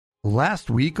Last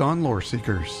week on Lore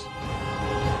Seekers.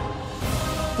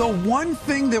 The one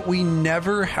thing that we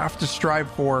never have to strive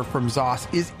for from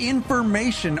Zos is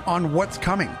information on what's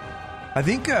coming. I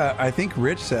think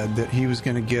Rich said that he was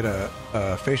going to get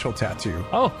a facial tattoo.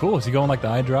 Oh, cool. Is he going like the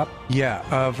eye drop? Yeah,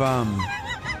 of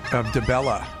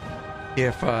DeBella.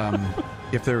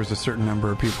 If there was a certain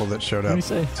number of people that showed up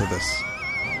to this.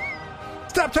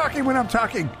 Stop talking when I'm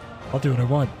talking. I'll do what I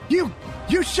want. You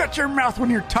shut your mouth when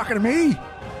you're talking to me.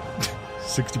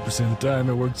 60% of the time,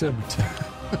 it works every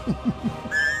time.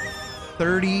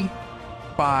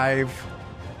 35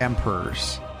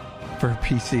 emperors for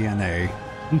PCNA.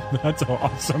 That's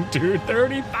awesome, dude.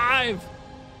 35!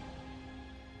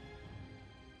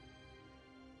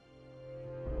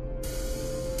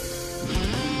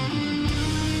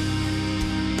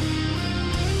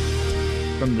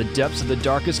 From the depths of the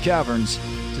darkest caverns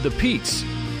to the peaks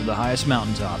of the highest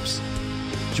mountaintops.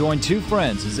 Join two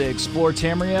friends as they explore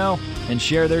Tamriel and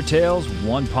share their tales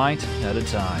one pint at a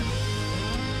time.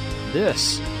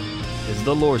 This is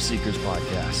the Lore Seekers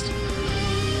Podcast.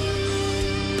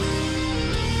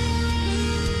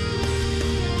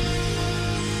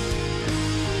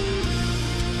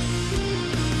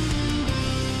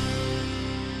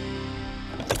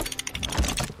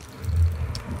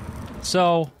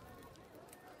 So,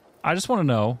 I just want to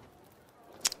know,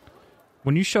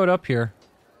 when you showed up here,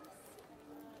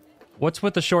 what's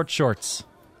with the short shorts?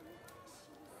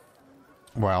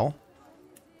 Well,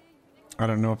 I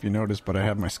don't know if you noticed, but I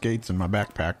have my skates in my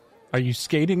backpack. Are you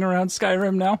skating around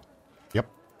Skyrim now? Yep.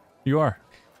 You are.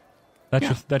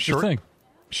 That's your thing.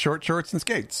 Short shorts and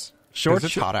skates. Short.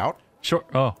 It's hot out. Short.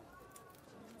 Oh.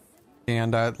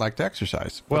 And I'd like to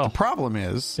exercise. But Well, the problem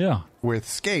is, with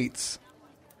skates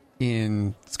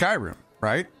in Skyrim,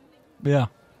 right? Yeah.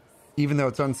 Even though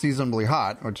it's unseasonably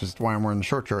hot, which is why I'm wearing the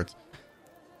short shorts,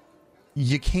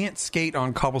 you can't skate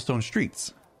on cobblestone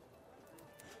streets.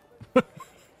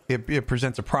 It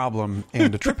presents a problem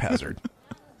and a trip hazard.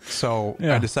 So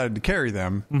I decided to carry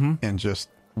them and just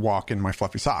walk in my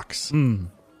fluffy socks. Is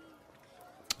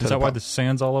that why the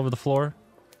sand's all over the floor?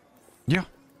 Yeah.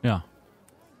 Yeah.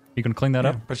 You can clean that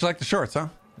up? But you like the shorts, huh?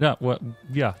 Yeah. Well,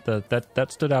 yeah.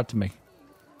 That stood out to me.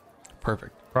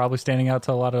 Perfect. Probably standing out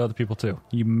to a lot of other people, too.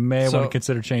 You may want to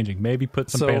consider changing. Maybe put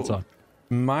some pants on.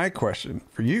 My question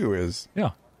for you is... Yeah.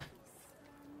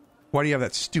 Why do you have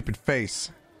that stupid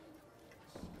face?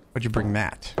 Why'd you bring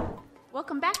that?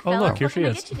 Welcome back, Oh, fella. look, here What she can I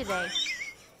is. get you today?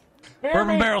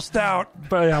 Bourbon Barrel Stout.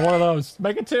 But yeah, one of those.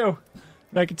 Make it two.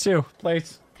 Make it two,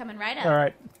 please. Coming right up. All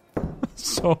right.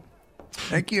 So,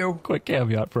 thank you. Quick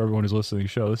caveat for everyone who's listening to the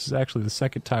show. This is actually the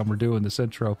second time we're doing this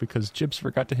intro because Jibs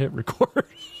forgot to hit record.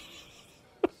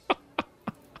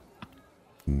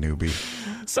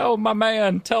 Newbie. So, my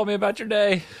man, tell me about your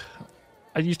day.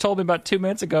 You told me about 2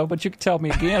 minutes ago, but you can tell me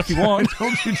again if you want. I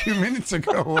told you 2 minutes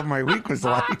ago what my week was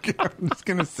like. I'm just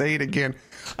going to say it again.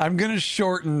 I'm going to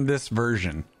shorten this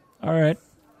version. All right.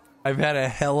 I've had a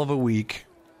hell of a week.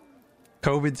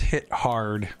 COVID's hit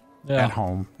hard at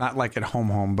home. Not like at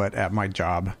home, but at my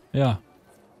job. Yeah.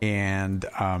 And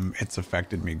it's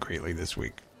affected me greatly this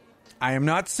week. I am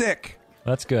not sick.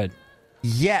 That's good.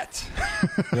 Yet.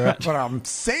 But I'm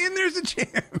saying there's a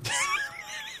chance.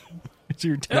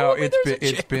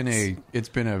 It's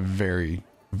been a very,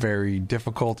 very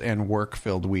difficult and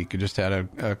work-filled week. I just had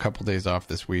a couple days off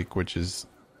this week, which is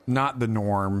not the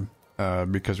norm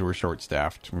because we're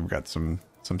short-staffed. We've got some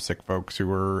sick folks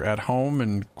who are at home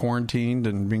and quarantined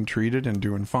and being treated and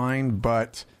doing fine,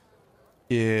 but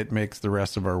it makes the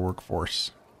rest of our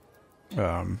workforce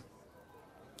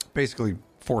basically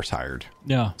force-hired.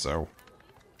 Yeah. So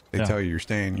they tell you you're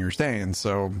staying.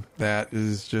 So that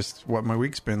is just what my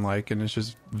week's been like, and it's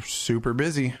just super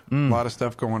busy. A lot of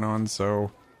stuff going on.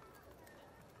 So,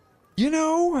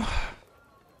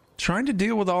 trying to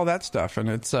deal with all that stuff. And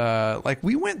it's like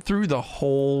we went through the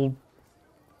whole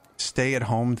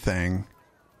stay-at-home thing,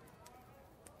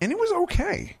 and it was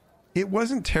okay. It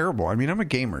wasn't terrible. I mean, I'm a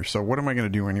gamer, so what am I going to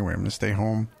do anyway? I'm going to stay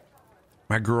home.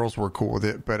 My girls were cool with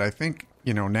it, but I think,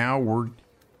 now we're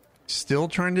still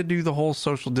trying to do the whole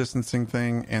social distancing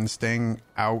thing and staying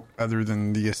out other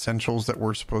than the essentials that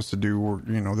we're supposed to do or,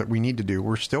 that we need to do.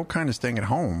 We're still kind of staying at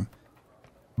home.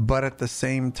 But at the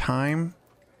same time,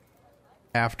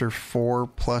 after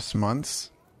 4+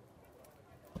 months,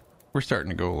 we're starting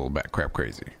to go a little bit crap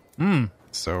crazy.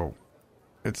 So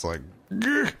it's like,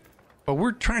 Gah! But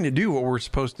we're trying to do what we're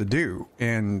supposed to do.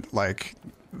 And like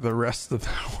the rest of the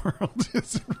world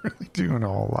isn't really doing a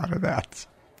whole lot of that.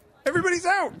 Everybody's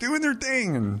out doing their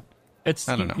thing, and I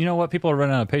don't know. You know what? People are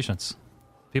running out of patience.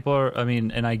 People are. I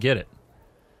mean, and I get it.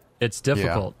 It's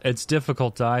difficult. Yeah. It's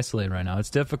difficult to isolate right now.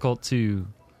 It's difficult to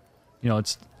You know,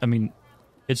 it's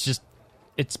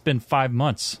been 5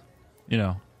 months. You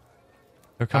know,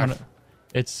 they're coming.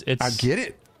 I get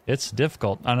it. It's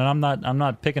difficult, and I'm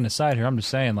not picking a side here. I'm just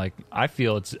saying, like, I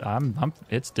feel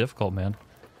it's difficult, man.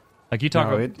 Like you talk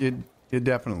about it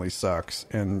definitely sucks.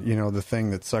 And you know, the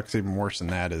thing that sucks even worse than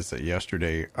that is that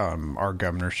yesterday, our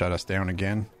governor shut us down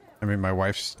again. I mean, my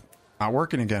wife's not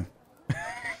working again.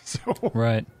 So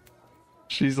right.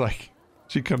 She's like,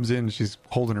 she comes in, she's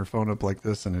holding her phone up like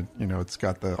this, and it's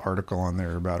got the article on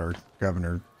there about our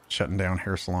governor shutting down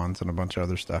hair salons and a bunch of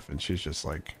other stuff, and she's just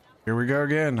like, here we go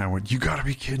again. I went, you gotta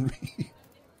be kidding me.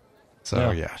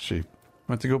 So yeah, she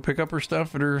went to go pick up her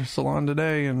stuff at her salon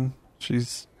today, and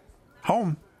she's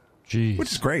home. Jeez.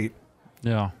 Which is great.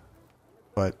 Yeah.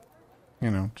 But,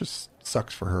 just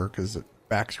sucks for her because it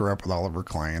backs her up with all of her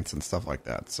clients and stuff like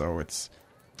that. So it's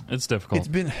difficult. It's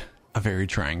been a very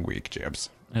trying week, Jibs.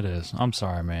 It is. I'm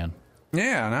sorry, man.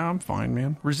 Yeah, no, I'm fine,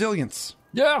 man. Resilience.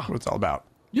 Yeah. That's what it's all about.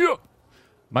 Yeah.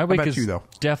 My week has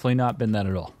definitely not been that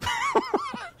at all.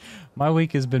 My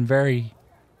week has been very,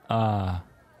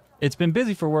 it's been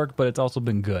busy for work, but it's also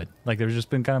been good. Like there's just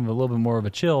been kind of a little bit more of a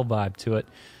chill vibe to it.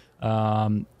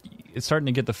 It's starting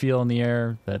to get the feel in the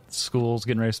air that school's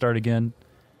getting ready to start again.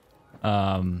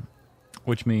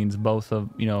 Which means both of,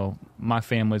 my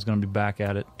family's going to be back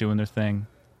at it, doing their thing.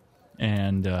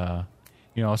 And, I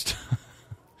was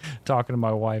talking to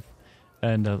my wife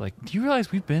and like, do you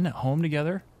realize we've been at home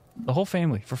together, the whole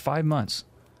family, for 5 months?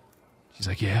 She's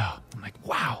like, yeah. I'm like,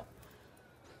 wow,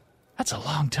 that's a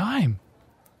long time.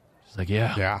 She's like,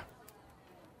 yeah. Yeah.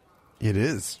 It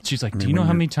is. She's like, do you know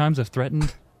how many times I've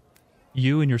threatened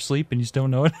you in your sleep and you just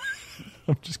don't know it?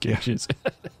 I'm just kidding. Yeah.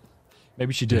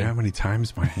 Maybe she did. You know how many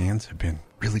times my hands have been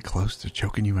really close to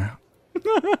choking you out?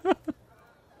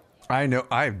 I know.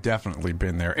 I've definitely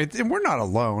been there. And we're not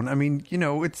alone. I mean,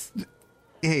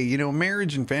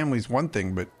 marriage and family is one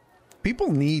thing, but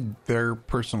people need their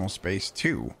personal space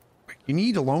too. Like, you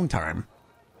need alone time.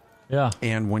 Yeah.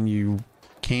 And when you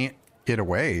can't get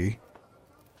away,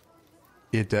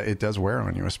 it does wear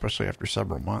on you, especially after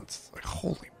several months. Like,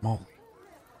 holy moly.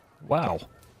 Wow.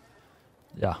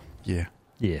 Yeah. Yeah.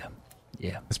 Yeah.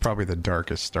 Yeah. It's probably the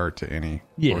darkest start to any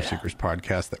Lore Seekers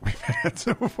podcast that we've had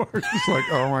so far. It's like,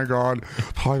 oh my God,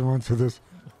 5 months of this.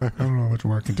 I don't know how much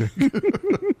more I can take.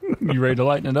 You ready to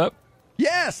lighten it up?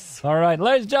 Yes. All right,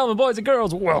 ladies and gentlemen, boys and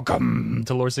girls, welcome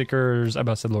to Lore Seekers. I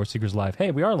about said Lore Seekers Live. Hey,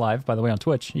 we are live, by the way, on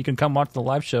Twitch. You can come watch the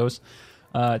live shows,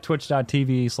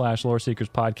 twitch.tv/Lore Seekers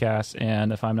Podcast.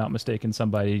 And if I'm not mistaken,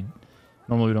 normally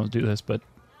we don't do this, but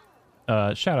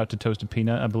shout out to Toasted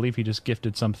Peanut. I believe he just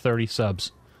gifted some 30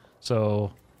 subs.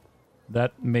 So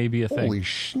that may be a thing. Holy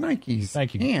shnikes.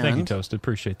 Thank you. Thank you, Toasted.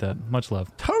 Appreciate that. Much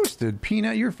love. Toasted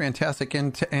Peanut, you're fantastic.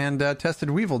 And Tested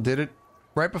Weevil did it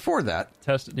right before that.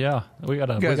 Tested, yeah. You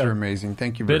guys are amazing.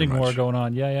 Thank you very much. Bidding war going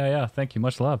on. Yeah. Thank you.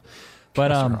 Much love.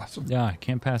 But awesome. yeah, I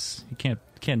can't pass. You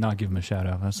can't not give him a shout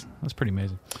out. That's pretty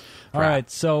amazing. All right.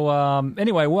 So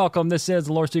anyway, welcome. This is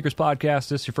the Lore Seekers Podcast.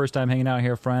 This is your first time hanging out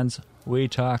here, friends. We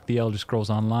talk the Elder Scrolls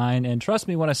Online, and trust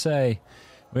me when I say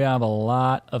we have a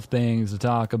lot of things to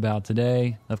talk about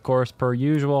today. Of course, per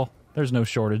usual, there's no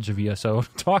shortage of ESO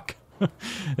talk.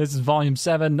 This is Volume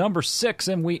 7, Number 6,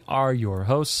 and we are your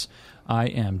hosts. I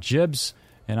am Jibs,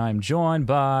 and I'm joined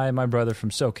by my brother from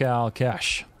SoCal,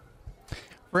 Cash.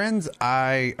 Friends,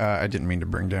 I didn't mean to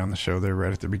bring down the show there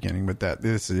right at the beginning, but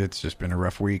it's just been a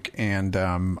rough week, and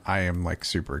I am like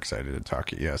super excited to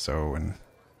talk ESO and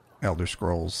Elder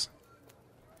Scrolls.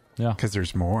 Yeah. Because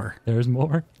there's more. There's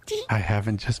more. I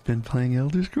haven't just been playing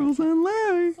Elder Scrolls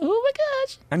Online. Oh my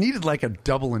gosh. I needed like a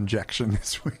double injection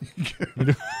this week.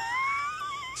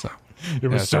 So there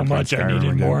was so much I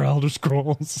needed more Elder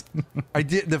Scrolls. I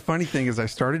did. The funny thing is I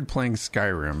started playing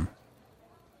Skyrim.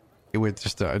 It was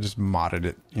just I just modded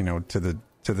it,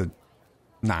 to the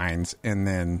nines, and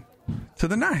then to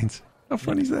the nines. How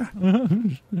funny is that?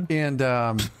 And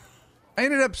I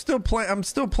ended up I'm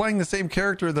still playing the same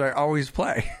character that I always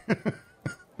play.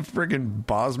 Friggin'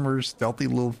 Bosmer, stealthy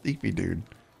little thiefy dude.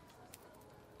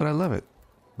 But I love it.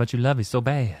 But you love it so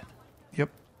bad.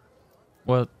 Yep.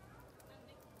 Well,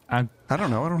 I don't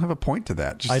know. I don't have a point to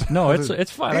that.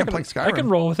 It's fine. I can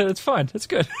roll with it. It's fine. It's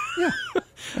good. Yeah.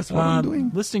 That's what I'm doing.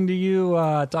 Listening to you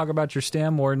talk about your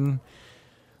Stam Warden.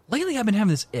 Lately, I've been having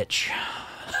this itch.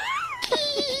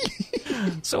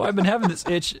 So I've been having this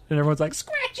itch, and everyone's like,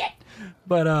 scratch it.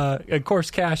 But of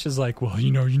course, Cash is like, well,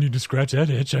 you need to scratch that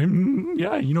itch.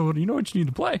 Yeah, you know what you need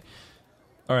to play.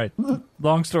 All right.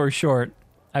 Long story short,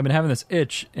 I've been having this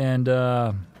itch, and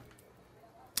a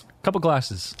couple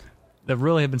glasses. that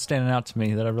really have been standing out to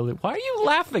me. That I really. Why are you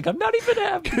laughing? I'm not even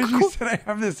having. Because you said I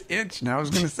have this itch, and I was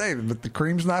going to say, but the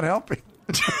cream's not helping.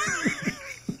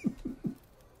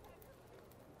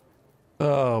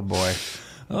 Oh boy!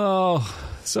 Oh,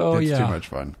 so It's yeah, too much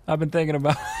fun. I've been thinking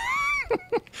about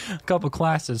a couple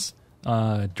classes: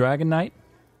 Dragon Knight,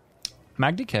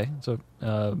 MagDK, so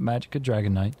Magicka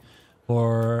Dragon Knight,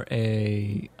 or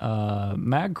a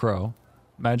Magcrow,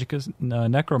 Magicka's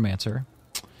Necromancer,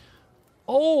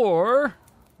 or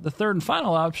the third and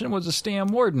final option was a Stam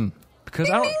Warden. Because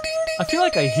I feel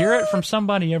like I hear it from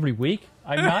somebody every week.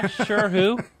 I'm not sure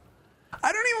who.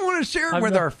 I don't even want to share it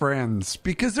with our friends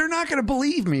because they're not going to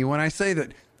believe me when I say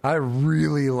that I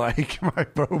really like my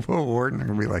Bobo Warden. They're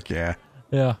going to be like, yeah,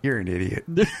 you're an idiot.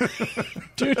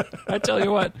 Dude, I tell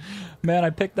you what, man, I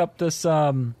picked up this,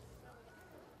 I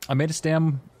made a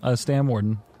Stam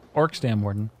Warden, Orc Stam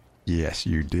Warden. Yes,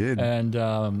 you did. And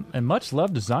much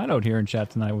love to Zynode here in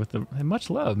chat tonight and much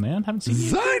love, man. Haven't seen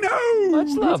you. Zynode! Much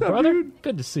love, What's up, brother. dude?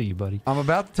 Good to see you, buddy. I'm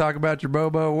about to talk about your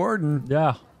Bobo Warden.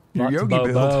 Yeah. Your Lots Yogi of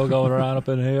build. Bobo going around up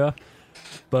in here.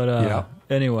 But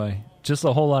anyway, just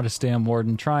a whole lot of Stam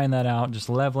Warden, trying that out, just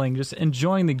leveling, just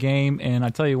enjoying the game. And I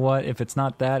tell you what, if it's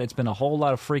not that, it's been a whole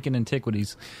lot of freaking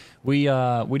Antiquities. We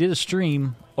did a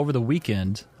stream over the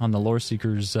weekend on the Lore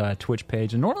Seekers Twitch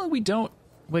page, and normally we don't.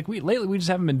 Lately we just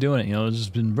haven't been doing it. You know, it's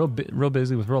just been real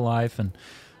busy with real life, and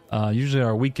usually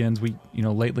our weekends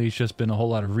lately it's just been a whole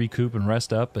lot of recoup and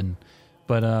rest up.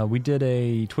 But we did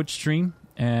a Twitch stream,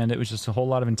 and it was just a whole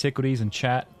lot of Antiquities, and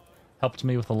chat helped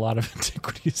me with a lot of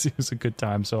Antiquities. It was a good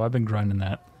time, so I've been grinding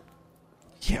that.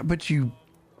 Yeah, but you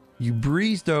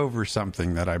breezed over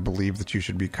something that I believe that you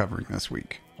should be covering this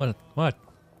week. What?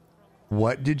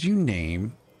 What did you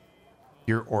name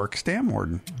your Orc Stam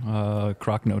Warden?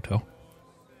 Kroknoto.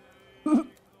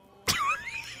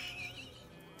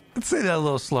 Let's say that a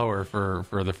little slower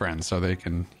for the friends so they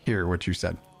can hear what you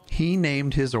said. He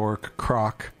named his orc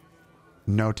Croc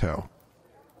Noto.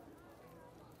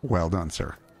 Well done,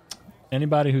 sir.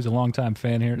 Anybody who's a longtime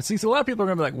fan here, see, a lot of people are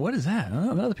going to be like, what is that?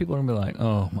 And other people are going to be like,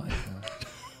 oh my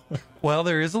God. Well,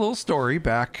 there is a little story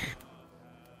back,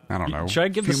 I don't know, Should I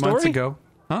give a few the story? months ago.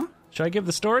 Huh? Should I give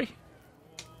the story?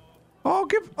 I'll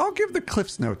give the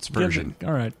Cliff's Notes version.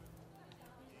 All right.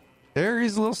 There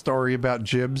is a little story about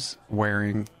Jibs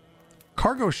wearing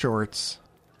cargo shorts.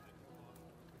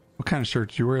 What kind of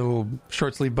shorts? You wear a little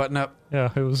short sleeve button up?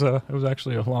 Yeah, it was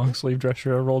actually a long sleeve dress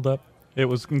shirt I rolled up. It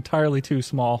was entirely too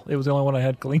small. It was the only one I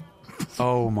had clean.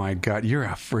 Oh my God, you're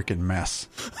a freaking mess.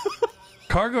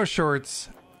 Cargo shorts,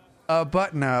 a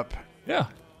button up, Yeah.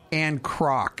 and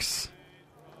Crocs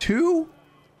to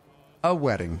a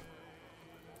wedding.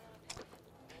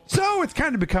 So it's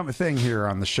kind of become a thing here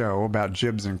on the show about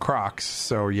Jibs and Crocs.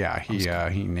 So yeah,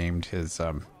 he named his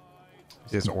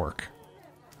orc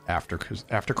after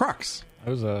Crocs. I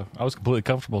was completely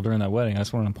comfortable during that wedding. I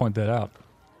just wanted to point that out.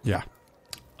 Yeah.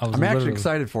 I'm I'm actually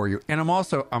excited for you, and I'm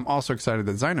also excited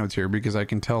that Zynode's here because I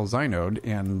can tell Zynode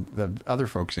and the other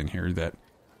folks in here that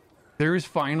there is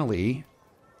finally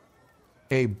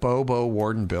a Bobo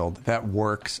Warden build that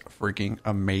works freaking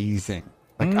amazing.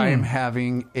 Like I am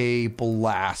having a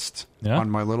blast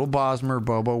on my little Bosmer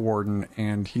Bobo Warden,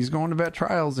 and he's going to vet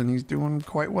trials and he's doing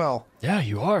quite well. Yeah,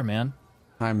 you are, man.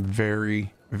 I'm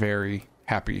very, very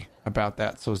happy about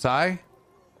that. So Zy,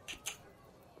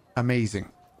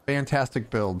 amazing.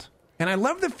 Fantastic build. And I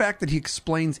love the fact that he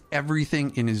explains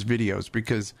everything in his videos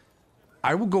because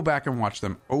I will go back and watch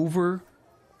them over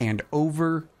and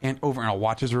over and over. And I'll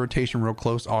watch his rotation real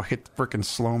close. I'll hit freaking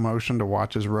slow motion to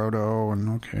watch his roto. And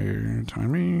okay,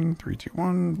 timing, 3, 2,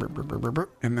 1. Brr, brr, brr, brr, brr.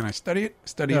 And then I study it,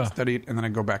 and then I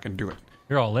go back and do it.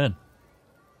 You're all in.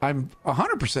 I'm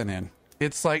 100% in.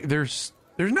 It's like there's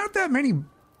not that many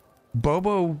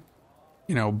Bobo,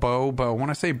 bow. When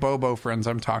I say Bobo, friends,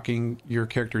 I'm talking your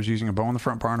character's using a bow on the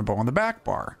front bar and a bow on the back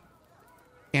bar.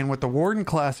 And with the Warden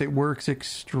class, it works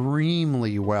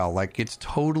extremely well. Like, it's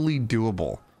totally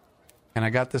doable. And I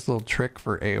got this little trick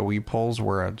for AoE pulls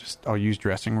where I'll use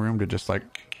Dressing Room to just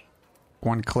like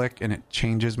one click and it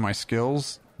changes my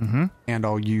skills. Mm-hmm. And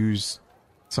I'll use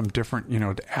some different,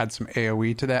 to add some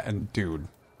AoE to that. And dude,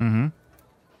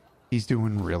 he's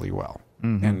doing really well.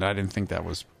 Mm-hmm. And I didn't think that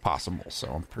was possible.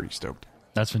 So I'm pretty stoked.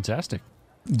 That's fantastic.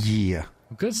 Yeah.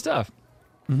 Good stuff.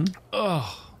 Mm-hmm.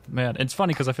 Oh, man. It's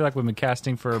funny because I feel like we've been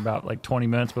casting for about like 20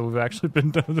 minutes, but we've actually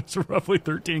been doing this for roughly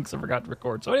 13 because I forgot to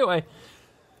record. So anyway,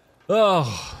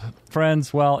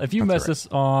 friends, well, if you missed us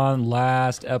on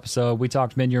last episode, we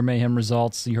talked Mid-Year Mayhem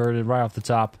results. You heard it right off the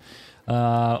top.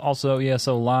 Also,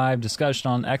 ESO Live discussion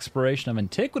on exploration of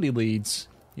antiquity leads.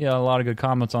 Yeah, a lot of good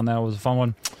comments on that. It was a fun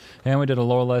one. And we did a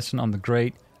lore lesson on the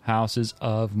great Houses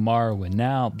of Marwyn.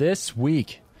 Now, this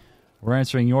week, we're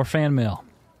answering your fan mail.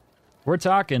 We're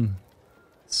talking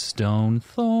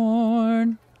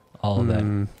Stonethorn. All of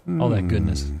that. All that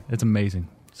goodness. It's amazing.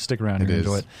 Stick around and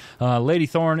enjoy it. Lady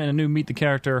Thorn and a new Meet the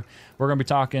Character. We're going to be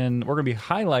talking, we're going to be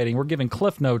highlighting, we're giving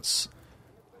cliff notes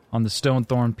on the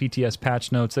Stonethorn PTS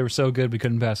patch notes. They were so good we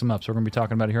couldn't pass them up, so we're going to be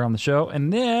talking about it here on the show.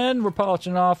 And then we're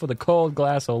polishing off with a cold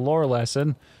glass of lore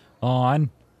lesson on...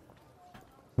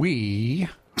 We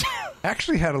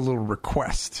actually had a little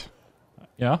request.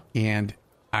 Yeah? And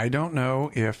I don't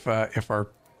know if our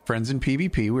friends in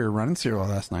PvP, we were running Serial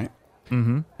last night.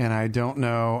 Mm-hmm. And I don't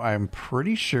know, I'm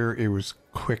pretty sure it was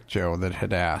Quick Joe that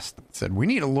had asked, said, we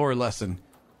need a lore lesson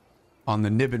on the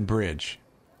Nibbin Bridge.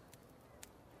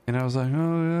 And I was like,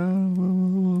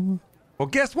 oh, well,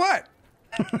 guess what?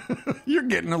 You're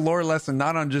getting a lore lesson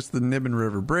not on just the Nibbin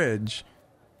River Bridge,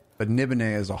 but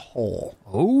Nibbinay as a whole.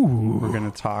 Oh. We're going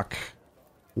to talk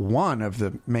one of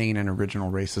the main and original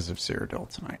races of Cyrodiil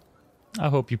tonight. I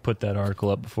hope you put that article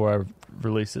up before I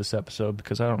release this episode,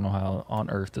 because I don't know how on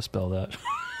earth to spell that.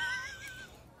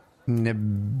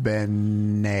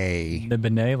 Nibbinay.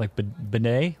 Nibbinay, like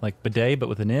Benet, like bidet, but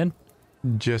with an N?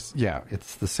 Just, yeah,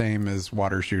 it's the same as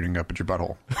water shooting up at your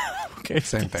butthole. Okay.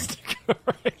 Same thing. All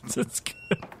right, that's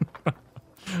good.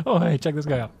 Oh, hey, check this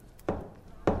guy out.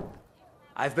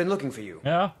 I've been looking for you.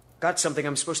 Yeah? Got something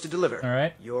I'm supposed to deliver. All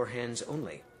right. Your hands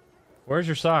only. Where's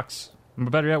your socks? Or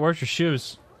better yet, where's your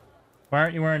shoes? Why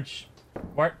aren't you wearing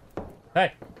What?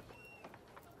 Hey.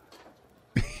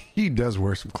 He does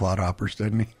wear some clodhoppers,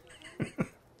 doesn't he?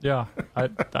 Yeah. I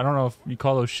don't know if you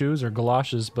call those shoes or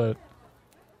galoshes, but...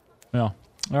 Yeah.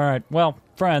 All right. Well,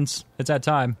 friends, it's that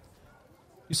time.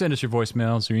 You send us your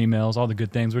voicemails, your emails, all the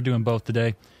good things. We're doing both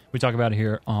today. We talk about it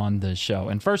here on the show.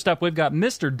 And first up, we've got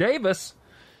Mr. Davis.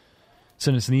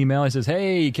 Send us an email. He says,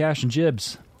 hey, Cash and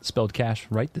Jibs. Spelled Cash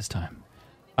right this time.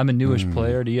 I'm a newish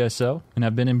player at ESO, and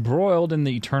I've been embroiled in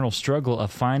the eternal struggle of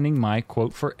finding my,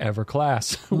 quote, forever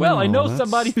class. Well, I know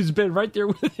somebody who's been right there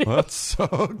with you. That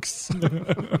sucks.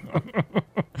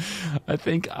 I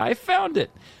think I found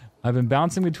it. I've been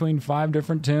bouncing between 5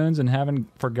 different tunes and haven't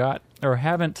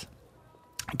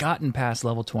gotten past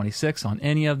level 26 on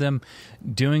any of them,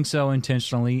 doing so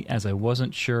intentionally as I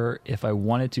wasn't sure if I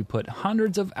wanted to put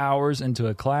hundreds of hours into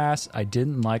a class I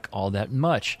didn't like all that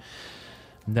much.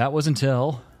 That was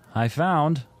until I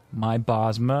found my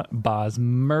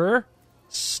Bosmer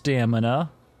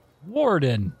Stamina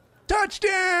Warden.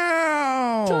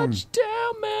 Touchdown!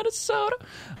 Touchdown, Minnesota!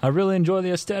 I really enjoy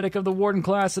the aesthetic of the Warden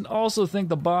class and also think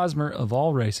the Bosmer of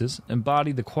all races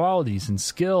embody the qualities and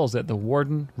skills that the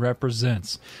Warden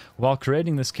represents. While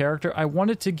creating this character, I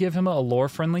wanted to give him a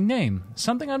lore-friendly name,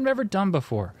 something I've never done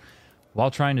before. While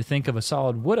trying to think of a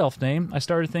solid Wood Elf name, I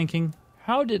started thinking,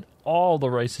 how did all the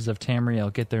races of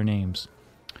Tamriel get their names?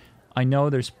 I know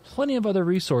there's plenty of other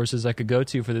resources I could go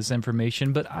to for this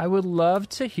information, but I would love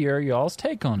to hear y'all's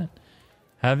take on it.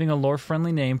 Having a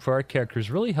lore-friendly name for our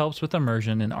characters really helps with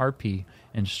immersion in RP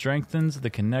and strengthens the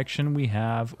connection we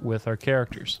have with our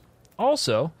characters.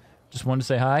 Also, just wanted to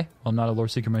say hi. I'm not a lore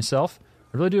seeker myself.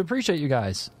 I really do appreciate you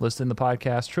guys. Listening to the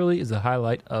podcast truly is the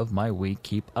highlight of my week.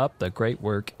 Keep up the great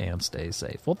work and stay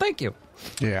safe. Well, thank you.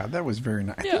 Yeah, that was very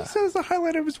nice. Yeah. He says the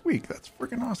highlight of his week. That's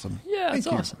freaking awesome. Yeah, it's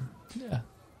Thank you. awesome. Yeah.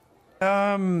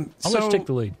 I'll I'll let you take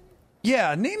the lead.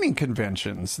 Yeah, naming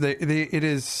conventions.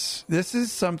 This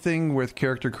is something with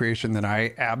character creation that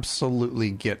I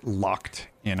absolutely get locked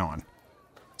in on.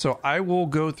 So I will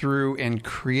go through and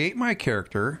create my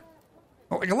character.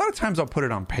 Like a lot of times I'll put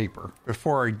it on paper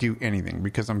before I do anything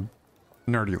because I'm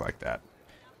nerdy like that.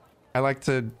 I like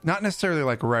to not necessarily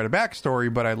like write a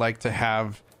backstory, but I like to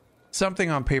have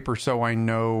something on paper so I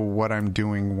know what I'm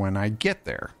doing when I get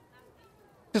there.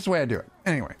 Just the way I do it.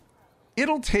 Anyway,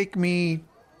 it'll take me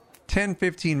 10,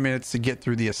 15 minutes to get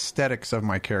through the aesthetics of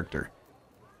my character.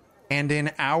 And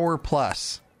an hour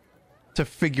plus to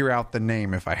figure out the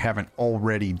name if I haven't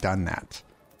already done that.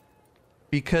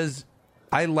 Because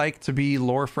I like to be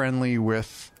lore friendly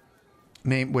with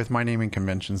my naming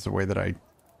conventions the way that I,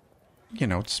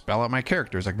 spell out my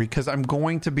characters. Like, because I'm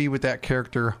going to be with that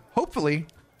character, hopefully,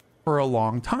 for a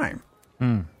long time.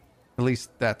 At least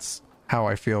that's how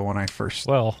I feel when I first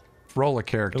roll a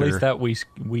character. At least that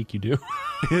week you do.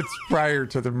 It's prior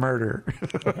to the murder.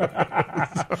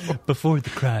 Before the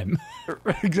crime.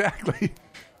 Exactly.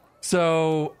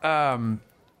 So,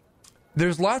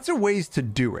 there's lots of ways to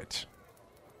do it.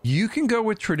 You can go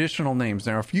with traditional names.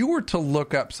 Now, if you were to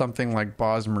look up something like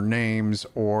Bosmer names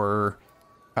or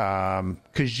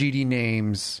Khajiit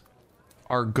names,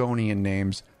 Argonian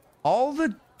names, all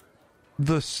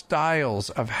the styles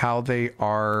of how they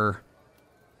are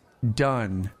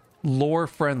done lore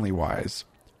friendly wise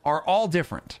are all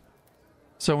different.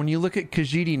 So when you look at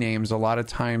Khajiit names, a lot of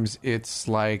times it's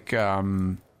like, I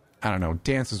don't know,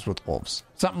 Dances with Wolves,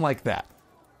 something like that.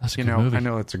 That's a You good know, movie. I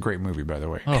know it's a great movie, by the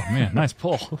way. Oh man, nice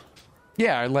pull.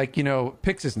 Yeah, like, you know,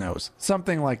 Pix's Nose,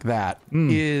 something like that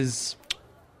is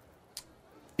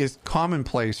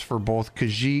commonplace for both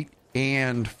Khajiit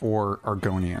and for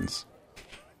Argonians.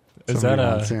 Is Somebody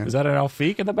that wants in. an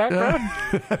Alfiq in the background?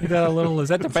 You got a little. Is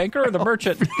that the banker or the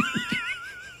merchant?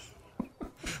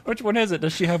 Which one is it?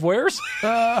 Does she have wares?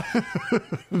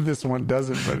 This one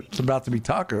doesn't, but it's about to be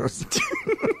tacos.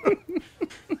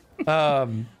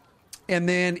 And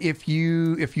then if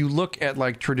you look at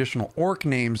like traditional orc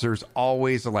names, there's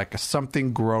always like a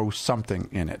something grow something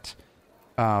in it.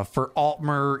 For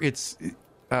Altmer, it's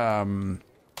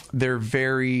they're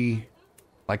very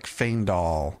like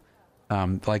Feindal.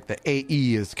 Like the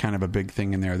AE is kind of a big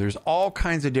thing in there. There's all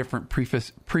kinds of different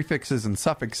prefixes and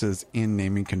suffixes in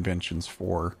naming conventions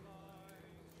for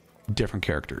different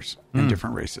characters and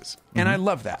different races. And I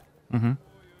love that.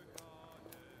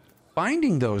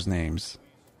 Finding those names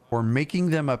or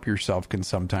making them up yourself can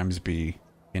sometimes be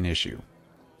an issue.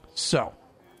 So,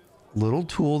 little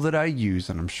tool that I use,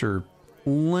 and I'm sure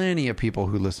plenty of people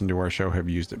who listen to our show have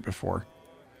used it before.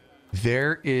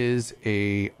 There is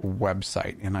a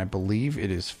website, and I believe it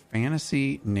is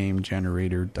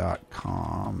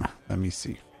fantasynamegenerator.com. Let me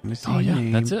see. Oh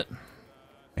yeah, that's it.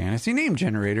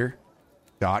 Fantasynamegenerator.com.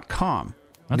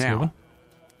 That's a good Now, one.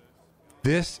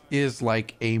 this is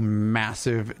like a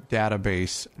massive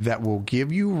database that will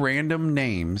give you random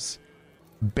names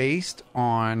based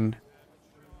on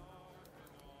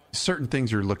certain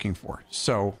things you're looking for.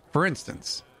 So, for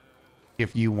instance,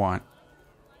 if you want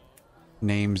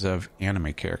names of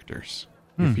anime characters,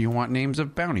 if you want names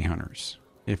of bounty hunters,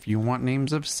 if you want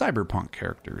names of cyberpunk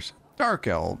characters, dark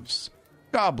elves,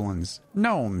 goblins,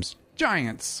 gnomes,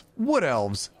 giants, wood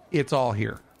elves, it's all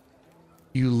here.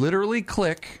 You literally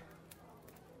click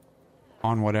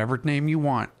on whatever name you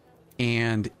want,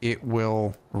 and it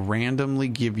will randomly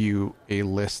give you a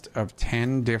list of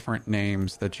 10 different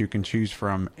names that you can choose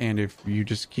from. And if you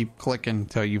just keep clicking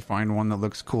until you find one that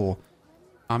looks cool,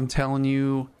 I'm telling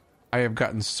you, I have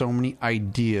gotten so many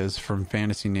ideas from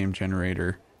Fantasy Name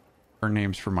Generator for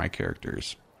names for my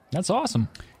characters. That's awesome.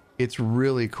 It's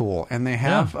really cool. And they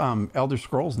have Elder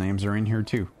Scrolls names are in here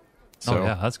too. So, Oh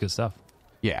yeah, that's good stuff.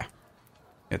 yeah,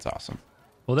 it's awesome.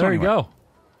 Well, there you anyway. go.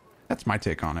 That's my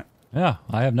take on it. Yeah,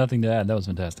 I have nothing to add. That was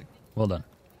fantastic. Well done.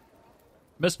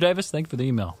 Mr. Davis, thank you for the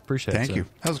email. Appreciate it. Thank sir. you.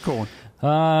 That was a cool one.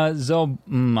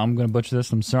 I'm going to butcher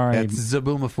this. I'm sorry. That's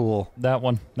Zaboomaful. That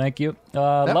one. Thank you.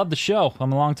 Love the show.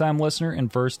 I'm a long-time listener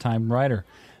and first-time writer.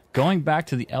 Going back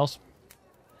to the else...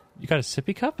 You got a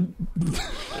sippy cup?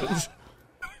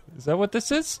 Is that what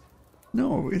this is?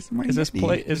 No, it's my Is this Yeti.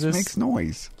 play- is This this- makes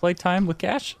noise. Playtime with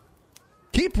Cash?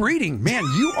 Keep reading. Man,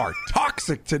 you are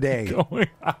toxic today.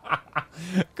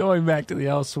 Going back to the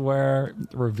Elsewhere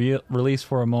release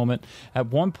for a moment. At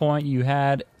one point, you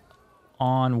had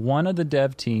on one of the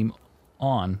dev team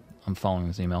I'm following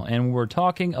this email, and we're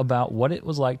talking about what it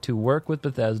was like to work with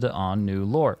Bethesda on new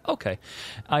lore. Okay.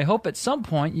 I hope at some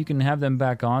point you can have them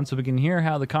back on so we can hear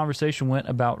how the conversation went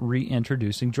about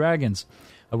reintroducing dragons.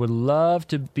 I would love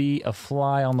to be a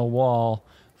fly on the wall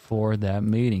for that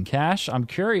meeting. Cash, I'm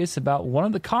curious about one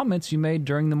of the comments you made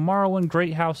during the Morrowind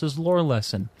Great House's lore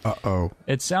lesson. Uh-oh.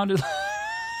 It sounded...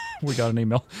 We got an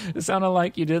email. It sounded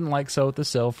like you didn't like Soth the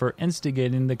Sill for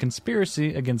instigating the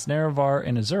conspiracy against Nerevar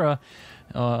and Azura,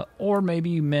 or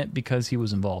maybe you meant because he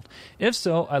was involved. If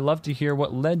so, I'd love to hear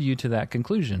what led you to that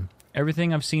conclusion.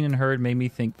 Everything I've seen and heard made me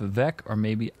think Vivek or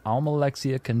maybe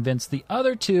Almalexia convinced the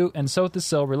other two, and Soth the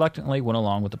Sill reluctantly went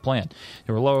along with the plan.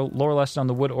 Your lore lesson on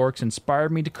the Wood Orcs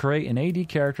inspired me to create an AD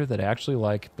character that I actually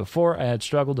like. Before, I had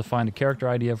struggled to find a character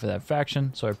idea for that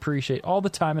faction, so I appreciate all the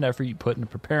time and effort you put into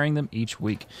preparing them each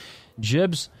week.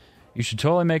 Jibs, you should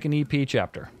totally make an EP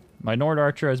chapter. My Nord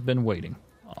Archer has been waiting.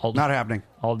 Not happening.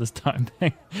 All this time.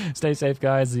 Stay safe,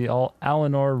 guys. The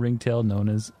Alinor ringtail known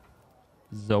as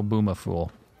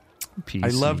Zaboomaful. I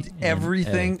loved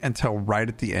everything until right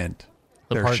at the end.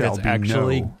 The There part shall that's be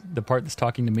actually no... the part that's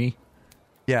talking to me.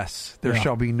 Yes, there Yeah.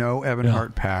 shall be no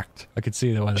Ebonheart Pact I could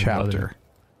see the way chapter.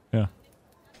 Yeah.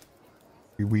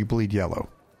 We bleed yellow.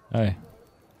 Hey,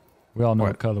 we all know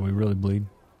what What? color we really bleed.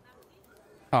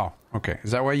 Oh, okay.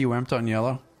 Is that why you emped on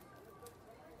yellow?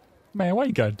 Man, why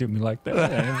you gotta do me like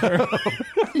that?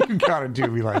 You gotta do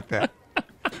me like that.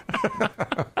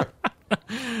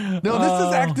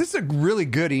 No, this is a really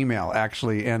good email,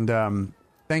 actually, and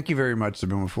thank you very much,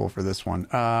 Zaboomaful, for this one.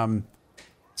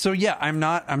 So yeah, I'm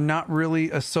not really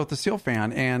a Soth the Sill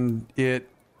fan, and it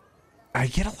I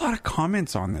get a lot of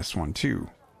comments on this one too.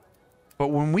 But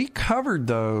when we covered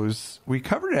those, we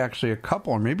covered it actually a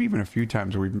couple or maybe even a few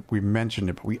times we mentioned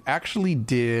it, but we actually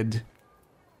did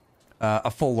a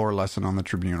full lore lesson on the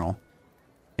Tribunal.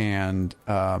 And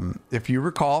if you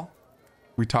recall,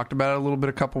 we talked about it a little bit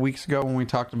a couple weeks ago when we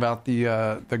talked about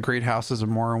the Great Houses of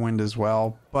Morrowind as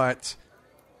well. But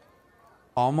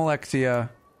Almalexia,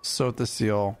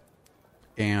 Sotha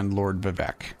and Lord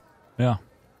Vivec. Yeah.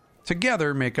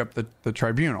 Together make up the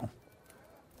Tribunal.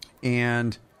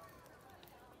 And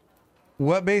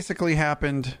what basically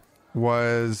happened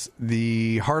was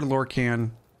the Heart of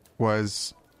Lorkhan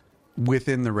was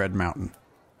within the Red Mountain.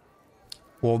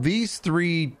 Well, these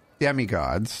three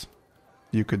demigods,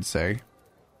 you could say,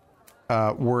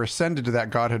 were ascended to that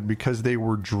godhood because they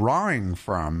were drawing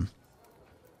from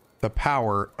the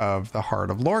power of the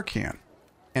Heart of Lorkhan.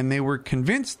 And they were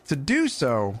convinced to do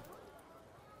so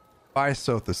by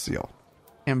Sotha.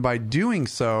 And by doing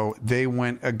so, they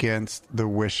went against the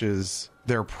wishes,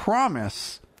 their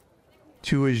promise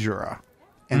to Azura.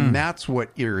 And that's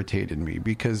what irritated me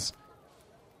because,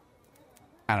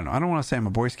 I don't know, I don't want to say I'm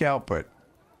a Boy Scout, but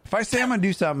if I say I'm going to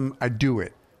do something, I do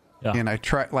it. Yeah. And I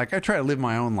try to live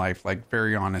my own life, like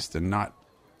very honest and not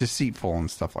deceitful and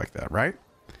stuff like that, right?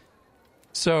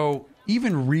 So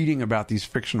even reading about these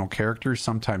fictional characters,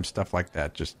 sometimes stuff like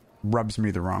that just rubs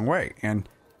me the wrong way. And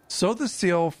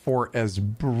Sotha, for as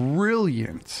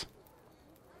brilliant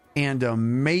and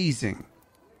amazing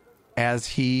as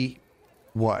he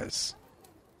was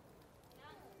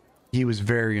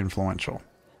very influential.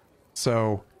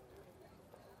 So,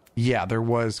 yeah, there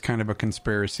was kind of a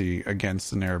conspiracy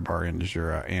against the Nerebar and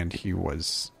Azura, and he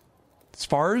was, as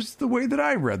far as the way that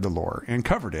I read the lore and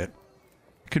covered it,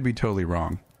 could be totally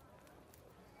wrong.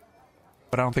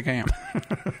 But I don't think I am.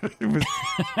 It was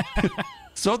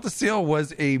Sotha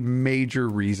was a major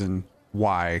reason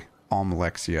why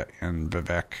Almalexia and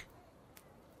Vivec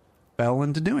fell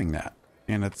into doing that.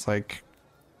 And it's like,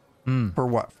 for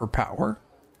what? For power?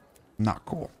 Not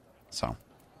cool. So,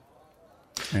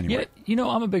 anyway. Yeah,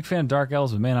 I'm a big fan of Dark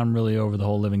Elves, but man, I'm really over the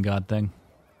whole living god thing.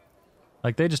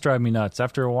 Like, they just drive me nuts.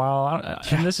 After a while,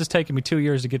 and this has taken me 2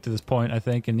 years to get to this point, I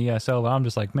think, in ESO, but I'm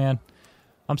just like, man,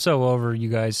 I'm so over you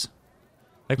guys.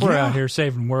 Like, we're out here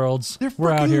saving worlds.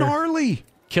 We're out here gnarly.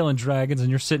 Killing dragons, and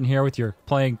you're sitting here with your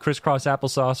playing crisscross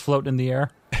applesauce floating in the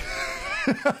air.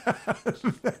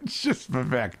 That's just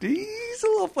Vivec. He's a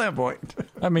little flamboyant.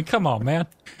 I mean, come on, man.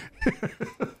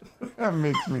 That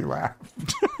makes me laugh.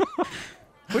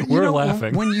 But we're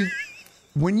laughing.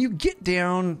 When you get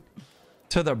down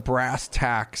to the brass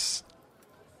tacks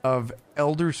of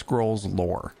Elder Scrolls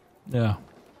lore, yeah,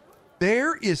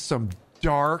 there is some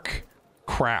dark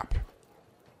crap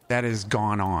that has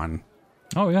gone on.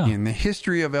 Oh, yeah. In the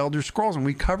history of Elder Scrolls, and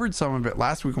we covered some of it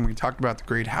last week when we talked about the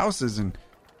Great Houses, and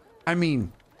I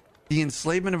mean, the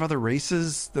enslavement of other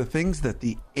races, the things that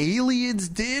the aliens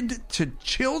did to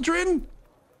children,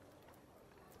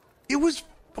 it was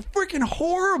freaking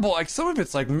horrible. Like, some of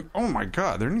it's like, oh my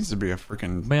god, there needs to be a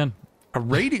freaking a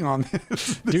rating on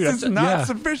this. Dude, is not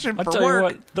sufficient for I'll tell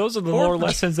work. you what, those are the lore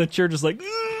lessons that you're just like,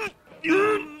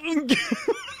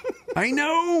 I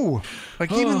know.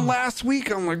 Like, even last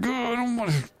week, I'm like, I don't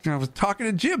want to. I was talking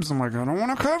to Jibs. I'm like, I don't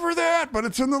want to cover that, but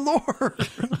it's in the lore.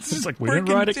 It's like, we didn't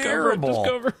write it terrible.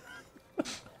 Cover.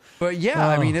 But yeah,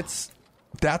 I mean,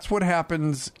 that's what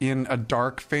happens in a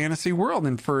dark fantasy world.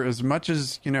 And for as much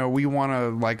as, we want to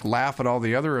like laugh at all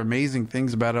the other amazing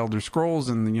things about Elder Scrolls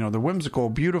and, the whimsical,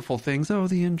 beautiful things, the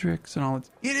Indrix and all that,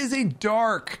 it is a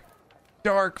dark,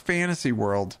 dark fantasy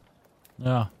world.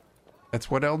 Yeah.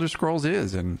 That's what Elder Scrolls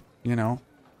is. And,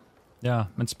 Yeah,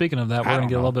 and speaking of that, we're going to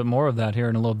get a little bit more of that here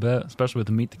in a little bit, especially with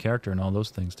the Meet the Character and all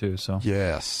those things, too. So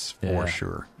yes, for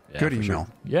sure. Yeah, good for email. Sure.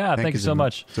 Yeah, thank you so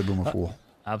much. Fool.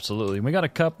 Absolutely. We got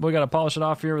to polish it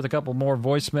off here with a couple more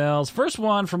voicemails. First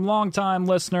one from longtime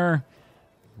listener,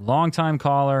 longtime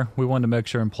caller. We wanted to make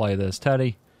sure and play this.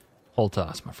 Teddy,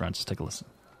 Holthouse, my friends. Let's take a listen.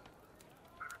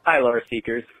 Hi, Lore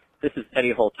Seekers. This is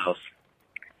Teddy Holthouse.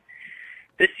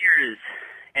 This year has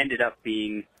ended up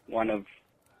being one of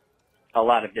a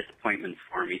lot of disappointments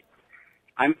for me.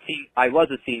 I was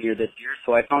a senior this year,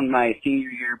 so I found my senior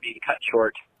year being cut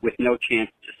short with no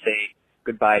chance to say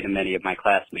goodbye to many of my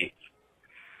classmates.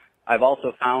 I've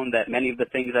also found that many of the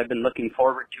things I've been looking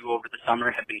forward to over the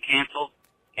summer have been canceled,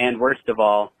 and worst of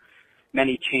all,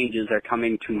 many changes are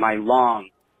coming to my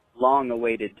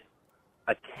long-awaited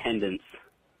attendance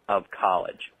of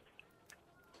college.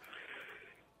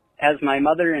 As my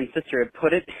mother and sister have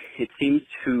put it, it seems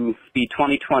to be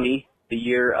 2020, the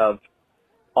year of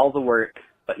all the work,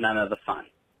 but none of the fun.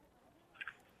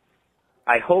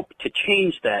 I hope to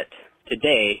change that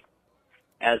today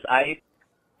as I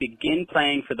begin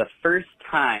playing for the first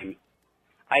time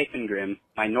Eifengrim,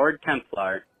 my Nord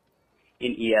Templar,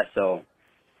 in ESO.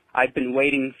 I've been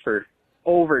waiting for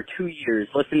over 2 years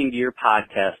listening to your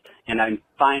podcast, and I'm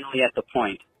finally at the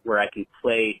point where I can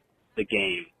play the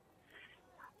game.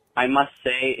 I must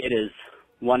say it is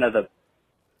one of the,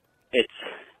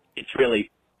 it's really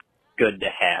good to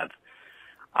have.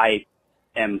 I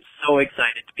am so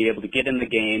excited to be able to get in the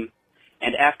game,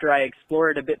 and after I explore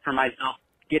it a bit for myself,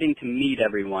 getting to meet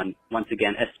everyone once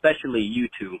again, especially you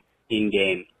two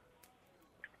in-game.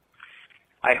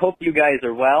 I hope you guys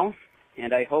are well,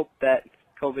 and I hope that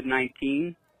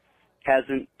COVID-19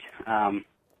 hasn't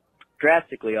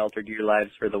drastically altered your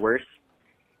lives for the worse,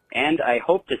 and I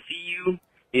hope to see you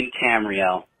in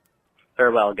Tamriel.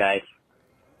 Farewell, guys.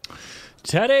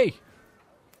 Teddy!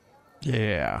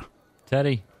 Yeah.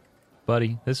 Teddy,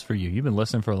 buddy, this is for you. You've been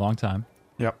listening for a long time.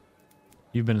 Yep.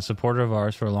 You've been a supporter of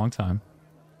ours for a long time.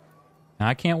 And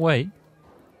I can't wait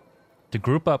to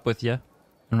group up with you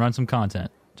and run some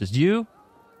content. Just you,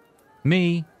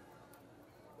 me,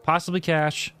 possibly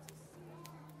Cash.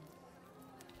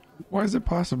 Why is it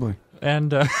possibly?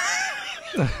 And I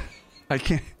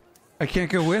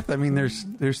can't go with. I mean,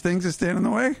 there's things that stand in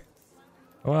the way.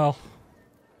 well,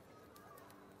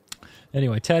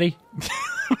 anyway, Teddy.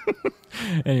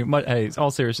 Anyway, hey,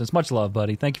 all seriousness, much love,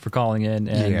 buddy. Thank you for calling in,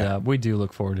 and we do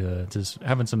look forward to just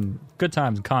having some good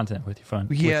times and content with you, fun.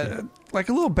 Yeah, like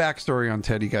a little backstory on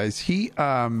Teddy, guys. Teddy's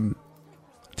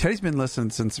been listening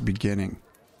since the beginning,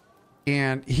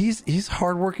 and he's a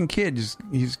hardworking kid.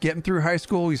 He's getting through high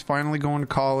school. He's finally going to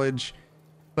college,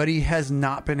 but he has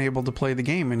not been able to play the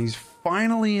game, and he's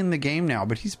finally in the game now.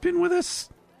 But he's been with us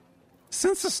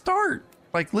since the start.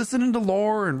 Like listening to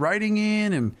lore and writing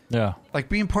in and like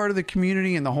being part of the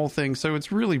community and the whole thing. So it's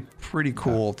really pretty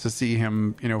cool to see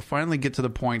him, finally get to the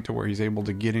point to where he's able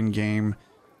to get in game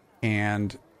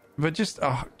but just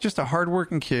a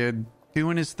hardworking kid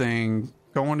doing his thing,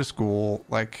 going to school.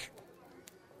 Like,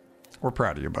 we're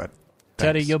proud of you, bud.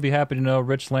 Teddy, Thanks. you'll be happy to know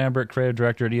Rich Lambert, creative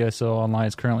director at ESO Online,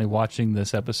 is currently watching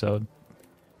this episode.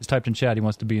 He's typed in chat he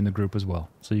wants to be in the group as well,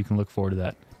 so you can look forward to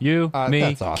that. You, me,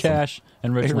 that's awesome. Cash,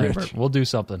 and Rich Hey, Lambert. Rich. We'll do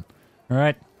something. All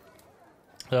right?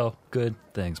 So, good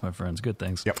things, my friends. Good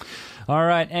things. Yep. All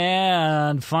right,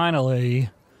 and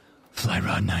finally,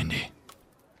 Flyrod 90.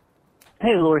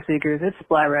 Hey, Lore Seekers, it's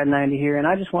Flyrat90 here, and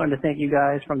I just wanted to thank you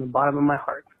guys from the bottom of my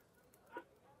heart.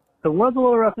 The world's a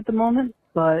little rough at the moment,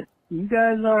 but you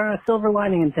guys are a silver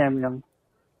lining in Tamriel.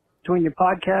 Between your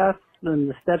podcasts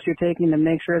and the steps you're taking to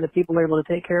make sure that people are able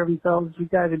to take care of themselves, you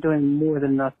guys are doing more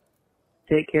than enough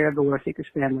to take care of the Lore Seekers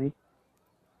family.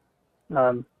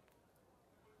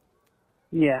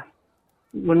 Yeah.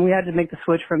 When we had to make the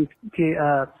switch from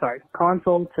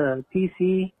console to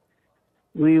PC,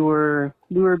 we were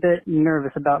a bit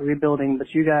nervous about rebuilding,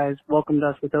 but you guys welcomed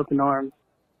us with open arms.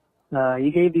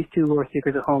 You gave these two Lore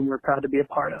Seekers a home we're proud to be a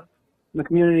part of. The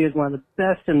community is one of the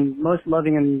best and most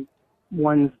loving and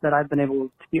ones that I've been able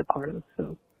to be a part of.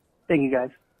 So thank you guys.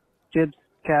 Jibs,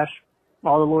 Cash,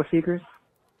 all the Lore Seekers,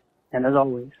 and as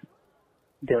always,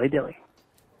 Dilly Dilly.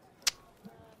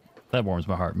 That warms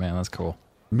my heart, man. That's cool.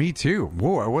 Me too.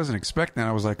 Whoa, I wasn't expecting that.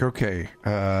 I was like, okay,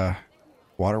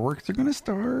 waterworks are going to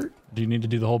start. Do you need to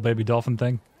do the whole baby dolphin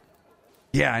thing?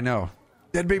 Yeah, I know.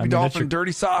 Dead baby dolphin,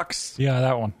 dirty socks. Yeah,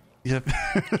 that one. Yep.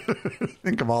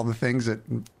 Think of all the things that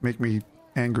make me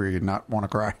angry and not want to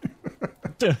cry.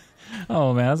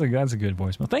 Oh, man, that's a good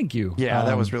voicemail. Thank you. Yeah,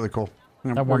 that was really cool.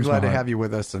 We're warms glad my to heart. have you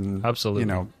with us. And, Absolutely.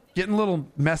 getting little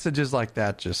messages like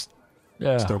that just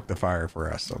stoke the fire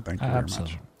for us. So thank you very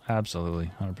much.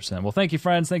 Absolutely. 100%. Well, thank you,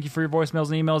 friends. Thank you for your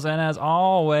voicemails and emails. And as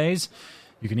always,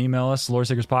 you can email us,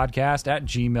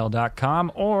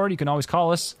 loreseekerspodcast@gmail.com, or you can always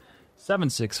call us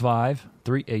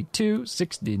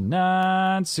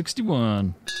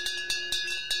 765-382-6961.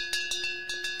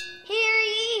 Hear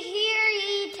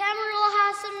ye, Tamriel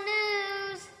has some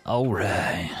news. All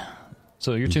right.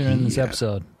 So you're tuning in this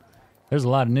episode. There's a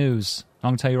lot of news.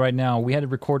 I'm going to tell you right now, we had to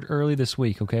record early this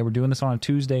week, okay? We're doing this on a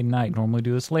Tuesday night. Normally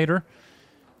do this later,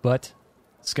 but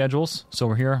schedules, so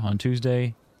we're here on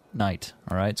Tuesday night,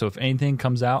 all right? So if anything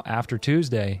comes out after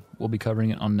Tuesday, we'll be covering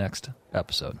it on next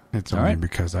episode. It's all only right?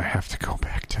 because I have to go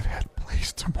back to that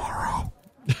place tomorrow.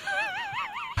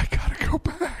 I got to go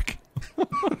back.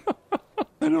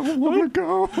 I don't want to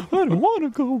go. I don't want to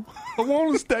go. I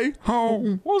want to stay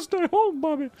home. We'll stay home,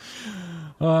 Bobby.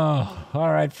 Oh,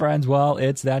 all right, friends. Well,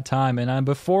 it's that time. And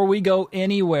before we go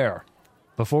anywhere,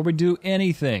 before we do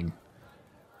anything,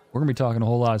 we're going to be talking a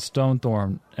whole lot of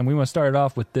Stonethorn. And we want to start it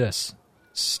off with this.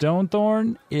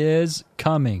 Stonethorn is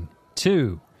coming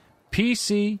to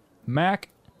PC, Mac,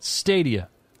 Stadia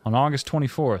on August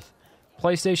 24th.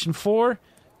 PlayStation 4,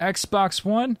 Xbox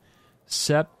One,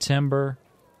 September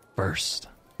 1st.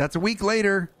 That's a week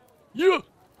later. Yeah.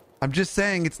 I'm just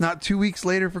saying it's not 2 weeks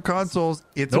later for consoles.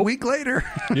 It's a week later.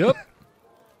 Yep.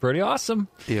 Pretty awesome.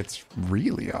 It's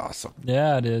really awesome.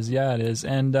 Yeah, it is. Yeah, it is.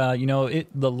 And,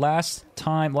 the last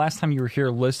time you were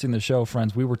here listing the show,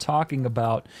 friends, we were talking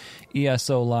about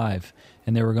ESO Live,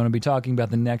 and they were going to be talking about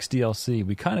the next DLC.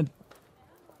 We kind of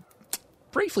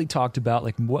briefly talked about,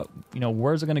 like, what,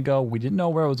 where's it going to go? We didn't know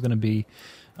where it was going to be.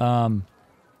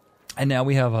 And now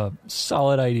we have a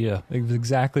solid idea of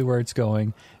exactly where it's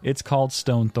going. It's called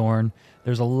Stonethorn.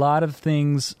 There's a lot of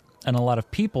things and a lot of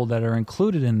people that are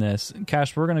included in this.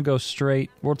 Cash, we're going to go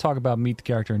straight. We'll talk about Meet the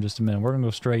Character in just a minute. We're going to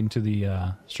go straight into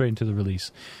the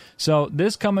release. So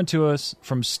this coming to us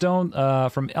from from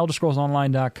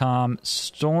ElderScrollsOnline.com,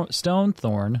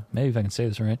 Stonethorn. Maybe if I can say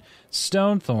this right.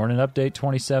 Stonethorn, an update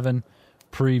 27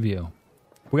 preview.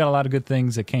 We got a lot of good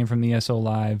things that came from the ESO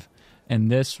Live,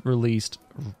 and this released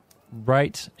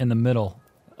right in the middle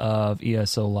of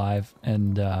ESO Live,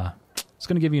 and it's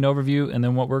going to give you an overview, and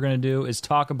then what we're going to do is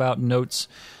talk about notes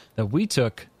that we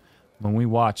took when we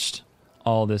watched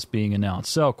all this being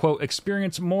announced. So, quote,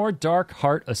 experience more Dark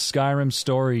Heart of Skyrim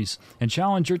stories and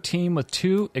challenge your team with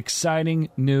 2 exciting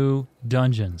new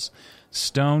dungeons,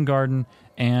 Stone Garden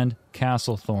and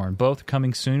Castlethorn, both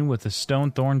coming soon with the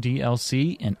Stonethorn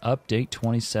DLC and Update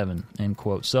 27, end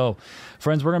quote. So,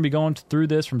 friends, we're going to be going through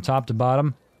this from top to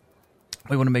bottom.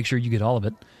 We want to make sure you get all of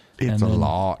it. It's a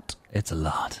lot. It's a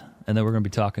lot. And then we're going to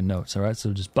be talking notes, all right?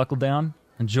 So just buckle down,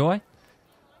 enjoy.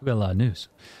 We've got a lot of news.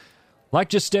 Like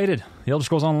just stated, The Elder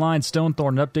Scrolls Online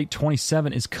Stonethorn Update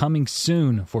 27 is coming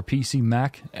soon for PC,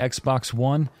 Mac, Xbox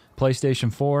One,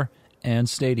 PlayStation 4, and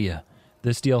Stadia.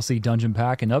 This DLC Dungeon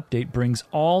Pack and update brings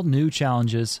all new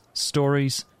challenges,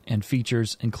 stories, and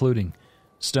features, including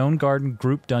Stone Garden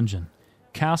Group Dungeon,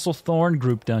 Castlethorn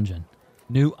Group Dungeon,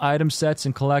 new item sets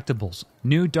and collectibles,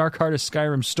 new Dark Heart of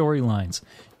Skyrim storylines,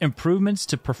 improvements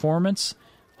to performance,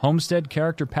 homestead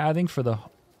character pathing for the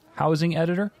housing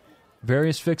editor,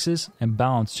 various fixes, and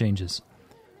balance changes.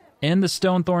 In the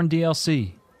Stonethorn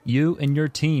DLC, you and your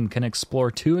team can explore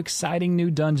 2 exciting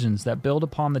new dungeons that build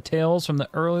upon the tales from the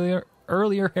earlier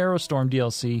Harrowstorm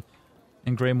DLC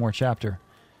and Greymoor chapter.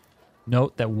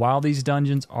 Note that while these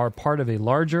dungeons are part of a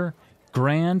larger,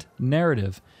 grand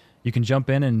narrative, you can jump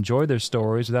in and enjoy their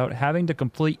stories without having to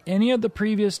complete any of the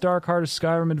previous Dark Heart of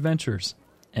Skyrim adventures.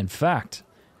 In fact,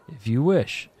 if you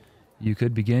wish, you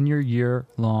could begin your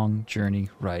year-long journey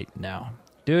right now.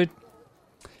 Dude.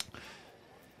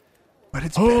 But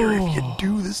it's better if you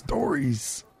do the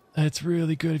stories. It's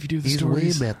really good if you do the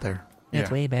stories. Way better. It's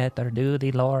way better. Do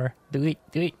the lore. Do it.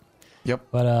 Yep.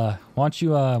 But why don't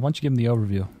you give them the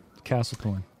overview?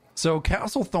 Castlethorn. So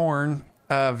Castlethorn,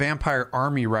 a vampire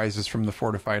army rises from the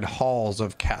fortified halls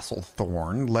of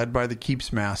Castlethorn, led by the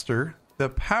Keep's Master, the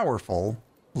powerful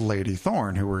Lady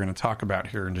Thorn, who we're going to talk about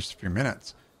here in just a few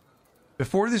minutes.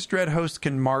 Before this dread host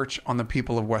can march on the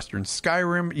people of Western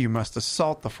Skyrim, you must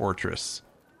assault the fortress,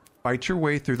 fight your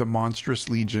way through the monstrous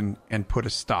legion, and put a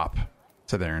stop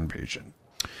to their invasion.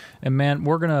 And man,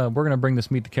 we're gonna bring this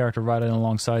Meet the Character right in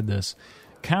alongside this.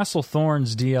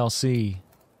 Castlethorn's DLC,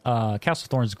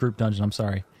 Castlethorn's group dungeon, I'm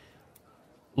sorry,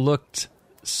 looked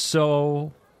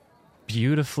so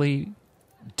beautifully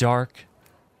dark,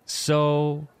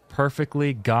 so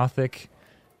perfectly gothic,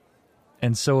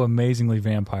 and so amazingly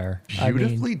vampire.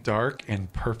 Beautifully dark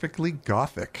and perfectly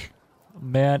gothic.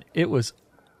 Man, it was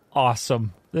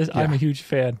awesome. I'm a huge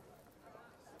fan.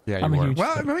 Yeah, you were.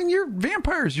 Well, I mean, your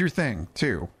vampire's your thing,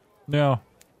 too. No.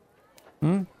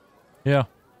 Yeah.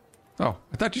 Oh,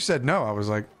 I thought you said no. I was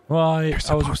like, well, you're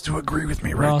supposed to agree with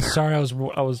me right there. Sorry, I was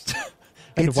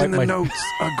it's in the notes.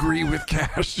 Agree with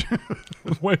Cash.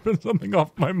 Wiping something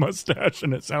off my mustache,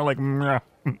 and it sounded like meh.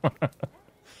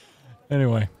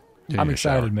 Anyway, I'm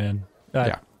excited, man.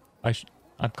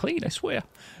 I'm clean, I swear.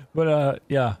 But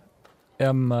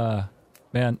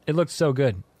man, it looks so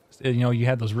good. You know, you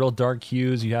had those real dark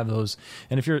hues. You have those,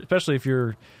 and if you're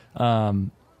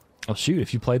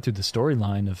if you played through the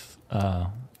storyline of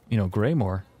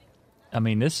Greymoor, I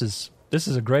mean, this is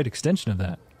a great extension of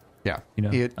that. Yeah,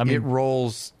 it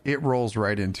rolls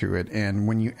right into it, and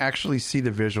when you actually see the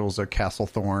visuals of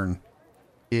Castlethorn,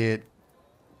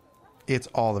 it's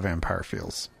all the vampire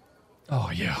feels. Oh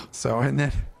yeah. So, and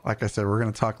then, like I said, we're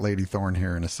going to talk Lady Thorn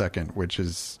here in a second, which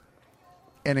is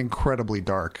an incredibly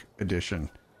dark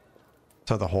addition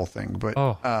to the whole thing. But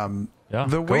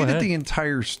the way that the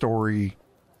entire story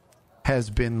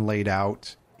has been laid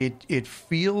out, it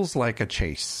feels like a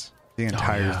chase. The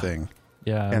entire thing.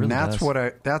 Yeah, it and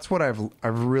really that's what I've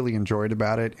really enjoyed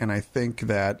about it, and I think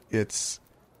that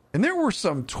and there were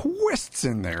some twists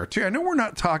in there too. I know we're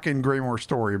not talking Greymore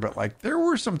story, but like there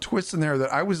were some twists in there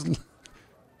that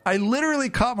I literally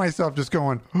caught myself just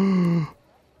going,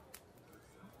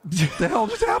 "What the hell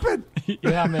just happened?"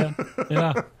 Yeah, man.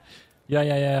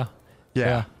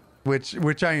 Yeah.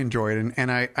 Which I enjoyed,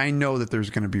 and I know that there's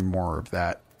going to be more of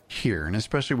that here, and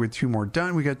especially with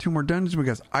we got 2 more dungeons, we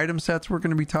got item sets we're going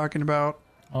to be talking about.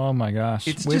 Oh my gosh,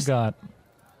 we've got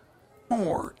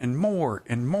more and more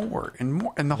and more and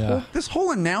more, and this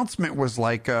whole announcement was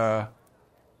like, oh,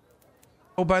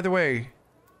 by the way,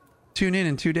 tune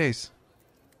in 2 days.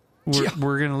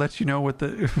 We're going to let you know what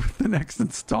the next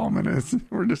installment is.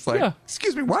 We're just like,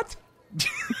 excuse me, what?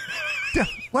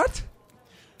 What?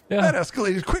 Yeah. That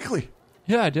escalated quickly.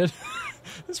 Yeah, I did.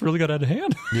 This really got out of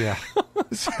hand. Yeah.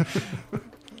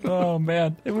 Oh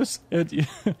man,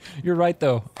 you're right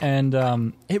though,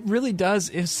 and it really does.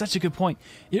 It's such a good point.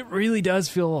 It really does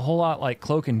feel a whole lot like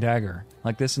Cloak and Dagger,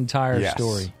 like this entire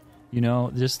story. You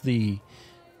know, just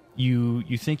you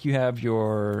think you have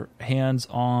your hands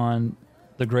on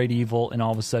the great evil, and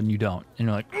all of a sudden you don't, and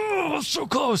you're like, oh, so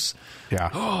close. Yeah.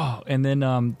 Oh, and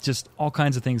then just all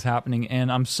kinds of things happening,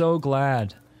 and I'm so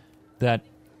glad that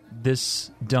this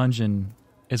dungeon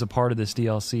is a part of this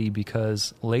DLC,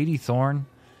 because Lady Thorn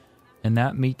and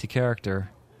that Meet the Character,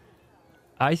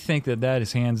 I think that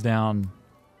is hands down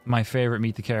my favorite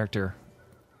Meet the Character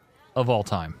of all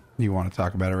time. You want to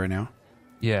talk about it right now?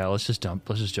 Yeah, let's just jump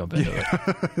into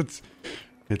it.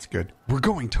 It's good. We're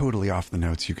going totally off the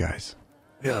notes, you guys.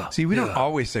 Yeah. See, we don't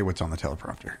always say what's on the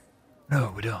teleprompter.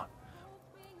 No, we don't.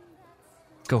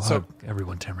 Go hug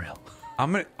everyone, Tamriel.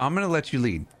 I'm gonna let you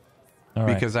lead. All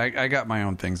right. Because I got my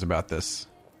own things about this.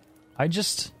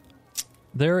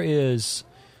 There is,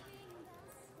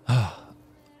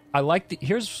 I like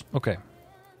here's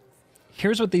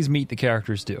what these Meet the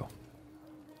Characters do.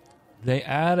 They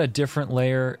add a different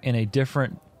layer in a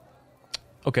different,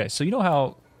 so you know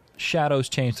how shadows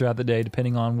change throughout the day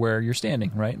depending on where you're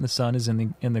standing, right? And the sun is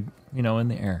in the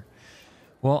air.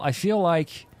 Well, I feel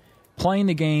like playing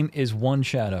the game is one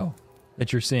shadow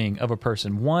that you're seeing of a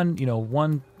person,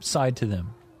 one side to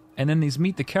them. And then these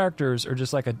Meet the Characters are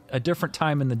just like a different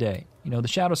time in the day. The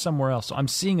shadow's somewhere else. So I'm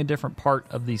seeing a different part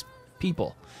of these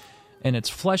people. And it's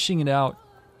fleshing it out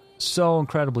so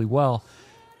incredibly well.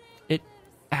 It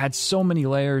adds so many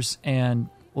layers. And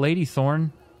Lady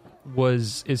Thorn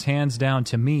is hands down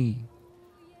to me.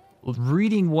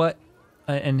 Reading what,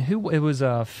 and who, it was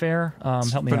Fair,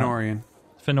 help me Fenorian.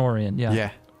 out. Fenorian, yeah.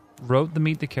 Yeah. Wrote the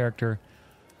Meet the Character.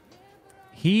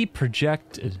 He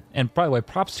projected, and by the way,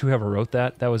 props to whoever wrote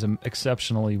that. That was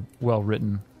exceptionally well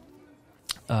written.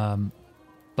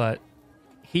 But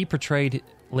he portrayed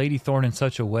Lady Thorn in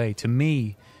such a way, to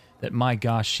me, that my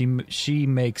gosh, she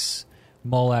makes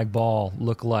Molag Bal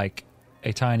look like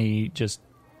a tiny just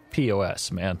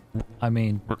POS, man. I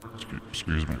mean,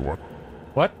 excuse me, what?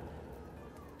 What?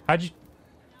 How'd you?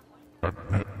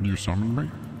 You summoned me?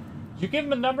 Did you give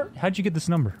him a number? How'd you get this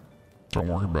number? Don't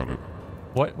worry about it.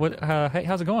 What? Hey,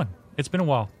 how's it going? It's been a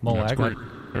while, Molag. That's great.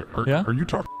 Are you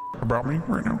talking about me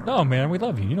right now? No, man, we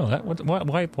love you. You know that.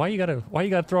 Why you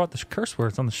gotta throw out the curse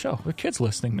words on the show? The kids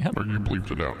listening, man. Or you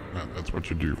bleeped it out. That's what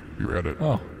you do. You edit.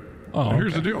 Oh.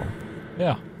 Here's the deal.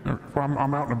 Yeah. If I'm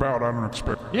out and about, I don't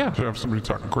expect to have somebody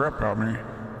talking crap about me.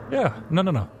 Yeah.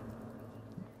 No.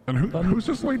 And who's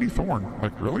this Lady Thorn?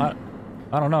 Like, really?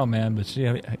 I don't know, man. But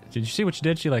did you see what she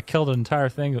did? She killed an entire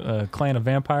thing, a clan of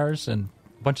vampires, and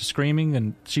a bunch of screaming,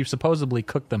 and she supposedly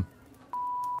cooked them.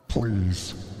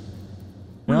 Please.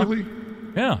 Yeah? Really?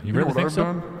 Yeah. You really know what think I've so?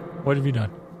 done? What have you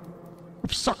done?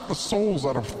 I've sucked the souls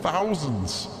out of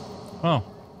thousands. Oh.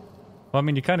 Well, I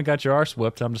mean, you kind of got your arse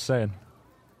whipped. I'm just saying.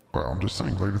 Well, I'm just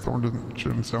saying, Lady Thorn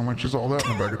shouldn't sound like she's all that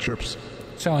in a bag of chips.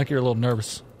 Sound like you're a little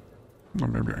nervous. Well,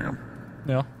 maybe I am.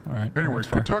 Yeah. All right. Anyway,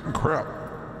 quit talking crap.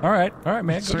 All right,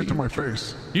 man. Say it to my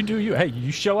face. You do you. Hey,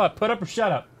 you show up. Put up or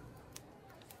shut up.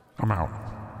 I'm out.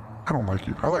 I don't like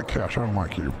you. I like Cash. I don't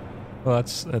like you. Well,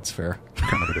 that's fair. You're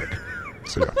kind of a dick.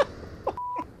 See ya.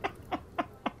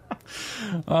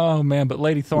 Oh man, but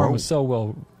Lady Thorn was so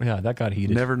well. Yeah, that got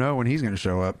heated. Never know when he's going to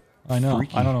show up. I know.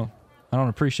 Freaky. I don't know. I don't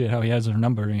appreciate how he has her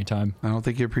number anytime. I don't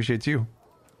think he appreciates you.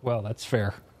 Well, that's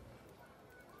fair.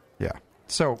 Yeah.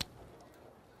 So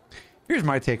here's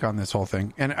my take on this whole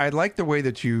thing, and I like the way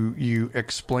that you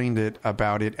explained it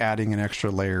about it adding an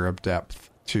extra layer of depth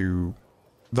to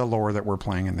the lore that we're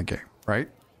playing in the game, right?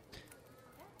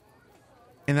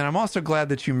 And then I'm also glad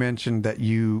that you mentioned that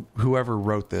whoever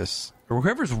wrote this, or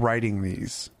whoever's writing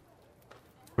these,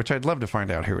 which I'd love to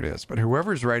find out who it is, but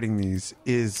whoever's writing these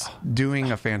is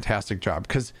doing a fantastic job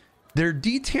because they're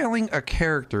detailing a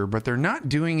character, but they're not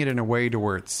doing it in a way to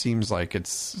where it seems like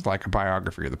it's like a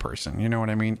biography of the person. You know what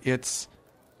I mean?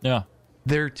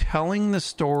 They're telling the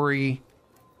story.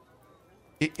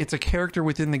 It's a character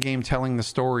within the game telling the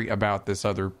story about this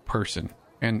other person.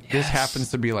 And this happens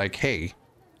to be like, hey,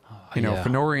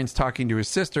 Fenorian's talking to his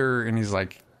sister, and he's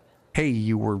like, hey,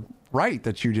 you were right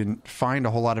that you didn't find a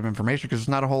whole lot of information because there's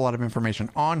not a whole lot of information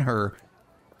on her,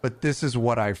 but this is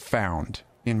what I found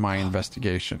in my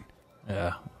investigation.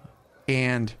 Yeah.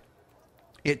 And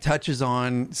it touches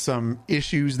on some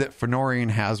issues that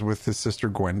Fenorian has with his sister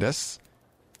Gwendis.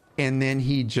 And then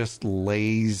he just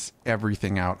lays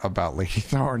everything out about Lady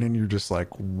Thorn, and you're just like,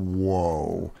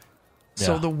 whoa. Yeah.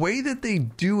 So the way that they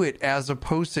do it, as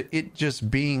opposed to it just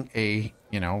being a,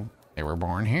 they were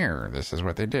born here. This is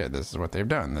what they did. This is what they've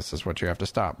done. This is what you have to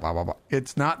stop. Blah, blah, blah.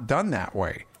 It's not done that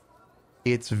way.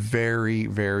 It's very,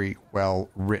 very well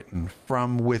written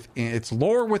from within. It's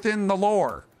lore within the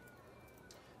lore.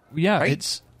 Yeah,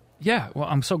 right? Well,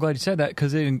 I'm so glad you said that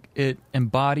because it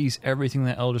embodies everything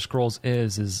that Elder Scrolls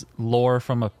is lore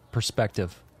from a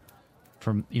perspective.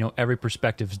 From, every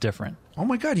perspective is different. Oh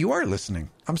my God, you are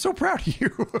listening. I'm so proud of you.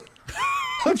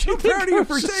 I'm so proud of you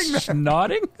for saying that.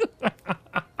 Nodding?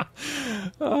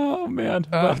 Oh, man.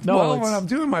 When I'm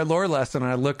doing my lore lesson,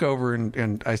 I look over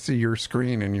and I see your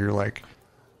screen, and you're like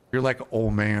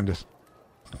old man. Just...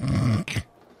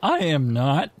 I am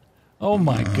not. Oh,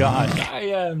 my gosh. I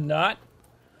am not.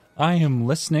 I am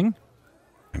listening.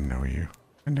 I know you.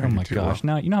 Oh my gosh!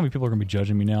 Now you know how many people are going to be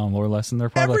judging me now on lore lesson. They're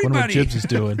probably like, "What are Jibs is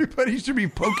doing?" Everybody should be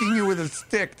poking you with a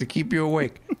stick to keep you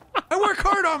awake. I work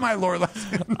hard on my lore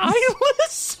lessons. I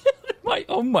listen.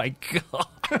 Oh my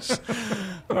gosh!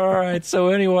 All right. So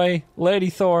anyway, Lady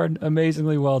Thorn,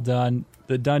 amazingly well done.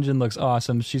 The dungeon looks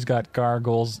awesome. She's got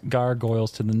gargoyles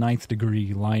to the 9th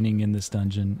degree lining in this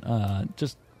dungeon.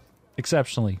 Just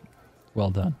exceptionally well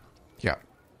done. Yeah.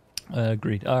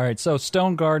 Agreed. All right. So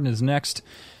Stone Garden is next.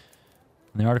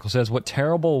 And the article says, what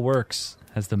terrible works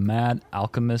has the mad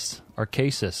alchemist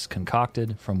Arcasis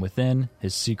concocted from within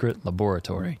his secret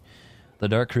laboratory? The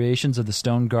dark creations of the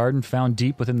Stone Garden found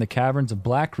deep within the caverns of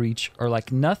Blackreach are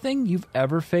like nothing you've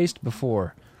ever faced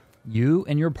before. You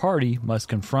and your party must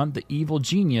confront the evil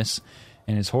genius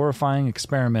and his horrifying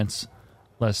experiments,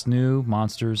 lest new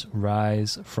monsters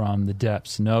rise from the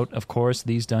depths. Note, of course,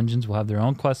 these dungeons will have their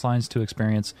own quest lines to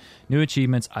experience, new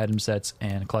achievements, item sets,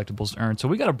 and collectibles to earn. So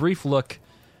we got a brief look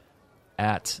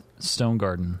at Stone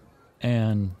Garden,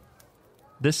 and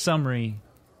this summary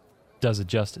does it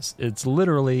justice. It's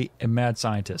literally a mad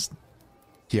scientist.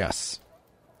 Yes.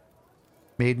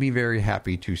 Made me very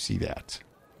happy to see that.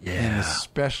 Yeah. And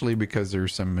especially because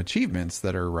there's some achievements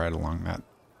that are right along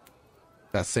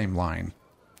that same line.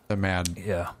 The mad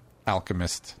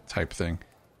alchemist type thing.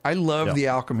 I love the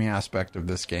alchemy aspect of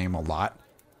this game a lot,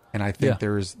 and I think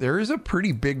there is a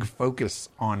pretty big focus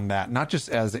on that, not just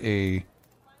as a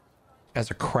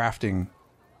crafting,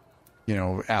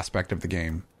 aspect of the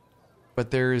game,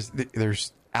 but there's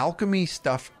alchemy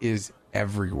stuff is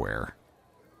everywhere,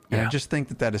 and I just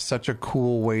think that is such a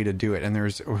cool way to do it. And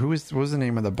what was the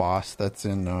name of the boss that's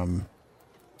in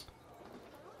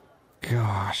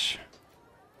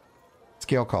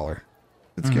Scalecaller?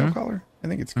 It's Scalecaller? I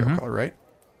think it's Scalecaller, right?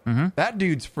 Mm-hmm. That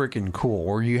dude's freaking cool.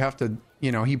 Or you have to,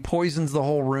 he poisons the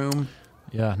whole room.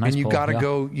 Yeah, nice. And you got to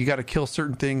go. You got to kill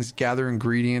certain things, gather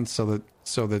ingredients, so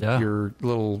that your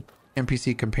little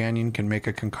NPC companion can make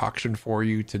a concoction for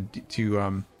you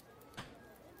to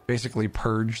basically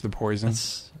purge the poison.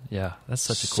 That's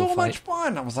such a cool so fight. much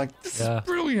fun. I was like, this is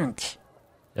brilliant.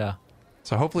 Yeah.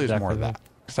 So hopefully there's more of that,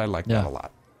 because I like that a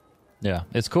lot. Yeah,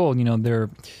 it's cool.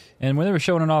 And when they were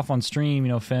showing it off on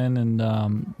stream, Finn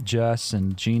and Jess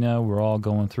and Gina were all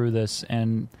going through this,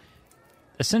 and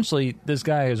essentially this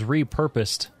guy has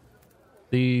repurposed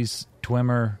these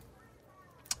Dwemer,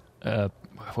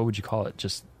 what would you call it?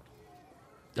 Just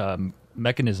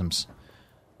mechanisms.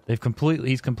 He's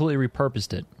completely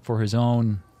repurposed it for his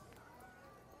own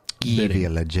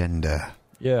evil agenda.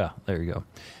 Yeah, there you go.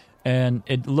 And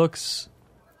it looks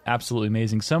absolutely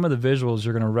amazing. Some of the visuals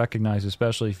you're going to recognize,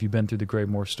 especially if you've been through the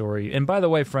Greymoor story. And by the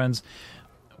way, friends,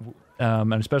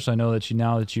 and especially I know that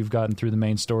now that you've gotten through the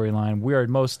main storyline, we are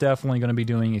most definitely going to be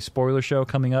doing a spoiler show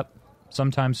coming up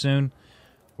sometime soon.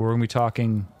 We're going to be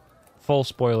talking full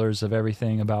spoilers of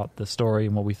everything about the story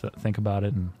and what we think about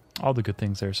it and all the good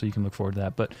things there, so you can look forward to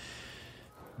that. But,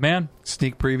 man.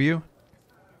 Sneak preview?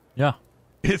 Yeah.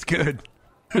 It's good.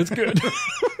 It's good.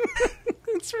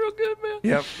 It's real good, man.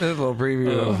 Yep, there's a little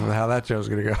preview of how that show's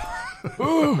going to go.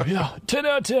 Ooh, yeah. 10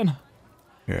 out of 10.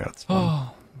 Yeah, it's fun.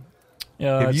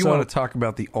 If you want to talk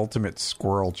about the ultimate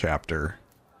squirrel chapter,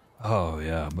 oh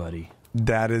yeah, buddy,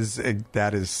 that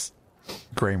is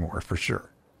Greymore for sure,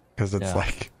 because it's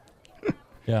like,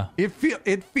 yeah, it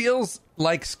feels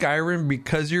like Skyrim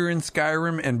because you're in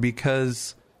Skyrim and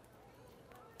because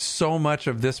so much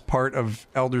of this part of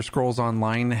Elder Scrolls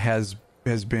Online has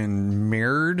been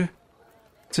mirrored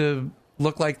to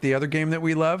look like the other game that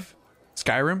we love,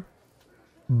 Skyrim.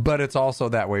 But it's also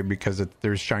that way because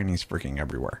there's shinies freaking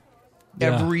everywhere.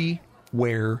 Yeah.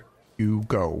 Everywhere you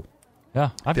go. Yeah,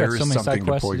 I've got so many side something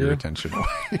to quests pull to your do. attention away.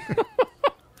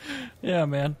 Yeah,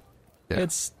 man. Yeah.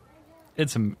 It's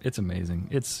amazing.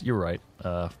 You're right.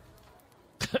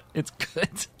 It's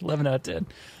good. 11 out of 10.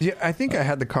 Yeah, I think I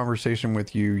had the conversation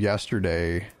with you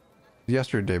yesterday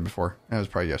before. That was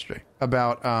probably yesterday.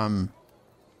 About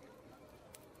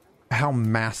how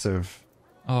massive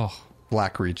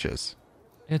Blackreach is.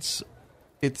 It's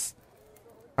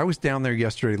I was down there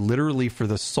yesterday literally for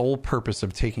the sole purpose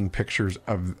of taking pictures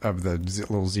of the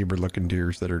little zebra-looking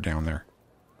deers that are down there.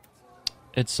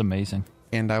 It's amazing.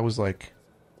 And I was like,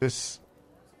 this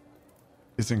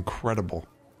is incredible.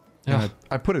 Yeah. And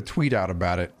I put a tweet out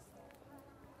about it.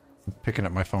 I'm picking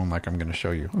up my phone like I'm going to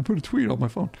show you. I put a tweet on my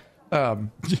phone.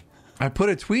 I put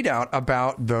a tweet out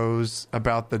about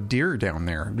the deer down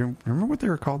there. Do you remember what they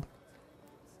were called?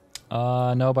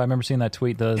 No, but I remember seeing that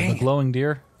tweet. The glowing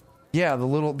deer. Yeah,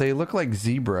 they look like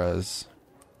zebras.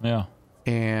 Yeah.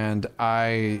 And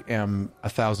I am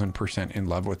 1,000% in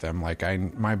love with them. Like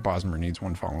my Bosmer needs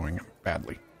one following him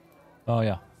badly. Oh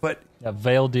yeah. But yeah,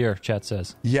 veil deer, chat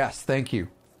says. Yes, thank you.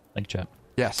 Thank you, chat.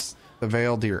 Yes, the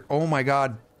veil deer. Oh my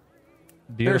God.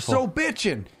 Beautiful. They're so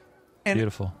bitchin'. And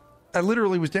beautiful. I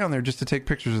literally was down there just to take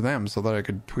pictures of them so that I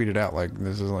could tweet it out. Like,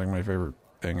 this is like my favorite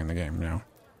thing in the game now.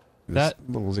 This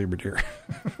little zebra deer.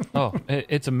 Oh,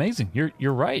 it's amazing.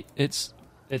 You're right. It's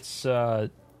the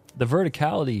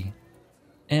verticality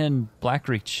in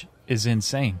Blackreach is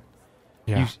insane.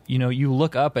 Yeah. You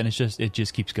look up and it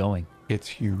just keeps going. It's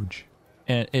huge.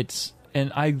 And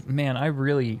I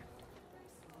really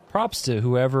props to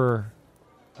whoever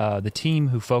the team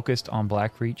who focused on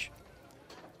Blackreach.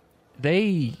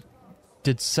 They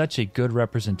did such a good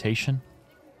representation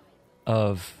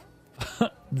of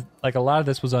like a lot of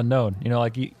this was unknown.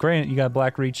 Like granted, you got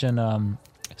Blackreach and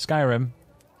Skyrim,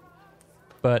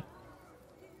 but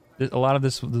a lot of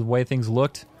this, the way things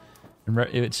looked, and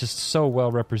it's just so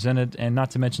well represented, and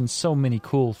not to mention so many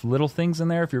cool little things in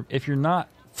there. If you're not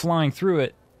flying through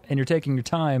it and you're taking your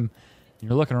time, and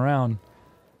you're looking around,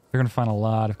 you're going to find a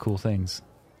lot of cool things.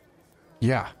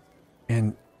 Yeah,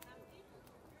 and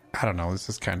I don't know. This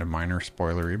is kind of minor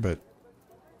spoilery, but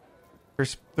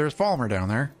there's Falmer down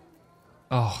there.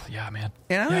 Oh yeah, man.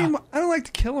 And I don't like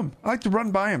to kill him. I like to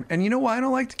run by him. And you know why I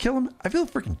don't like to kill him? I feel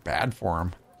freaking bad for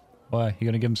him. Why? You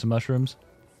gonna give him some mushrooms?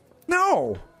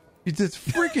 No. This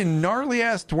freaking gnarly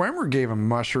ass Dwemer gave him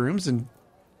mushrooms, and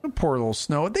poor little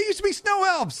Snow. They used to be snow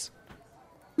elves.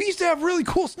 We used to have really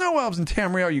cool snow elves in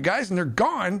Tamriel, you guys, and they're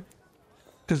gone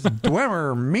because the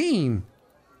Dwemer are mean.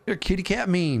 They're kitty cat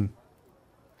mean.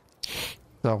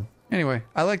 So anyway,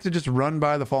 I like to just run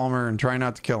by the Falmer and try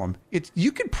not to kill him.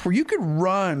 You could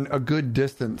run a good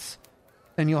distance,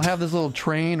 and you'll have this little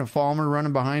train of Falmer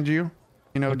running behind you.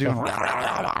 Doing.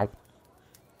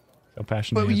 So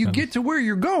passionate. But you get to where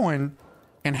you're going,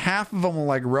 and half of them will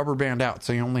like rubber band out,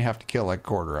 so you only have to kill like a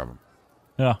quarter of them.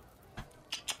 Yeah.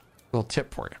 Little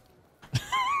tip for you.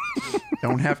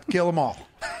 Don't have to kill them all.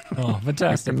 Oh,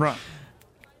 fantastic. Run.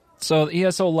 So the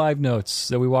ESO live notes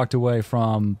that we walked away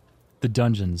from the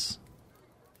dungeons.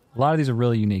 A lot of these are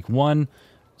really unique. One,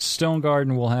 Stone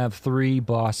Garden will have 3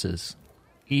 bosses,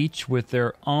 each with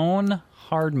their own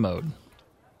hard mode.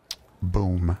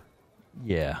 Boom.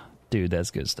 Yeah, dude,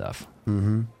 that's good stuff.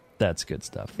 Mm-hmm. That's good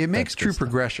stuff. It makes true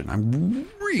progression. I'm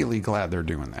really glad they're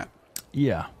doing that.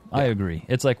 Yeah, I agree.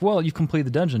 It's like, well, you complete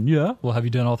the dungeon. Yeah. Well, have you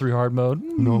done all 3 hard mode?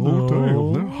 No,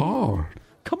 damn, they're hard.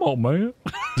 Come on, man.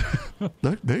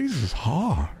 These is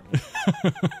hard.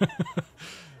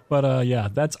 But yeah,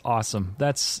 that's awesome.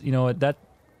 That's that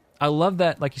I love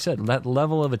that. Like you said, that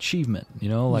level of achievement.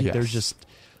 Yes. There's just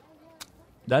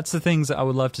that's the things that I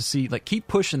would love to see. Like keep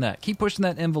pushing that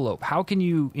envelope. How can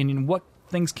you? And what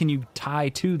things can you tie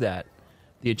to that?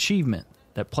 The achievement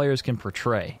that players can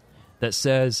portray that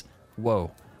says,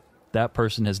 "Whoa, that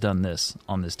person has done this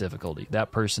on this difficulty.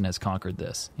 That person has conquered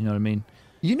this." You know what I mean?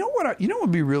 You know what? You know what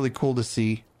would be really cool to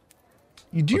see?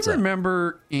 Do you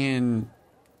remember in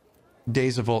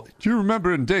Days of Old? Do you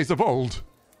remember in Days of Old?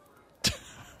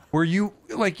 Where you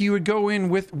would go in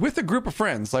with a group of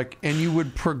friends, and you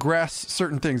would progress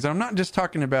certain things. And I'm not just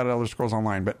talking about Elder Scrolls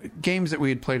Online, but games that we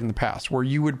had played in the past, where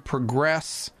you would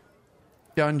progress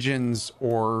dungeons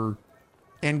or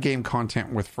end game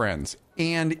content with friends,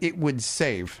 and it would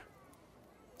save.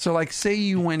 So, like, say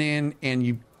you went in and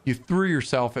you threw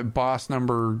yourself at boss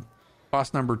number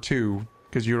 2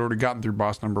 because you'd already gotten through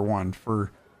boss number 1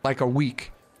 for like a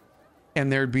week,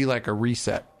 and there'd be like a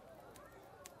reset.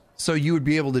 So you would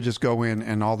be able to just go in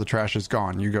and all the trash is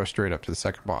gone. You go straight up to the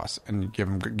second boss and you give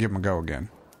them a go again.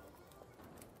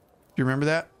 Do you remember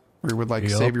that? Where you would like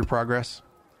save your progress?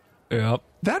 Yep.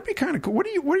 That'd be kind of cool. What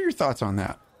are your thoughts on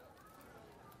that?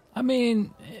 I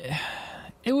mean,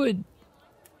 it would.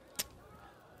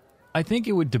 I think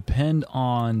it would depend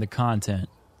on the content.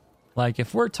 Like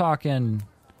if we're talking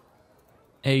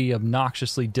a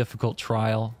obnoxiously difficult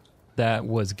trial that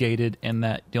was gated and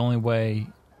that the only way,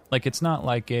 like it's not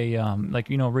like a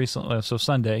recently, so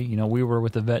Sunday, we were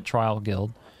with the Vet Trial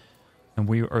Guild and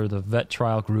the Vet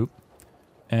Trial Group,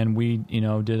 and we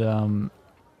did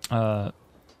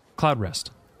Cloud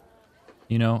Rest.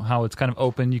 How it's kind of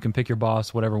open, you can pick your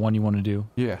boss, whatever one you want to do.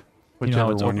 Yeah,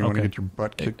 whichever one you want to get your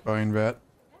butt kicked by in Vet.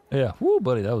 Yeah, woo,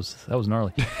 buddy, that was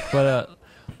gnarly. But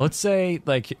let's say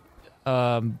like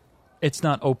it's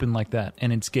not open like that,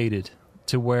 and it's gated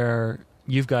to where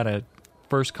you've got to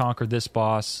first conquer this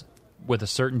boss with a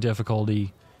certain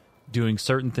difficulty, doing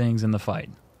certain things in the fight.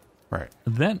 Right.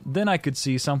 Then I could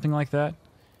see something like that.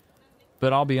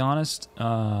 But I'll be honest,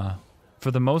 for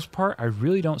the most part, I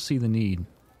really don't see the need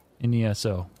in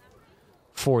ESO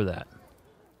for that.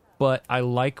 But I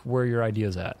like where your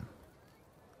idea's at.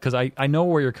 Because I know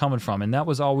where you're coming from, and that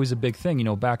was always a big thing,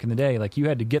 back in the day. Like, you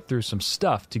had to get through some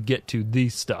stuff to get to the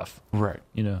stuff. Right.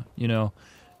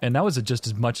 And that was just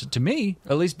as much, to me,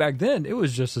 at least back then, it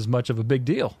was just as much of a big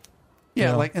deal.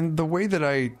 Yeah, and the way that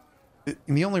and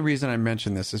the only reason I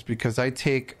mention this is because I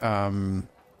take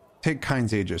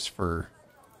Kind's Aegis, for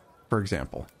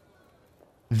example.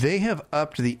 They have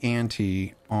upped the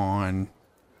ante on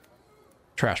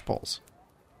trash pulls.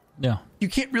 Yeah. You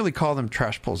can't really call them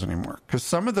trash pulls anymore because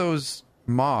some of those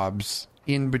mobs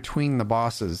in between the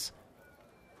bosses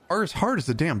are as hard as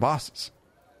the damn bosses.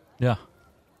 Yeah.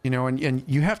 And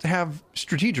you have to have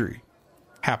strategery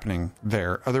happening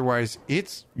there. Otherwise,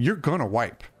 you're going to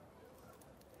wipe.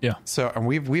 Yeah. So, and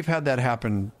we've had that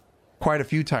happen quite a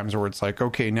few times where it's like,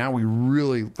 okay, now we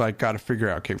really got to figure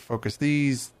out, okay, focus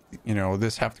these,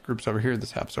 this half the group's over here,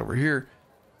 this half's over here.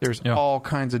 There's all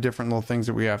kinds of different little things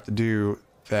that we have to do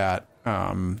that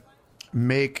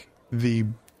make the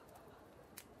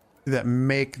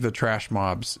trash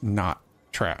mobs not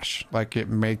trash. Like, it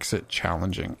makes it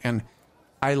challenging. And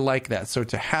I like that. So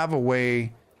to have a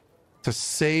way to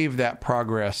save that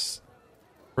progress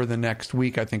for the next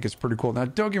week, I think is pretty cool. Now,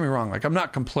 don't get me wrong. Like, I'm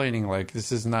not complaining like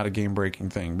this is not a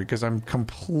game-breaking thing, because I'm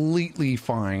completely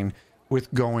fine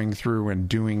with going through and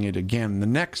doing it again the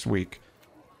next week.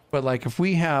 But like, if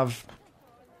we have,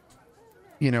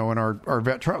 in our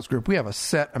Vet Trials group, we have a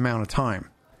set amount of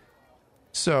time.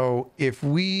 So if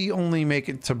we only make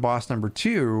it to boss number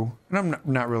 2, and I'm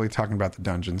not really talking about the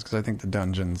dungeons, because I think the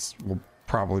dungeons will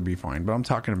probably be fine, but I'm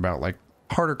talking about like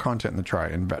harder content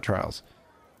in Vet Trials.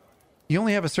 You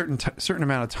only have a certain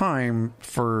amount of time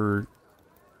for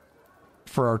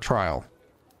our trial.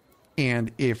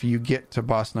 And if you get to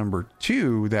boss number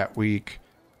 2 that week,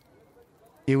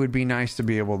 it would be nice to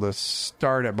be able to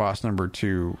start at boss number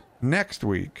 2 next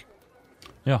week.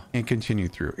 Yeah. And continue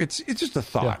through. It's just a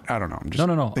thought. Yeah. I don't know. I'm just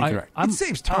No. It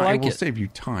saves time. Like it will save you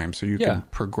time so you can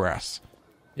progress.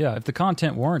 Yeah, if the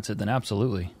content warrants it, then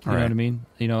absolutely. You know what I mean?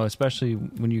 Especially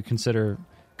when you consider,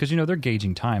 because they're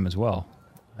gauging time as well.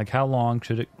 Like, how long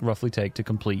should it roughly take to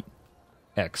complete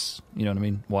X? You know what I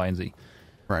mean? Y and Z.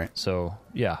 Right. So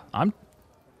yeah,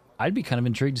 I'd be kind of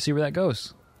intrigued to see where that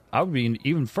goes. I would be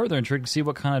even further intrigued to see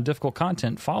what kind of difficult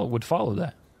content would follow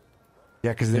that.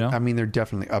 Yeah, because they're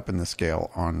definitely upping the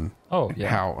scale on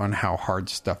how hard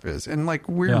stuff is, and like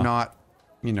we're not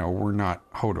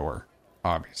Hodor,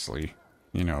 obviously,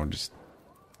 just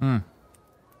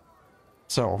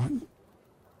so,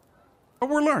 but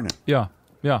we're learning. Yeah.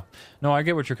 No, I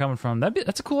get what you're coming from.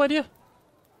 That's a cool idea.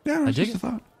 Yeah, I dig just it. a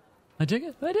thought. I dig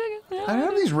it. Yeah, I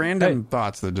have these random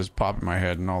thoughts that just pop in my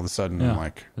head, and all of a sudden I'm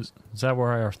like, is that where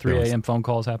our 3 a.m. phone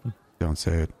calls happen? Don't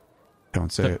say it.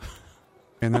 Don't say it.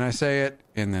 And then I say it,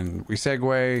 and then we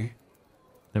segue.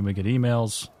 Then we get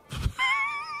emails.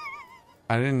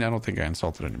 I don't think I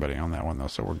insulted anybody on that one, though,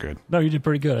 so we're good. No, you did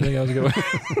pretty good. I think that was a good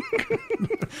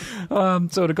one.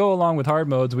 So to go along with hard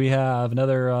modes, we have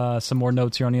some more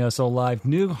notes here on ESO Live.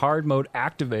 New hard mode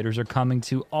activators are coming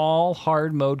to all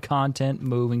hard mode content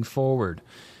moving forward.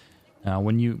 Now,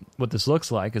 what this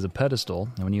looks like is a pedestal,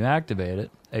 and when you activate it,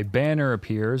 a banner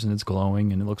appears, and it's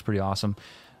glowing, and it looks pretty awesome,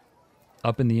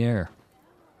 up in the air.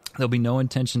 There'll be no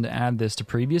intention to add this to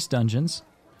previous dungeons.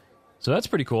 So that's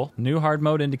pretty cool. New hard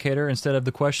mode indicator instead of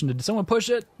the question, did someone push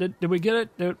it? Did we get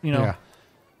it? Yeah.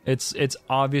 It's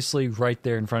obviously right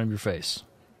there in front of your face.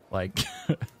 Like,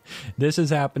 this is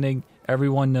happening.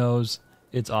 Everyone knows.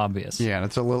 It's obvious. Yeah, and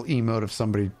it's a little emote of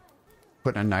somebody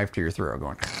putting a knife to your throat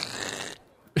going,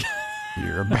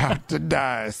 you're about to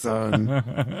die, son.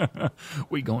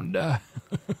 We gonna die.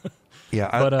 Yeah,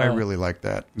 I really like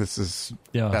that. That's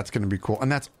going to be cool.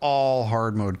 And that's all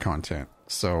hard mode content.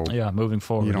 So yeah, moving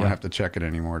forward. You don't have to check it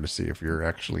anymore to see if you're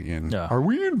actually in. Yeah. Are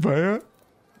we in VAT?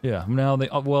 Yeah. No,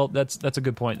 that's a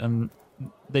good point.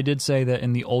 They did say that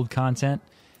in the old content,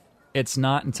 it's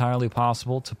not entirely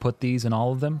possible to put these in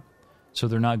all of them. So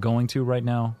they're not going to right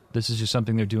now. This is just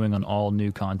something they're doing on all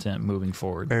new content moving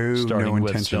forward. Oh, starting no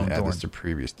with intention to add Stonethorn. this to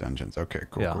previous dungeons. Okay,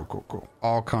 cool, Yeah. cool.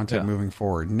 All content moving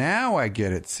forward. Now I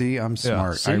get it. See, I'm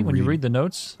smart. See, when you read the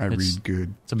notes, I read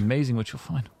good. It's amazing what you'll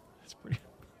find. It's pretty.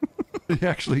 You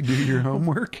actually do your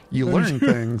homework. You learn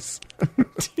things.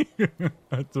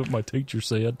 That's what my teacher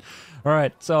said. All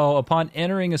right, so upon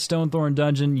entering a Stonethorn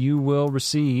dungeon, you will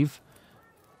receive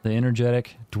the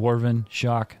energetic Dwarven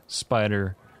Shock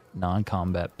Spider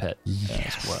non-combat pet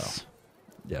as well.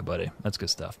 Yeah, buddy. That's good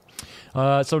stuff.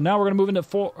 So now we're going to move into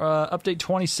update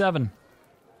 27.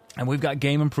 And we've got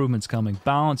game improvements coming,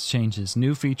 balance changes,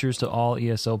 new features to all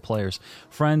ESO players.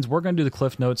 Friends, we're going to do the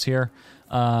cliff notes here.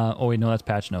 Oh, wait, no, that's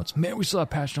patch notes. Man, we still have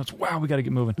patch notes. Wow, we got to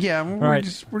get moving. Yeah, we're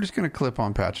just going to clip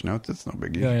on patch notes. It's no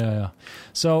biggie. Yeah.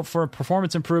 So for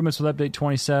performance improvements with update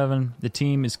 27, the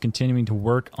team is continuing to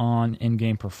work on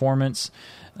in-game performance,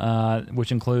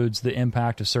 which includes the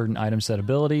impact of certain item set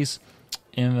abilities,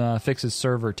 fixes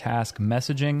server task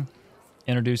messaging,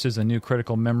 introduces a new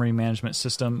critical memory management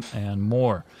system, and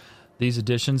more. These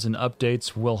additions and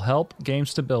updates will help game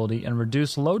stability and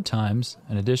reduce load times,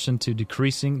 in addition to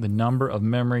decreasing the number of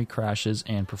memory crashes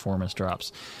and performance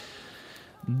drops.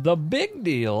 The big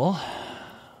deal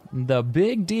with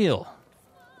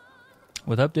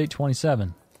update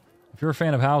 27, if you're a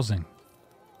fan of housing,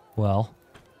 well,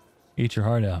 eat your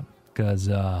heart out, because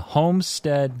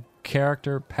Homestead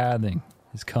character pathing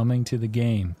is coming to the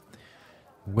game.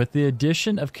 With the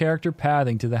addition of character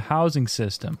pathing to the housing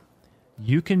system,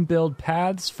 you can build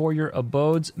paths for your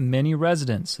abode's many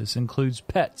residents. This includes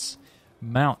pets,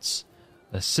 mounts,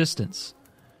 assistants.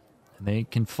 And they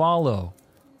can follow,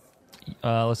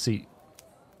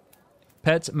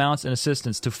 pets, mounts, and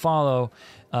assistants. To follow,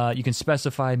 you can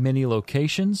specify many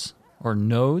locations or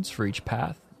nodes for each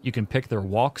path. You can pick their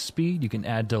walk speed, you can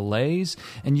add delays,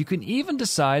 and you can even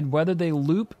decide whether they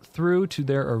loop through to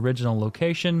their original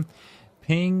location,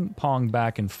 ping-pong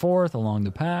back and forth along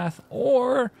the path,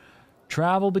 or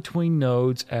travel between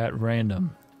nodes at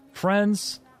random.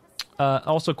 Friends,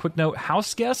 also quick note,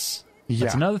 house guests,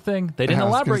 that's another thing. They didn't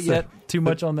elaborate yet too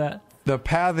much on that. The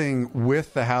pathing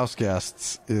with the house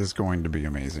guests is going to be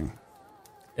amazing.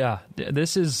 Yeah,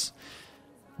 this is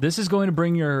going to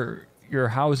bring your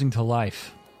housing to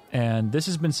life. And this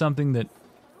has been something that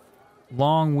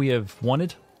long we have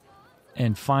wanted.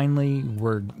 And finally,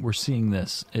 we're seeing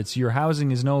this. It's your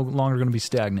housing is no longer going to be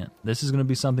stagnant. This is going to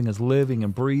be something that's living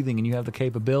and breathing, and you have the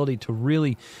capability to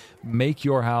really make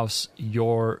your house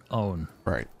your own.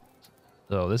 Right.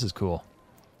 So this is cool.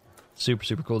 Super,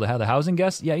 super cool to have the housing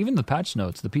guests. Yeah, even the patch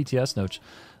notes, the PTS notes,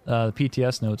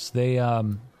 they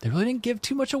really didn't give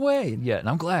too much away yet, and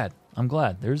I'm glad.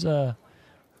 There's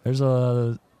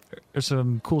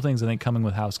some cool things I think coming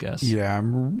with house guests. Yeah,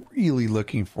 I'm really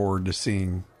looking forward to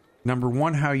seeing. Number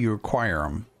one, how you acquire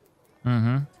them.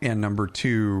 Mm-hmm. And number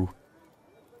two,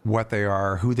 what they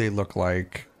are, who they look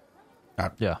like.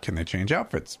 Can they change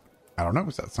outfits? I don't know.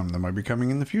 Is that something that might be coming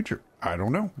in the future? I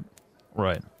don't know.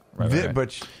 Right.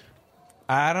 But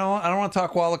I don't want to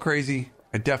talk Walla Crazy.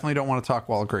 I definitely don't want to talk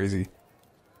Walla Crazy.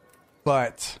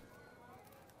 But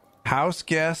house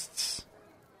guests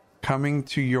coming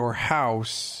to your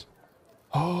house.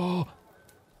 Oh.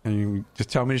 And you just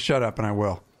tell me to shut up and I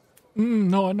will.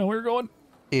 No, I know where you're going.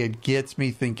 It gets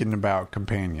me thinking about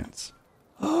companions.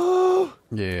 Oh,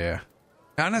 yeah.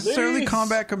 Not necessarily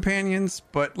combat companions,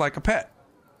 but like a pet.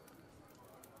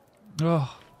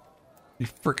 Oh, you're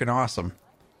freaking awesome.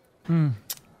 Mm.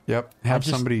 Yep. Have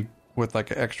somebody with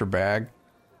like an extra bag.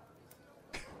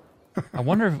 I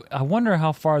wonder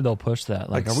how far they'll push that.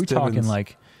 Like are we Stibbins. talking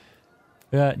like?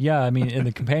 Yeah. I mean, and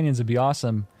the companions would be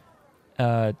awesome.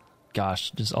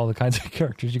 Gosh, just all the kinds of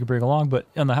characters you could bring along. But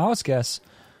on the house guests,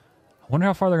 I wonder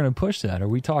how far they're going to push that. Are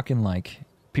we talking like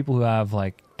people who have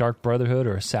like Dark Brotherhood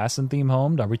or Assassin theme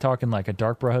homed? Are we talking like a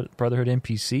Dark Brotherhood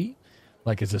NPC?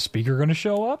 Like, is the speaker going to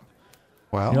show up?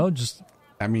 Well, you know, just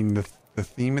I mean, the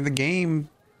theme of the game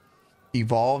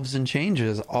evolves and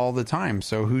changes all the time.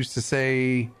 So who's to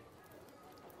say,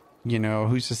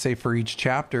 who's to say for each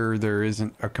chapter there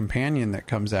isn't a companion that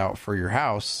comes out for your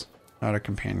house? Not a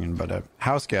companion, but a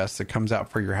house guest that comes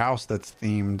out for your house that's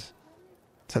themed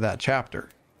to that chapter.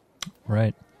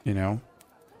 Right. Yeah.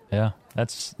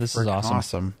 This is awesome.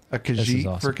 Awesome. A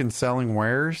Khajiit freaking selling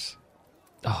wares.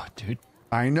 Oh, dude.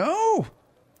 I know.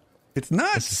 It's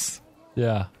nuts.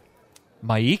 Yeah.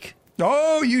 Maik?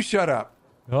 Oh, you shut up.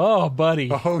 Oh,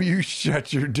 buddy. Oh, you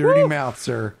shut your dirty mouth,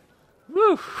 sir.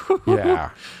 Woo.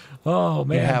 Yeah. Oh,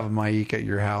 man. You have a Maik at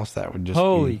your house, that would just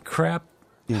Holy be crap.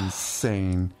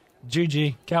 insane.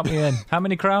 GG, count me in. How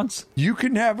many crowns? You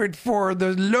can have it for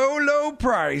the low, low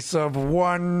price of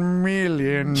 $1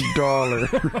 million.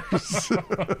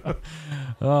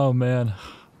 Oh, man.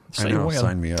 I know,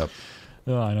 sign me up.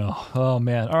 Oh, I know. Oh,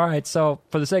 man. All right, so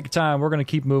for the sake of time, we're going to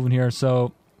keep moving here.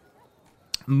 So,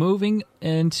 moving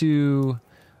into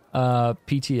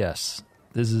PTS.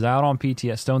 This is out on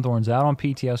PTS. Stonethorn's out on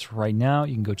PTS right now.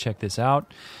 You can go check this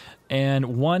out.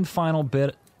 And one final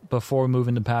bit before we move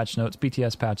into patch notes,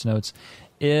 PTS patch notes,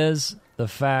 is the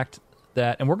fact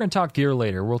that, and we're going to talk gear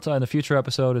later. We'll talk in the future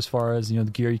episode as far as, the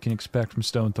gear you can expect from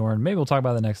Stonethorn. Maybe we'll talk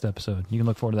about the next episode. You can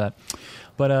look forward to that.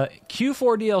 But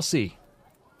Q4 DLC,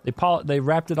 they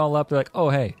wrapped it all up. They're like, oh,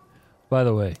 hey, by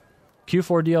the way,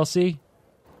 Q4 DLC,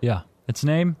 yeah, its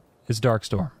name is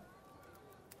Darkstorm.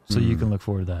 So you can look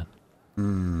forward to that.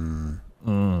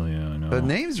 Oh, yeah, I know. The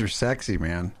names are sexy,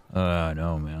 man. I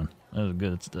know, man. That was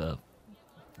good stuff.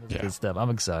 Good stuff.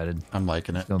 I'm excited. I'm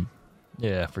liking it.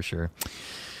 Yeah, for sure.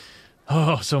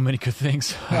 Oh, so many good things.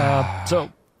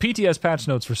 So PTS patch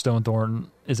notes for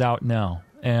Stonethorn is out now,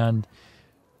 and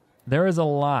there is a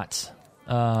lot.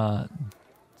 There's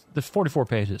 44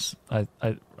 pages.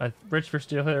 Rich,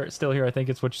 you're still here. I think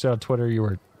it's what you said on Twitter. You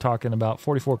were talking about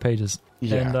 44 pages.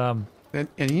 Yeah. And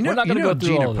we're not going to go through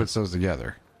Gina all puts those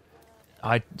together.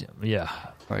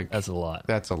 That's a lot.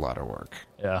 That's a lot of work.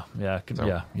 Yeah.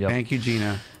 So, Yep. Thank you,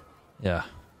 Gina. Yeah.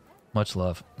 Much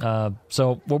love.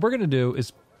 So what we're going to do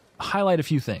is highlight a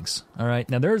few things. All right.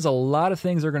 Now, there's a lot of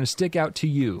things that are going to stick out to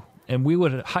you, and we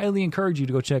would highly encourage you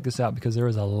to go check this out because there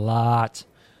is a lot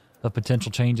of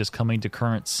potential changes coming to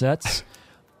current sets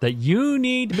that you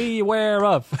need to be aware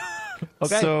of.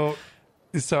 Okay.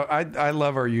 So I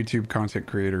love our YouTube content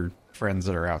creator friends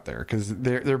that are out there because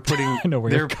they're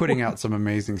putting out some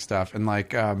amazing stuff, and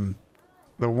like the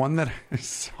one that I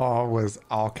saw was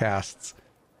all casts,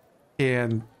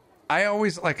 and I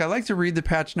like to read the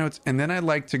patch notes, and then I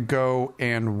like to go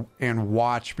and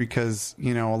watch because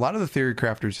a lot of the theory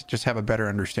crafters just have a better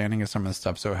understanding of some of the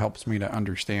stuff, so it helps me to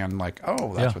understand like,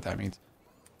 oh, that's what that means,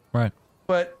 right?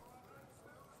 But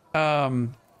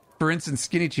for instance,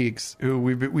 Skinny Cheeks, who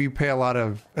we pay a lot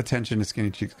of attention to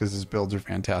Skinny Cheeks because his builds are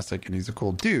fantastic and he's a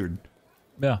cool dude.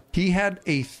 Yeah. He had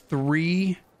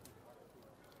three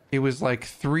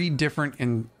different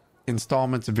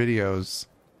installments of videos,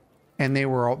 and they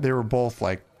were both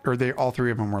like, all three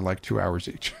of them were like 2 hours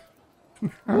each.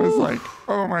 I was like,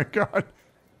 oh my God,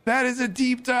 that is a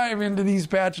deep dive into these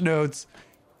patch notes.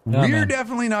 We're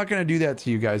definitely not going to do that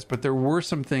to you guys, but there were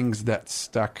some things that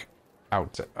stuck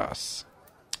out to us.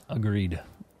 Agreed.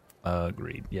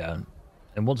 Yeah.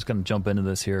 And we're just going to jump into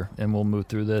this here, and we'll move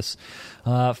through this.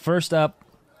 First up,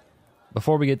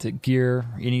 before we get to gear,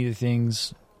 any of the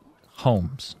things,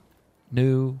 homes.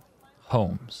 New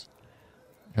homes.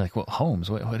 You're like, well, homes?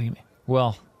 What do you mean?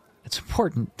 Well, it's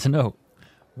important to note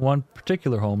one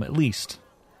particular home, at least,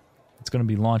 it's going to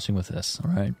be launching with this,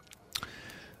 all right?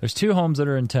 There's 2 homes that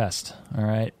are in test, all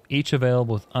right? Each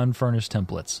available with unfurnished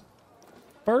templates.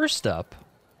 First up,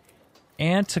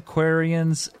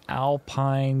 Antiquarian's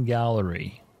Alpine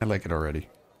Gallery. I like it already.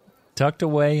 Tucked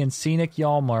away in scenic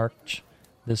Yarmarch,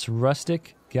 this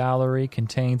rustic gallery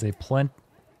contains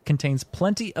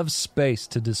plenty of space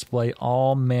to display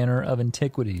all manner of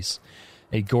antiquities.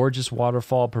 A gorgeous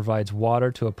waterfall provides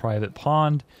water to a private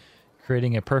pond,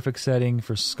 creating a perfect setting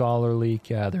for scholarly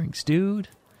gatherings. Dude,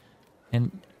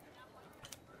 and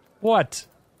what?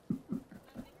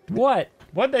 What'd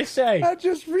they say? I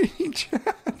just reading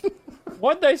chat.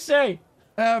 What'd they say?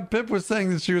 Pip was saying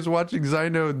that she was watching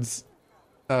Zynode's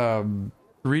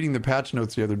reading the patch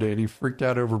notes the other day, and he freaked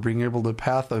out over being able to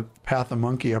path a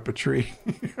monkey up a tree.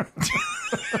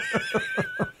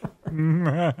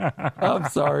 I'm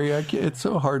sorry, it's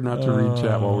so hard not to read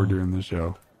chat while we're doing the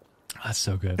show. That's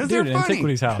so good, dude.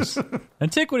 Antiquity's House.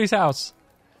 Antiquity's House.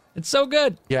 It's so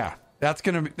good. Yeah, that's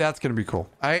gonna be cool.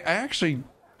 I actually,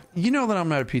 that I'm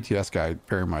not a PTS guy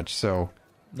very much, so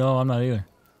no, I'm not either.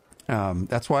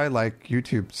 That's why I like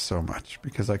YouTube so much,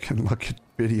 because I can look at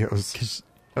videos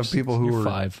of people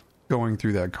who going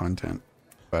through that content.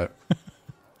 But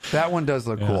that one does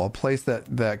look cool. A place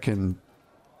that can,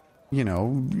 you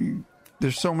know,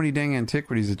 there's so many dang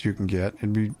antiquities that you can get.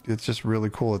 It's just really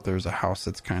cool that there's a house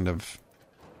that's kind of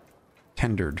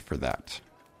tendered for that.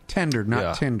 Tendered,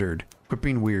 not tindered. Quit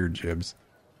being weird, Jibs.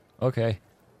 Okay.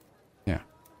 Yeah.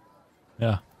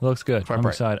 Yeah, it looks good. Quite I'm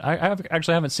bright. excited. I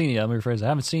actually haven't seen it yet. Let me rephrase. I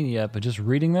haven't seen it yet, but just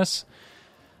reading this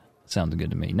sounds good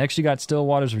to me. Next, you got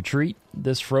Stillwater's Retreat.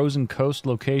 This frozen coast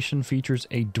location features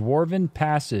a dwarven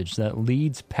passage that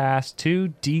leads past 2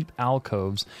 deep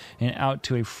alcoves and out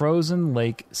to a frozen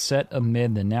lake set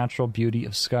amid the natural beauty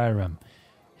of Skyrim.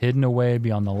 Hidden away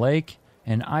beyond the lake,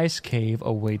 an ice cave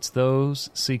awaits those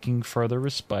seeking further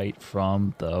respite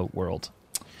from the world.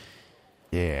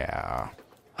 Yeah.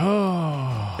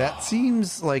 That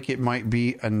seems like it might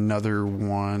be another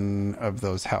one of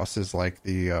those houses like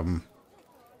the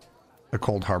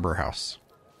Cold Harbor house.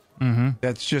 Mm-hmm.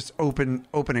 That's just open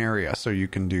area, so you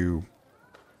can do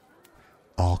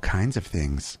all kinds of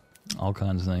things. All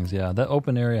kinds of things, yeah. That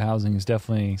open area housing is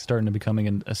definitely starting to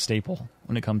becoming a staple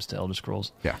when it comes to Elder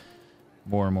Scrolls. Yeah.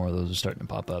 More and more of those are starting to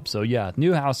pop up. So, yeah,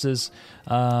 new houses.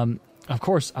 Of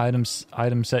course, item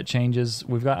set changes.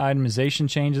 We've got itemization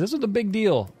changes. This is the big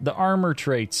deal. The armor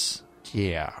traits.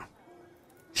 Yeah.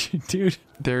 Dude.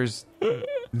 There's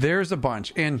a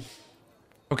bunch. And,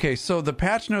 okay, so the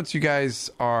patch notes, you guys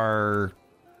are...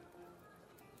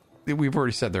 We've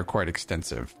already said they're quite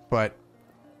extensive, but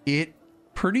it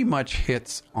pretty much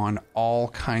hits on all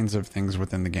kinds of things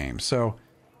within the game. So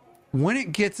when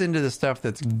it gets into the stuff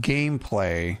that's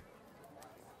gameplay,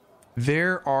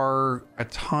 there are a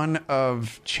ton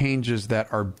of changes that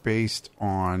are based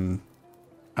on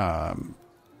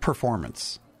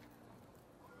performance.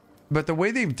 But the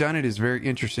way they've done it is very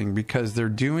interesting because they're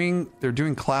doing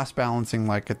class balancing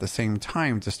like at the same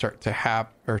time to start to have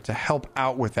or to help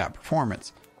out with that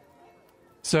performance.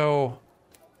 So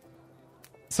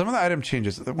some of the item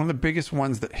changes, one of the biggest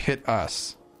ones that hit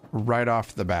us right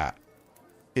off the bat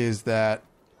is that,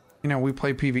 you know, we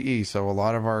play PvE, so a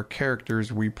lot of our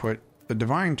characters, we put the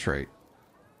divine trait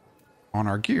on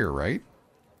our gear, right?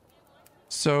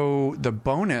 So the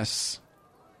bonus,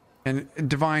 and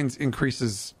divines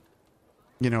increases,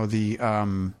 you know, the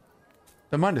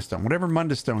Mundus Stone, whatever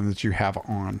Mundus Stone that you have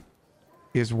on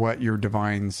is what your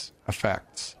divines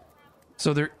affects.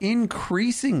 So they're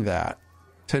increasing that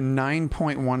to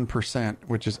 9.1%,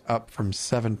 which is up from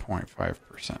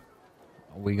 7.5%.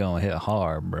 We gonna hit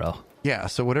hard, bro. Yeah,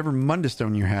 so whatever Mundus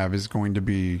Stone you have is going to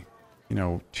be, you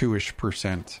know,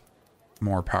 2-ish%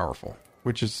 more powerful,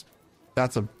 which is,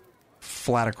 that's a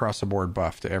flat across the board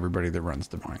buff to everybody that runs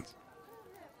divines.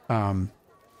 And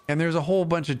there's a whole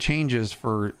bunch of changes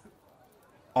for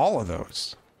all of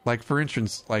those. Like, for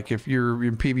instance, like if you're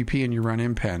in PvP and you run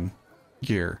Impen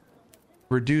gear,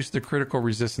 reduce the critical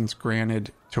resistance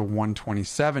granted to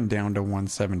 127 down to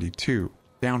 172,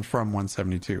 down from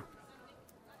 172.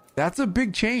 That's a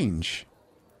big change.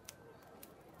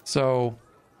 So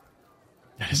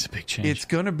that is a big change. It's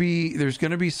going to be, there's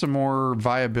going to be some more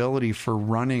viability for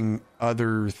running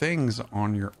other things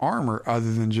on your armor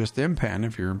other than just Impen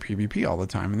if you're in PvP all the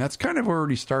time. And that's kind of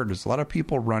already started. There's a lot of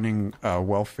people running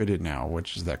well fitted now,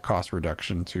 which is that cost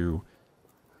reduction to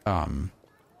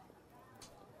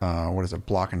what is it,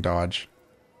 block and dodge.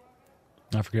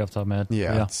 I forget off the top of my head.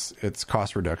 Yeah. It's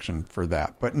cost reduction for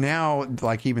that. But now,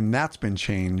 like, even that's been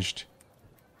changed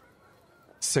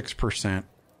 6%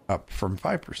 up from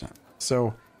 5%.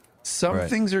 So some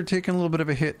things are taking a little bit of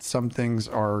a hit. Some things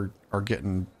are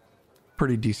getting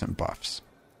pretty decent buffs.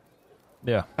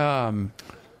 Yeah.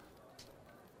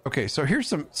 Okay, so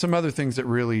here's some other things that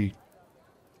really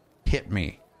hit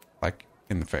me, like,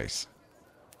 in the face.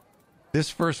 This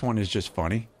first one is just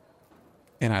funny,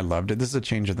 and I loved it. This is a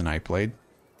change of the Nightblade.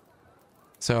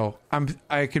 So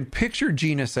I can picture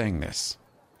Gina saying this.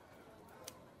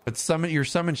 But your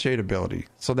summon shade ability.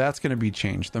 So that's going to be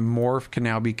changed. The morph can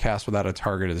now be cast without a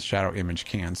target as the shadow image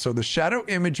can. So the shadow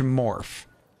image morph,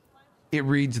 it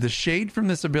reads, the shade from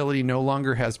this ability no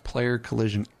longer has player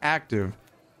collision active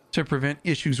to prevent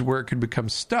issues where it could become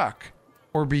stuck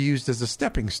or be used as a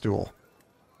stepping stool.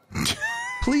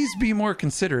 Please be more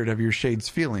considerate of your shade's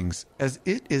feelings, as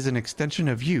it is an extension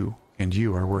of you, and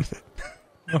you are worth it.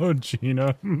 Oh,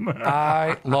 Gina.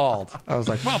 I lolled. I was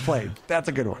like, well played. That's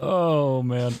a good one. Oh,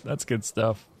 man. That's good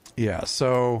stuff. Yeah,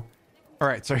 so... All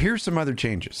right, so here's some other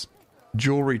changes.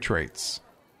 Jewelry traits.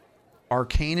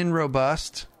 Arcane and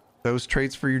Robust, those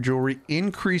traits for your jewelry,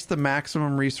 increase the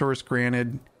maximum resource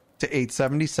granted to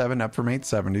 877, up from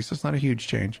 870, so it's not a huge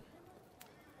change.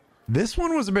 This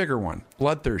one was a bigger one.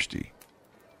 Bloodthirsty.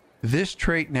 This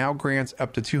trait now grants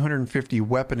up to 250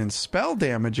 weapon and spell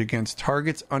damage against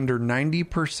targets under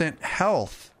 90%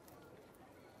 health,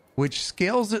 which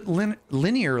scales it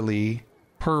linearly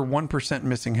per 1%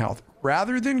 missing health,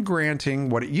 rather than granting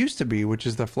what it used to be, which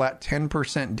is the flat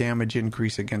 10% damage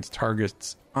increase against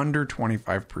targets under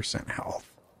 25%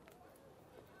 health.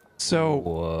 So,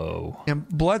 whoa. And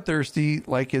Bloodthirsty,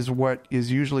 like,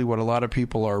 is usually what a lot of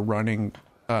people are running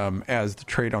as the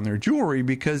trait on their jewelry,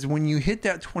 because when you hit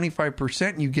that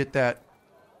 25%, you get that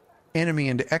enemy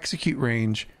into execute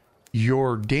range,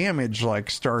 your damage like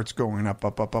starts going up.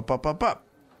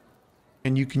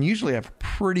 And you can usually have a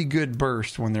pretty good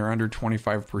burst when they're under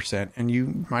 25%, and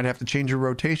you might have to change your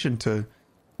rotation to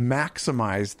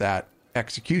maximize that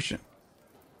execution.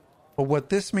 But what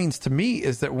this means to me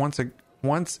is that once an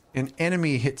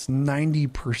enemy hits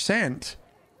 90%,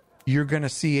 you're going to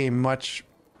see a much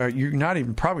you're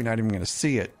probably not even going to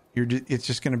see it. It's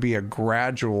just going to be a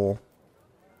gradual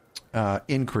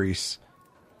increase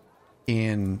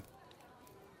in,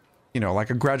 like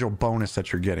a gradual bonus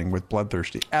that you're getting with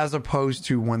Bloodthirsty, as opposed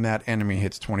to when that enemy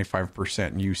hits 25%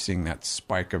 and you seeing that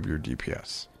spike of your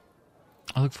DPS.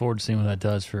 I look forward to seeing what that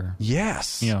does for.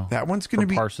 Yes, that one's going to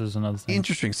be parses and other things.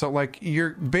 Interesting. So, like,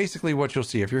 you're basically what you'll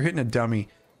see if you're hitting a dummy.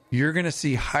 You're going to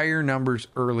see higher numbers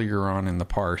earlier on in the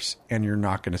parse, and you're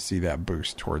not going to see that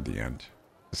boost toward the end.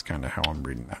 That's kind of how I'm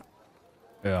reading that.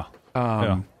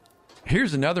 Yeah.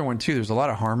 Here's another one, too. There's a lot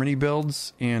of Harmony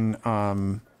builds in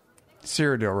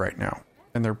Cyrodiil right now,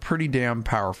 and they're pretty damn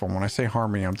powerful. When I say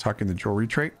Harmony, I'm talking the jewelry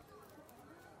trait.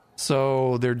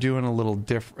 So they're doing a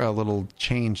little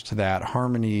change to that.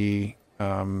 Harmony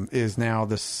is now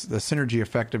the synergy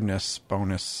effectiveness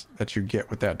bonus that you get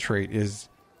with that trait is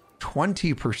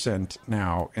 20%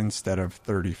 now instead of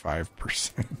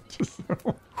 35%.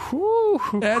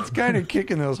 So, that's kind of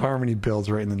kicking those Harmony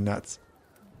builds right in the nuts.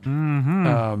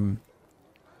 Mm-hmm.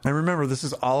 And remember, this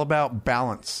is all about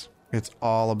balance. It's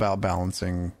all about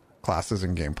balancing classes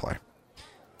and gameplay.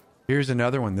 Here's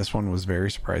another one. This one was very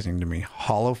surprising to me.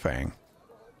 Hollow Fang,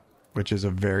 which is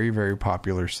a very, very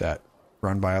popular set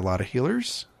run by a lot of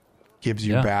healers. Gives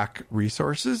you back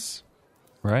resources.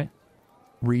 Right.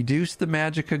 Reduce the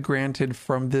magicka granted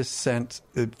from this set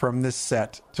to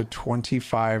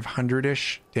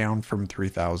 2,500-ish, down from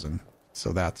 3,000.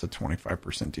 So that's a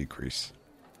 25% decrease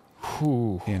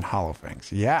in Hollow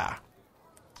Fangs. Yeah.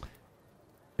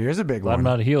 Here's a big one. I'm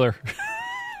not a healer.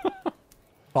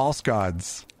 False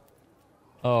Gods.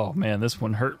 Oh, man, this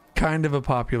one hurt. Kind of a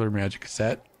popular Magicka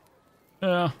set.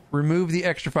 Yeah. Remove the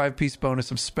extra 5-piece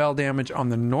bonus of spell damage on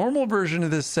the normal version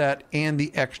of this set and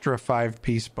the extra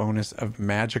 5-piece bonus of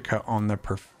Magicka on the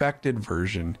perfected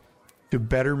version to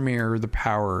better mirror the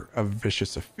power of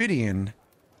Vicious Ophidian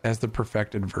as the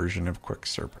perfected version of Quick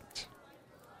Serpent.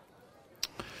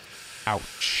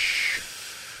 Ouch.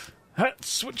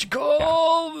 That's what you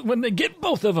call when they get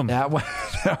both of them. That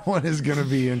one is going to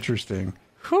be interesting.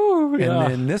 Whew, yeah.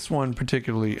 And then this one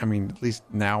particularly, I mean, at least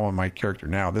now on my character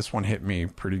now, this one hit me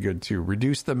pretty good too.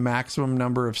 Reduce the maximum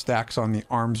number of stacks on the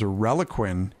arms of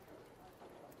Reliquin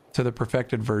to the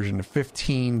perfected version of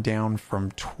 15 down from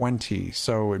 20.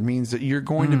 So it means that you're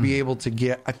going to be able to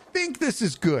get, I think this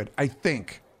is good.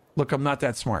 Look, I'm not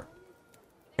that smart.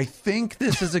 I think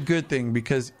this is a good thing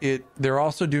because they're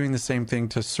also doing the same thing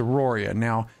to Sororia.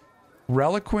 Now,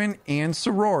 Reliquin and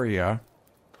Sororia,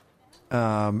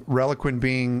 Reliquin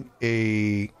being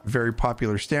a very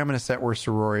popular stamina set where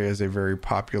Sororia is a very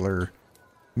popular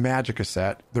Magicka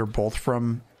set. They're both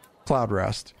from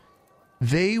Cloudrest.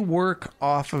 They work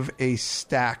off of a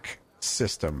stack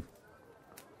system.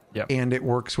 Yep. And it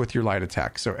works with your light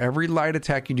attack. So every light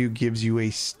attack you do gives you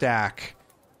a stack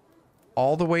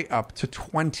all the way up to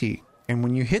 20. And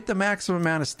when you hit the maximum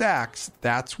amount of stacks,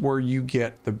 that's where you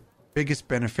get the biggest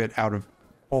benefit out of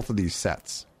both of these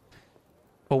sets.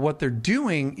 But what they're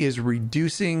doing is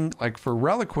reducing, like for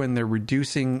Reliquin, they're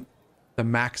reducing the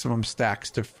maximum stacks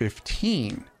to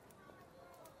 15,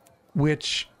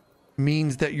 which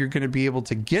means that you're going to be able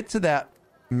to get to that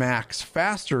max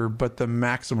faster, but the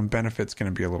maximum benefit's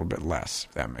going to be a little bit less,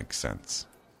 if that makes sense.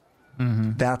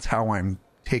 Mm-hmm. That's how I'm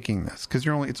taking this, because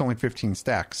it's only 15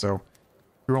 stacks, so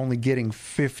you're only getting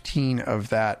 15 of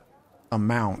that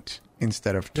amount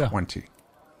instead of 20. Yeah.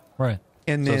 Right.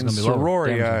 And so then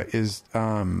Sororia is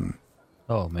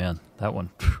oh man, that one.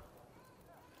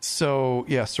 So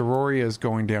yeah, Sororia is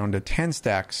going down to 10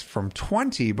 stacks from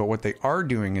 20, but what they are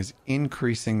doing is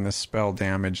increasing the spell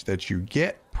damage that you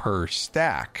get per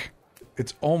stack.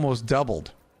 It's almost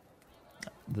doubled.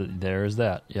 There's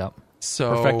that. Yep.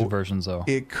 So perfected versions though.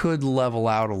 It could level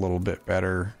out a little bit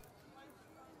better.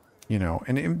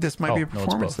 and this might be a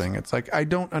performance thing. It's like, I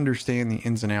don't understand the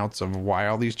ins and outs of why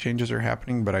all these changes are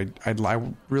happening, but I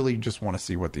really just want to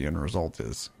see what the end result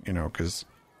is, because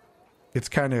it's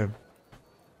kind of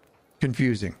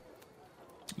confusing.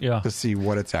 Yeah. To see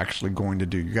what it's actually going to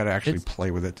do. You got to actually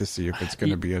play with it to see if it's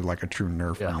going to be a true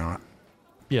nerf or not.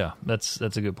 Yeah, that's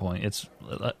a good point.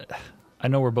 I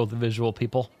know we're both visual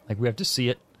people. Like, we have to see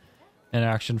it in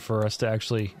action for us to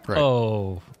actually,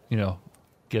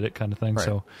 get it kind of thing. Right.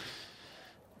 So,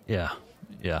 yeah.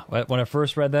 When I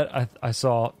first read that, I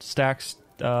saw stacks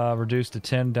reduced to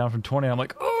 10 down from 20. I'm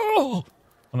like, oh!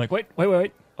 I'm like, wait.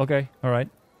 Okay, all right.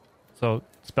 So,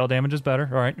 spell damage is better.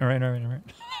 All right.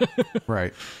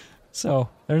 Right. So,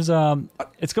 there's,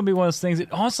 it's going to be one of those things.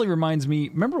 It honestly reminds me,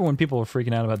 remember when people were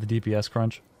freaking out about the DPS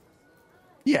crunch?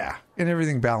 Yeah, and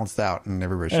everything balanced out, and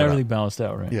everybody balanced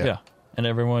out, right? Yeah. And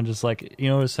everyone just, like, you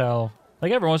notice how,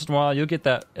 like, every once in a while you'll get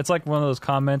that. It's like one of those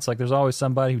comments, like, there's always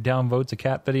somebody who downvotes a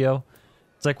cat video.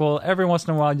 It's like, well, every once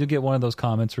in a while you'll get one of those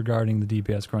comments regarding the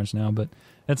DPS crunch now, but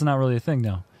it's not really a thing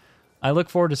now. I look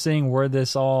forward to seeing where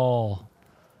this all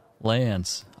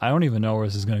lands. I don't even know where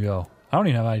this is going to go. I don't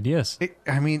even have ideas.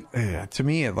 To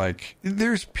me,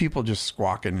 there's people just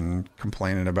squawking and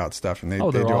complaining about stuff, and they do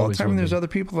all the time. And there's other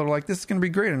people that are like, "This is going to be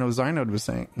great." I know Zynode was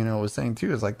saying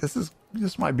too, is like,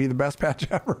 this might be the best patch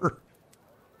ever.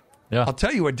 Yeah, I'll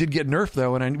tell you what did get nerfed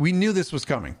though, and we knew this was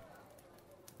coming.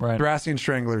 Right, Thracian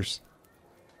Stranglers.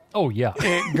 Oh yeah,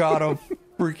 it got a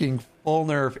freaking full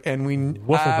nerf, and we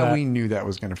knew that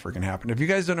was going to freaking happen. If you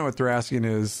guys don't know what Thracian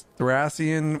is,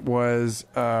 Thracian was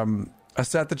a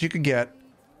set that you could get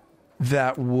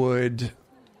that would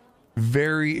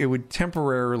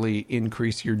temporarily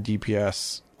increase your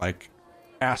DPS like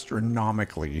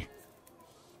astronomically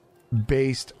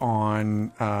based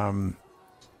on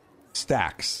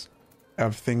stacks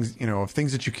of things, of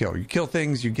things that you kill. You kill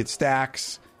things, you get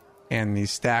stacks, and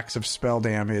these stacks of spell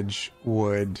damage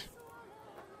would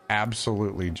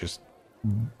absolutely just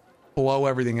blow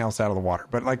everything else out of the water.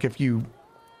 But like if you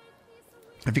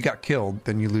got killed,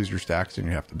 then you lose your stacks and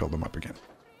you have to build them up again.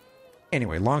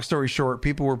 Anyway, long story short,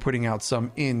 people were putting out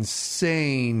some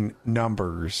insane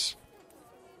numbers,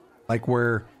 like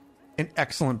where an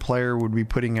excellent player would be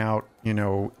putting out,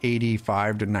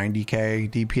 85 to 90k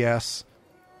DPS.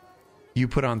 You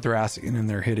put on Thracian and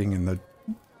they're hitting in the,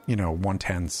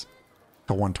 110s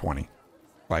to 120.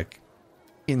 Like,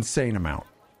 insane amount.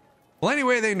 Well,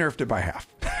 anyway, they nerfed it by half.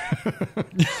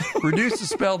 Reduced the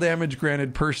spell damage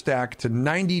granted per stack to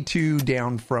 92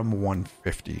 down from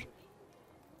 150.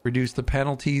 Reduced the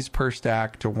penalties per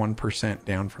stack to 1%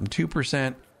 down from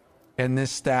 2%. And the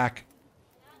stacks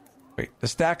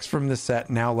from this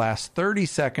set now last 30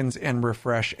 seconds and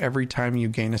refresh every time you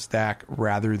gain a stack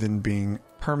rather than being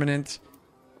permanent.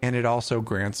 And it also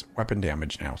grants weapon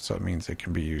damage now. So it means it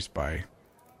can be used by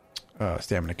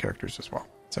stamina characters as well.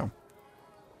 So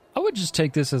I would just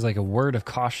take this as like a word of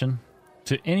caution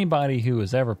to anybody who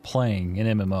is ever playing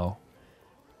an MMO.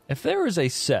 If there is a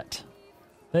set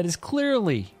that is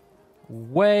clearly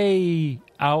way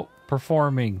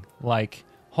outperforming, like,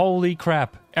 holy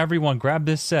crap, everyone grab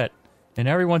this set, and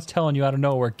everyone's telling you out of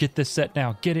nowhere, get this set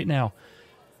now, get it now,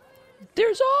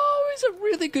 there's always a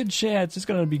really good chance it's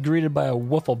going to be greeted by a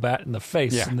wiffle bat in the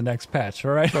face in the next patch,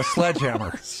 all right? A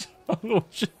sledgehammer.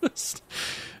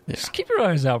 Just keep your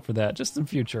eyes out for that, just in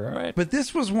future, all right? But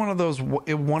this was one of those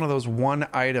one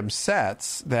item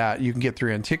sets that you can get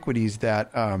through Antiquities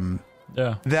that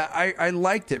that I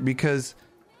liked it because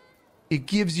it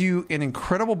gives you an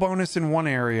incredible bonus in one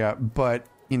area, but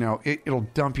it'll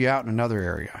dump you out in another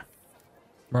area.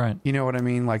 Right. You know what I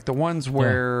mean? Like the ones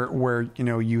where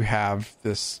you have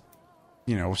this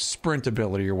sprint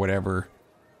ability or whatever,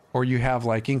 or you have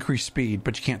like increased speed,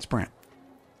 but you can't sprint.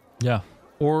 Yeah.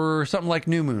 Or something like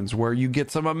New Moons, where you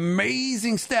get some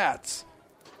amazing stats,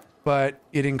 but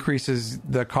it increases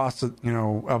the cost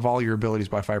of all your abilities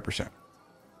by 5%.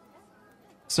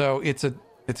 So it's a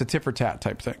tit for tat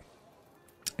type thing.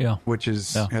 Yeah, which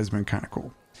has been kind of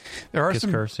cool. There are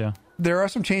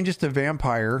some changes to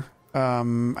Vampire.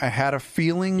 I had a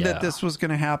feeling that this was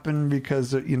going to happen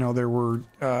because there were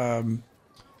some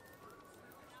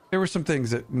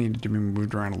things that needed to be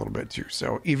moved around a little bit too.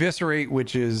 So Eviscerate,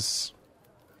 which is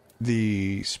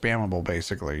the spammable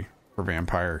basically for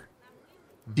Vampire,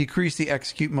 decrease the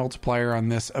execute multiplier on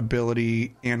this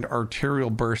ability and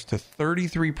arterial burst to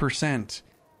 33%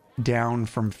 down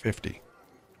from 50.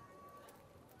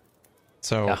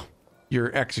 So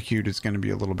your execute is going to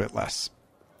be a little bit less.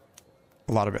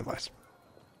 A lot of it less.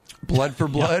 Blood for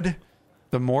Blood,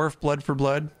 the Morph Blood for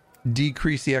Blood,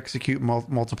 decrease the execute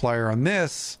multiplier on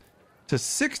this to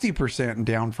 60%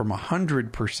 down from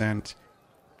 100%.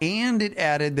 And it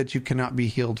added that you cannot be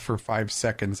healed for 5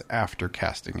 seconds after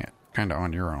casting it, kind of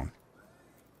on your own.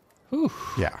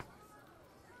 Oof. Yeah.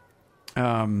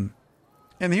 And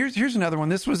here's another one.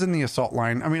 This was in the assault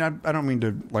line. I mean, I don't mean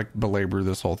to like belabor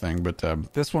this whole thing, but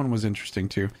this one was interesting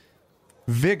too.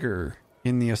 Vigor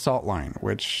in the assault line,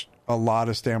 which a lot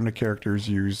of stamina characters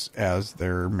use as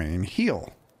their main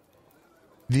heal.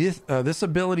 This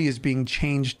ability is being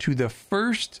changed to the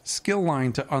first skill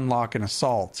line to unlock an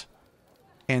assault,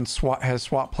 and has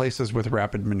swap places with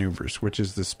rapid maneuvers, which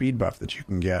is the speed buff that you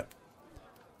can get.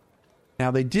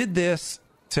 Now they did this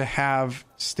to have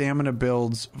stamina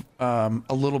builds a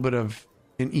little bit of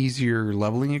an easier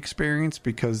leveling experience,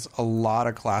 because a lot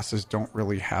of classes don't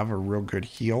really have a real good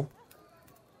heal.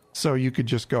 So you could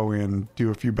just go in,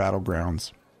 do a few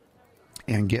battlegrounds,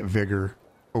 and get vigor,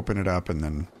 open it up, and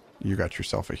then you got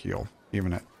yourself a heal,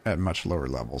 even at much lower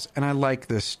levels. And I like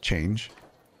this change.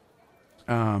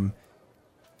 Now,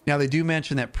 they do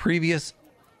mention that previous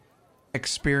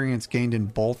experience gained in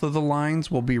both of the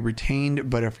lines will be retained,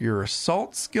 but if your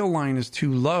assault skill line is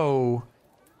too low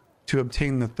to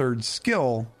obtain the third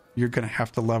skill, you're going to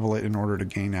have to level it in order to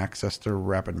gain access to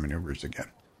rapid maneuvers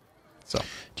again. So,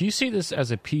 do you see this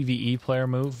as a PvE player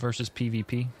move versus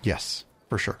PvP? Yes,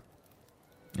 for sure.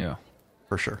 Yeah,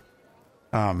 for sure.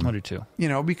 I do too. You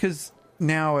know, because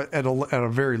now at a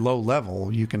very low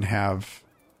level, you can have,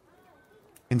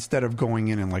 instead of going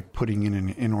in and like putting in an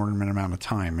inordinate amount of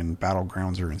time in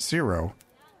Battlegrounds or in Zero,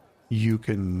 you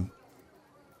can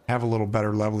have a little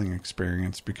better leveling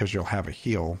experience because you'll have a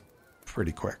heal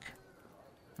pretty quick.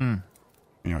 You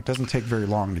know, it doesn't take very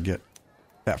long to get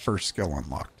that first skill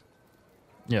unlocked.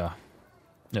 Yeah.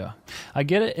 I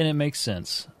get it, and it makes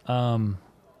sense. And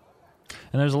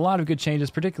there's a lot of good changes,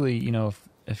 particularly, you know,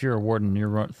 if you're a warden,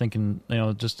 you're thinking, you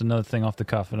know, just another thing off the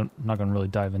cuff, and I'm not going to really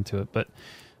dive into it, but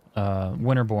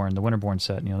Winterborn, the Winterborn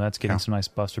set, you know, that's getting some nice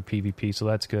buffs for PvP, so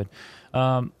that's good.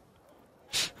 Are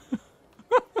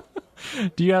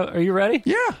you ready?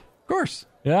 Yeah, of course.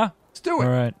 Yeah? Let's do it.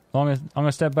 All right. I'm going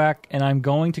to step back, and I'm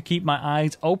going to keep my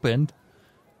eyes open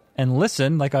and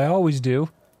listen like I always do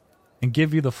and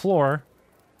give you the floor.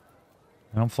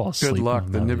 I don't fall asleep. Good luck.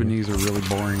 The Nibonese are really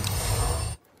boring.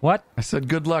 What? I said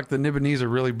good luck. The Nibonese are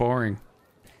really boring.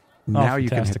 Now you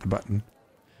can hit the button.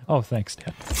 Oh, thanks,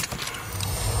 Dad.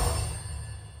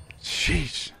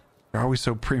 Sheesh. You're always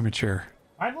so premature.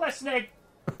 I'm listening.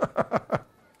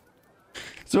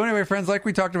 So anyway, friends, like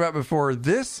we talked about before,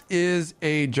 this is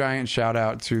a giant shout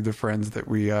out to the friends that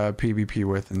we PvP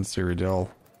with in Cyrodiil,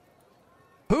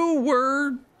 who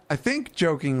were, I think,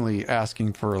 jokingly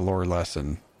asking for a lore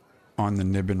lesson on the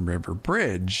Niben River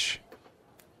Bridge.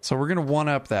 So we're going to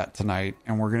one-up that tonight,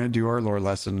 and we're going to do our lore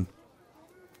lesson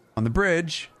on the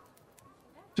bridge.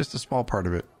 Just a small part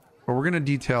of it. But we're going to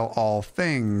detail all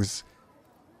things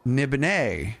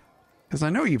Nibene, because I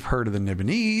know you've heard of the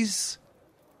Nibonese.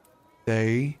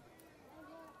 They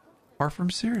are from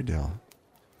Cyrodiil.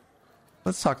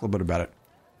 Let's talk a little bit about it.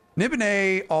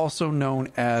 Nibene, also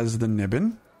known as the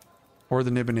Niben, or the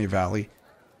Nibene Valley,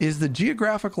 is the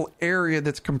geographical area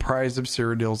that's comprised of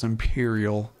Cyrodiil's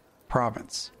imperial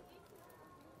province.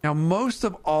 Now, most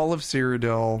of all of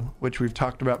Cyrodiil, which we've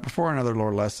talked about before in other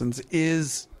lore lessons,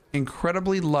 is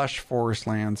incredibly lush forest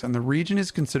lands, and the region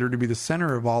is considered to be the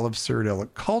center of all of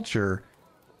Cyrodiilic culture,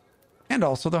 and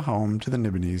also the home to the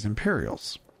Nibonese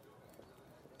Imperials.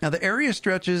 Now, the area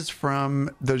stretches from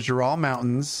the Jural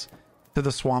Mountains to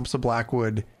the swamps of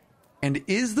Blackwood, and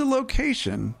is the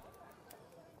location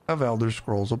of Elder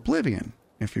Scrolls Oblivion,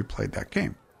 if you played that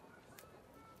game.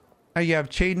 Now, you have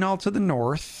Cheydinal to the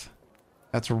north.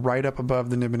 That's right up above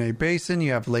the Nibene Basin.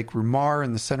 You have Lake Rumar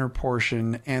in the center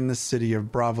portion, and the city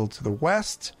of Bravil to the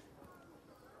west.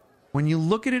 When you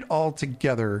look at it all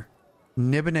together,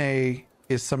 Nibene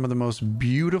is some of the most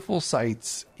beautiful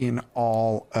sights in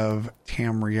all of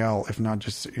Tamriel, if not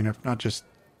just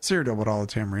Cyrodiil, but all of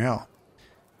Tamriel.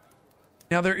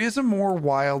 Now, there is a more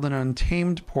wild and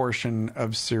untamed portion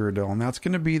of Cyrodiil, and that's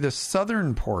going to be the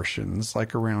southern portions,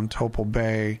 like around Topal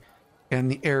Bay, and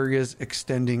the areas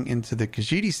extending into the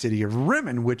Khajiit city of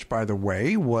Rimmon, which, by the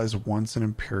way, was once an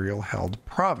imperial-held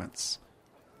province.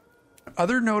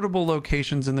 Other notable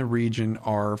locations in the region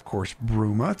are, of course,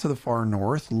 Bruma to the far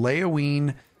north,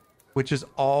 Leoween, which is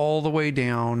all the way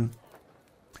down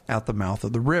at the mouth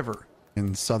of the river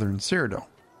in southern Cyrodiil.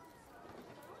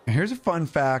 Now, here's a fun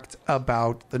fact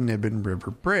about the Niben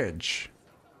River Bridge.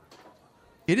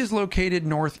 It is located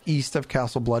northeast of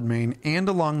Castle Bloodmane and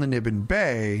along the Niben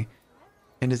Bay,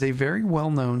 and is a very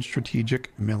well-known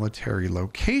strategic military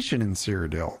location in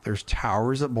Cyrodiil. There's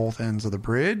towers at both ends of the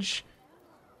bridge.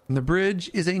 And the bridge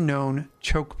is a known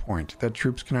choke point that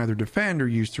troops can either defend or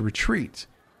use to retreat.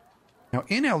 Now,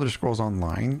 in Elder Scrolls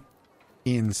Online,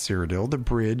 in Cyrodiil, the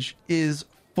bridge is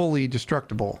fully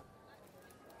destructible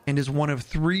and is one of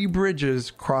 3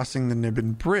 bridges crossing the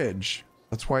Niben Bridge.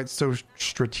 That's why it's so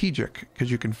strategic,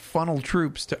 because you can funnel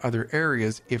troops to other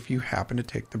areas if you happen to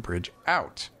take the bridge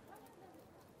out.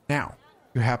 Now,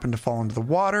 you happen to fall into the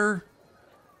water.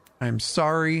 I'm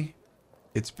sorry.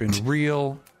 It's been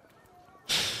real.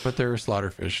 But there are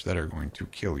slaughterfish that are going to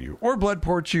kill you or blood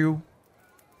port you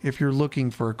if you're looking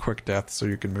for a quick death so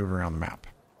you can move around the map.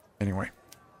 Anyway,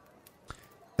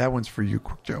 that one's for you,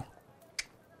 Quick Joe.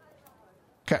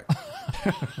 Okay.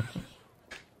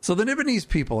 So the Nibonese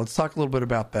people, let's talk a little bit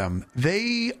about them.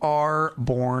 They are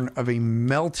born of a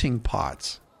melting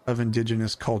pot of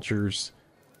indigenous cultures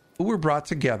who were brought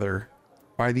together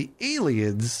by the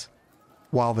Ayleids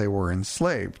while they were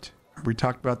enslaved. We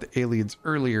talked about the Ayleids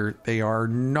earlier. They are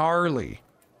gnarly,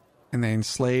 and they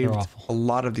enslaved a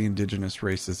lot of the indigenous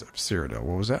races of Cyrodiil.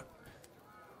 What was that?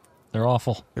 They're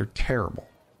awful. They're terrible.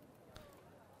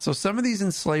 So some of these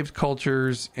enslaved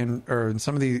cultures and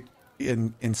some of the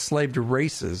enslaved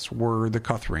races were the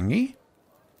Kothringi,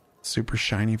 super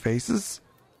shiny faces,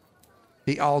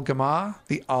 the Algama,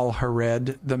 the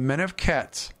Alhared, the Men of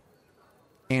Ket,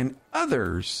 and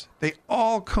others. They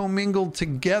all commingled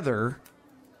together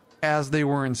as they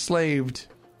were enslaved.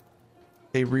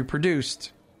 They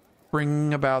reproduced,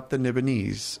 bringing about the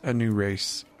Nibonese, a new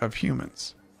race of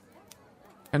humans.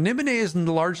 And Nibene is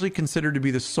largely considered to be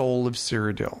the soul of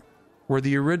Cyrodiil, where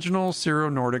the original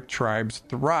Syro-Nordic tribes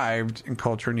thrived in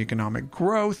culture and economic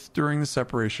growth during the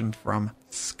separation from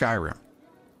Skyrim.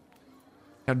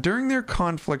 Now, during their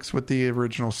conflicts with the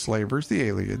original slavers, the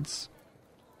Ayleids,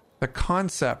 the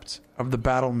concept of the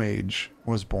battle mage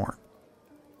was born.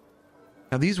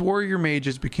 Now, these warrior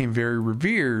mages became very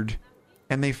revered,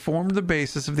 and they formed the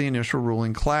basis of the initial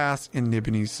ruling class in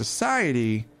Nibonese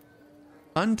society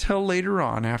until later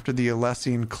on, after the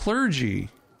Alessian clergy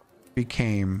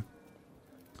became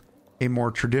a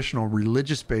more traditional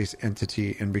religious-based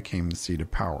entity and became the seat of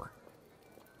power.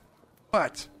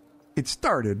 But it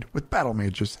started with battle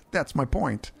mages. That's my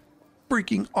point.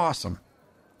 Freaking awesome.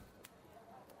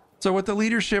 So with the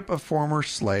leadership of former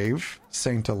slave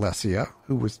Saint Alessia,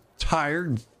 who was tired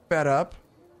and fed up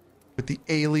with the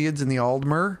Ayleids and the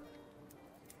Aldmer,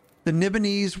 the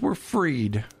Nibonese were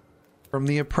freed from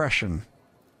the oppression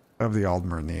of the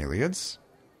Aldmer and the Ayleids,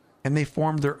 and they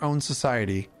formed their own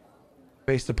society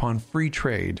based upon free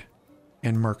trade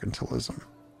and mercantilism.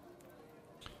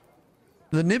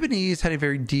 The Nibonese had a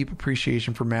very deep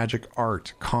appreciation for magic,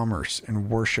 art, commerce, and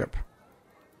worship.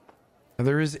 Now,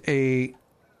 there is a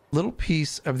little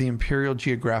piece of the Imperial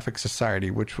Geographic Society,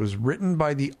 which was written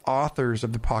by the authors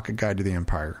of the Pocket Guide to the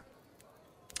Empire.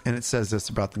 And it says this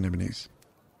about the Nibonese.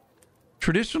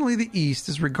 Traditionally, the East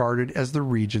is regarded as the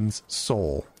region's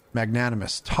soul,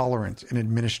 magnanimous, tolerant, and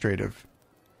administrative.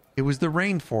 It was the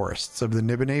rainforests of the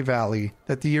Nibene Valley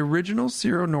that the original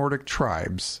Syro-Nordic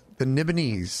tribes, the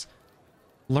Nibonese,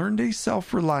 learned a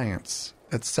self-reliance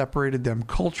that separated them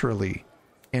culturally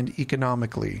and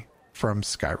economically from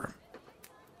Skyrim.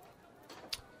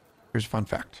 Here's a fun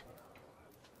fact.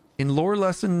 In lore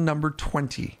lesson number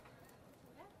 20,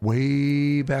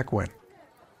 way back when,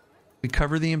 we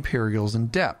cover the Imperials in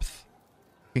depth,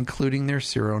 including their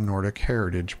Syro-Nordic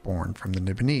heritage born from the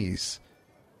Nibonese.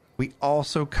 We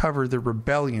also cover the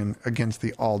rebellion against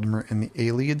the Aldmer and the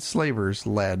Ayleid slavers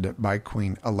led by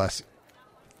Queen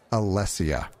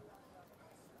Alessia.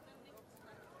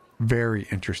 Very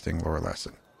interesting lore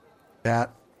lesson.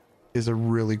 That is a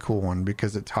really cool one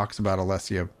because it talks about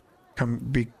Alessia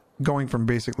going from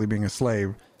basically being a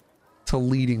slave to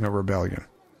leading a rebellion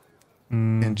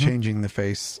and changing the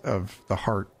face of the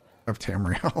heart of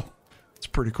Tamriel. It's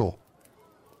pretty cool.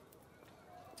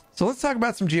 So let's talk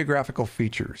about some geographical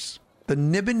features. The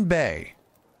Niben Bay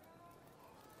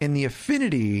and the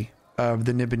affinity of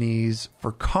the Nibonese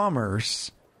for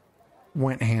commerce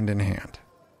went hand in hand.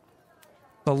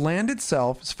 The land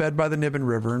itself is fed by the Niben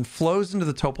River and flows into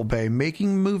the Topal Bay,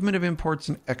 making movement of imports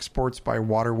and exports by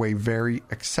waterway very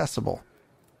accessible.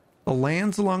 The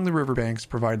lands along the riverbanks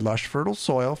provide lush, fertile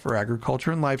soil for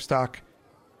agriculture and livestock,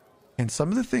 and some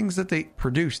of the things that they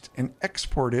produced and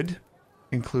exported,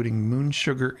 including moon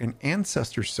sugar and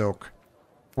ancestor silk,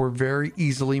 were very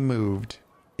easily moved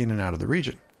in and out of the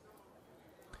region.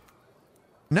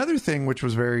 Another thing which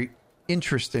was very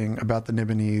interesting about the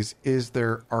Nibonese is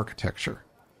their architecture.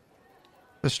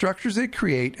 The structures they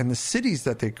create and the cities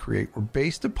that they create were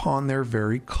based upon their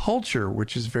very culture,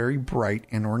 which is very bright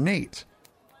and ornate.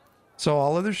 So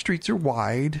all of their streets are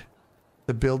wide.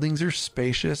 The buildings are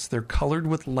spacious. They're colored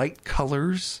with light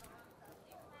colors.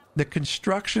 The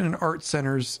construction and art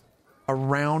centers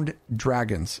around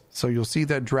dragons. So you'll see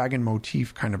that dragon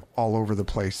motif kind of all over the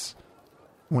place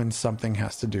when something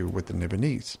has to do with the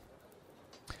Nibonese.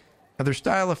 Now, their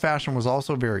style of fashion was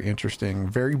also very interesting,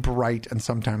 very bright and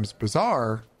sometimes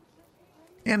bizarre.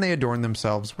 And they adorn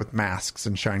themselves with masks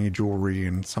and shiny jewelry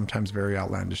and sometimes very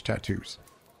outlandish tattoos.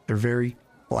 They're very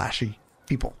flashy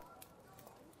people.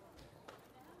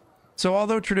 So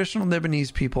although traditional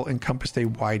Nibonese people encompassed a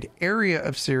wide area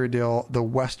of Cyrodiil, the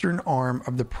western arm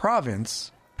of the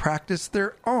province practiced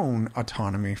their own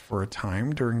autonomy for a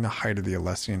time during the height of the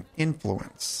Alessian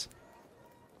influence.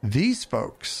 These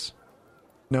folks,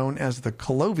 known as the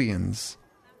Colovians,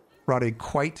 brought a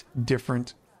quite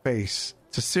different face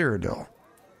to Cyrodiil.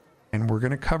 And we're going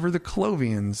to cover the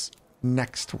Colovians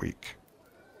next week.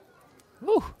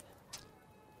 Woo.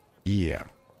 Yeah.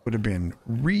 Would have been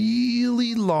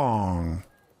really long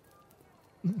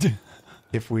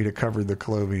if we'd have covered the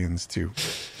Colovians too,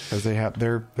 because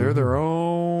they're their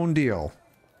own deal.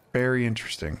 Very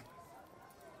interesting.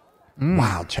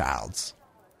 Wild childs.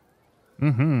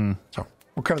 Mm-hmm. So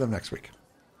we'll cover them next week.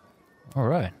 All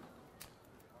right.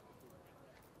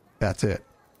 That's it.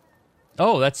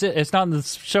 Oh, that's it. It's not in the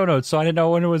show notes, so I didn't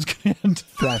know when it was going to end.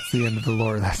 That's the end of the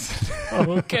lore lesson.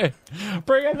 Oh, okay.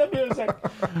 Bring in the music.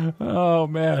 Oh,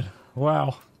 man.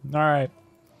 Wow. All right.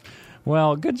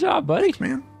 Well, good job, buddy. Thanks,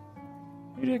 man.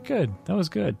 You did good. That was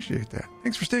good. Appreciate that.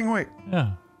 Thanks for staying awake.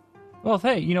 Yeah. Well,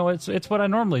 hey, it's what I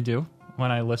normally do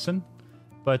when I listen.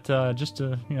 But just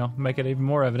to, make it even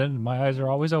more evident, my eyes are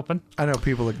always open. I know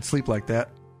people that can sleep like that.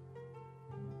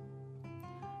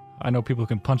 I know people who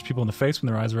can punch people in the face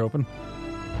when their eyes are open.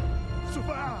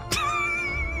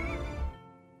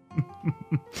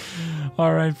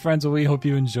 All right, friends. Well, we hope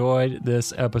you enjoyed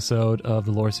this episode of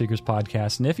the Lore Seekers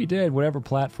podcast. And if you did, whatever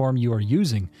platform you are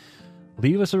using,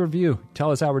 leave us a review.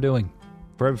 Tell us how we're doing.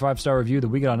 For every 5-star review that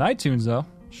we get on iTunes, though,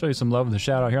 show you some love with a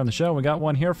shout out here on the show. We got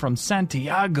one here from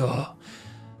Santiago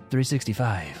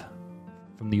 365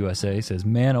 from the USA. Says,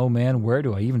 man, oh man, where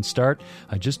do I even start?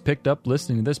 I just picked up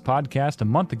listening to this podcast a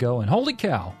month ago, and holy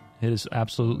cow, it is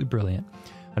absolutely brilliant.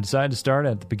 I decided to start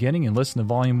at the beginning and listen to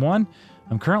Volume 1.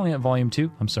 I'm currently at Volume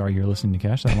 2. I'm sorry you're listening to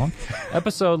Cash that long.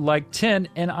 Episode like 10,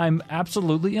 and I'm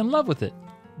absolutely in love with it.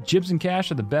 Jibs and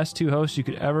Cash are the best two hosts you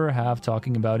could ever have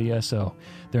talking about ESO.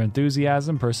 Their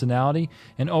enthusiasm, personality,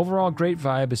 and overall great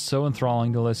vibe is so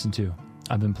enthralling to listen to.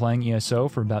 I've been playing ESO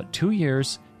for about 2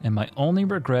 years, and my only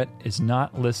regret is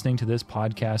not listening to this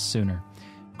podcast sooner.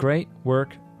 Great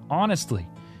work, honestly.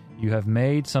 You have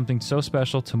made something so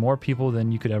special to more people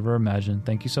than you could ever imagine.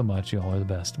 Thank you so much. You all are the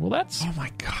best. Well, that's... Oh, my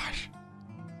gosh.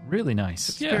 Really nice.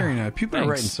 It's very nice. People are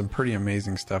writing some pretty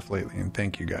amazing stuff lately, and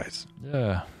thank you guys.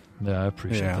 Yeah, I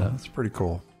appreciate that. That's pretty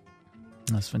cool.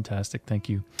 That's fantastic. Thank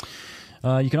you.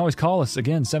 You can always call us,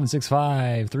 again,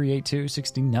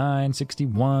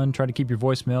 765-382-6961. Try to keep your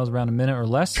voicemails around a minute or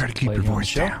less. Try to keep your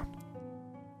voice down.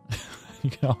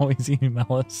 You can always email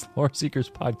us,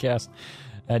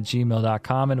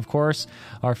 loreseekerspodcast@gmail.com. And, of course,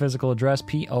 our physical address,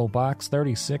 P.O. Box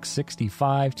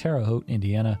 3665, Terre Haute,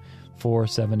 Indiana,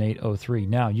 47803.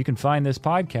 Now, you can find this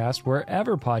podcast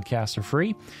wherever podcasts are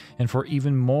free. And for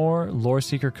even more Lore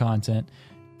Seeker content,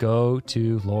 go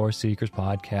to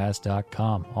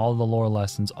loreseekerspodcast.com. All the lore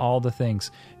lessons, all the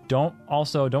things. Don't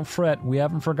fret. We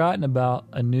haven't forgotten about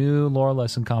a new lore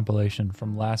lesson compilation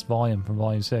from last volume, from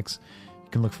volume 6. You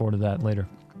can look forward to that later.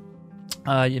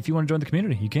 If you want to join the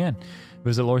community, you can.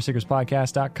 Visit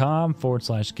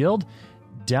loreseekerspodcast.com/guild.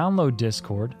 Download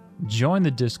Discord. Join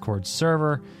the Discord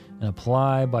server. And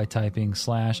apply by typing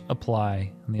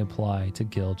 /apply in the Apply to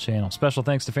Guild channel. Special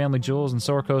thanks to Family Jewels and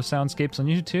Sorko Soundscapes on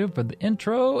YouTube for the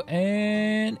intro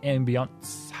and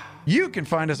ambiance. You can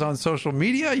find us on social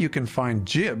media. You can find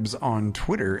Jibs on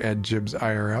Twitter at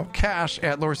JibsIRL, Cash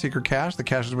at LoreSeekerCash. The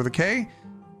Cash is with a K.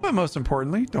 But most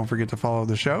importantly, don't forget to follow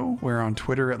the show. We're on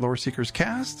Twitter at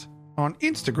LoreSeekersCast, on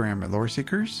Instagram at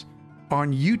LoreSeekers,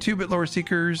 on YouTube at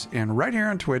LoreSeekers, and right here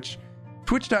on Twitch,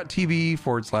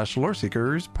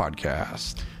 twitch.tv/LoreSeekers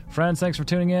podcast. Friends, thanks for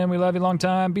tuning in. We love you long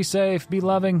time. Be safe, be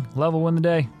loving. Love will win the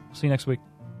day. See you next week.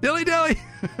 Dilly dilly.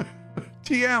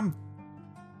 TM.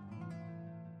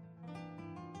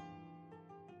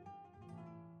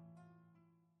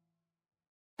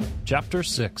 Chapter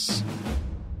 6.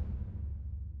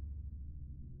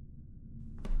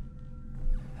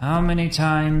 How many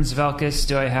times, Velkus,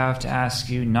 do I have to ask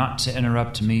you not to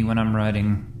interrupt me when I'm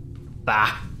writing?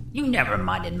 Bah, you never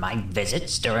minded my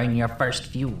visits during your first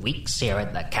few weeks here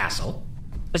at the castle.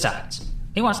 Besides,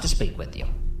 he wants to speak with you.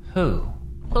 Who?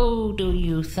 Who do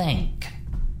you think?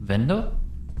 Vindel?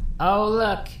 Oh,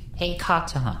 look. Hey,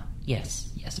 Kata.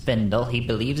 Yes, Vindel. He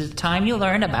believes it's time you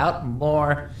learn about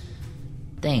more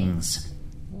things.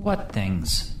 What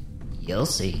things? You'll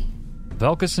see.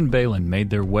 Velkus and Balin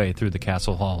made their way through the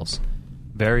castle halls.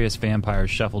 Various vampires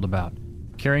shuffled about,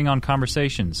 carrying on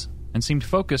conversations, and seemed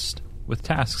focused with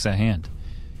tasks at hand.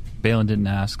 Balin didn't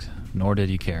ask, nor did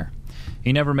he care.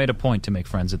 He never made a point to make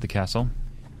friends at the castle.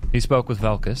 He spoke with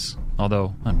Velkus,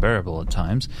 although unbearable at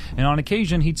times, and on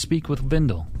occasion he'd speak with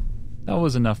Vindel. That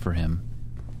was enough for him.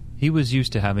 He was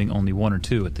used to having only one or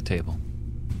two at the table.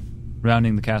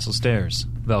 Rounding the castle stairs,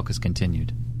 Velkus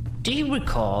continued. Do you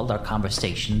recall our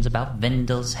conversations about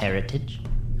Vindel's heritage?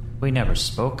 We never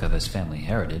spoke of his family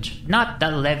heritage. Not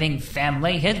the living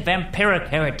family, his vampiric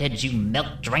heritage, you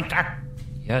milk drinker.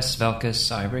 Yes,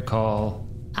 Velkus, I recall.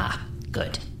 Ah,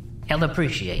 good. He'll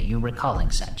appreciate you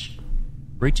recalling such.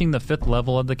 Reaching the 5th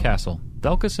level of the castle,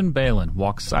 Velkus and Balin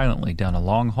walked silently down a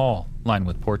long hall lined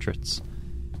with portraits.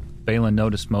 Balin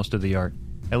noticed most of the art,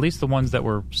 at least the ones that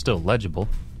were still legible,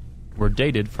 were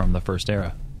dated from the First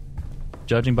Era.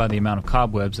 Judging by the amount of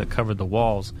cobwebs that covered the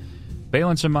walls,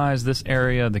 Balin surmised this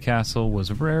area of the castle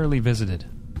was rarely visited.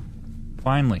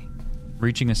 Finally,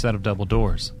 reaching a set of double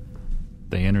doors,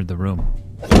 they entered the room.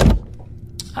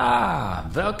 Ah,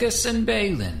 Velkus and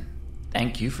Balin.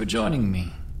 Thank you for joining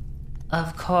me.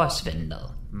 Of course,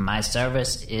 Vindel. My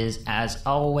service is, as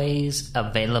always,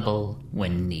 available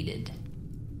when needed.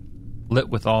 Lit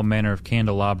with all manner of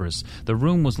candelabras, the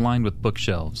room was lined with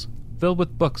bookshelves, filled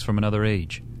with books from another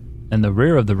age. In the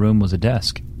rear of the room was a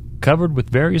desk, covered with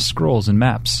various scrolls and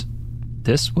maps.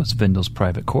 This was Vindel's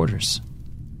private quarters.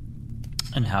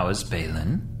 And how is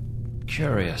Balin?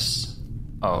 Curious.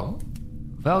 Oh?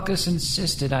 Velkus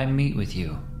insisted I meet with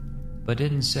you, but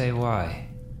didn't say why.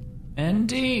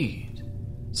 Indeed.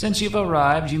 Since you've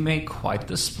arrived, you made quite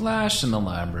the splash in the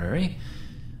library.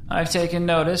 I've taken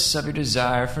notice of your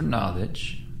desire for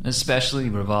knowledge, especially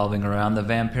revolving around the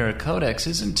vampiric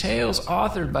codexes and tales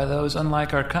authored by those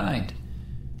unlike our kind.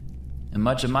 In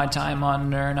much of my time on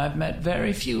Nirn, I've met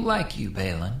very few like you,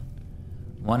 Balin.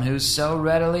 One who's so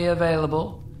readily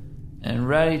available and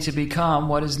ready to become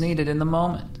what is needed in the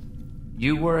moment.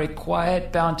 You were a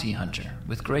quiet bounty hunter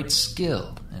with great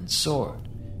skill and sword.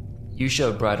 You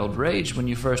showed bridled rage when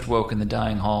you first woke in the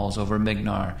dying halls over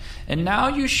Mignar, and now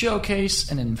you showcase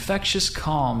an infectious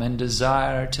calm and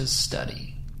desire to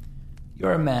study.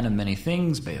 You're a man of many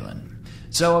things, Balin,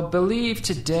 so I believe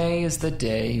today is the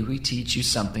day we teach you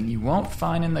something you won't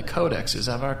find in the codexes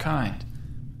of our kind.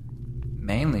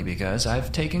 Mainly because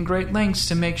I've taken great lengths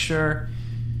to make sure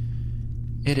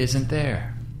it isn't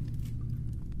there.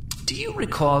 Do you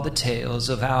recall the tales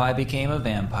of how I became a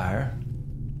vampire?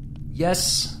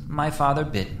 Yes, my father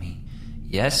bit me.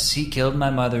 Yes, he killed my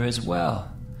mother as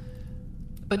well.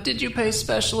 But did you pay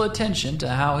special attention to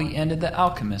how he ended the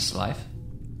alchemist's life?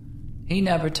 He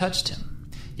never touched him,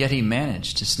 yet he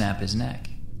managed to snap his neck.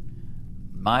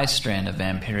 My strand of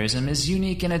vampirism is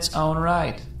unique in its own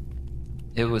right.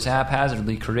 It was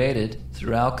haphazardly created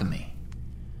through alchemy.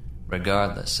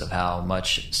 Regardless of how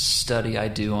much study I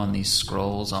do on these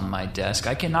scrolls on my desk,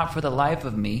 I cannot for the life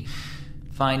of me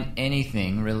find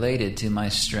anything related to my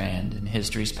strand in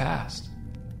history's past.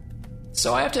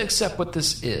 So I have to accept what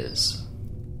this is,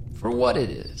 for what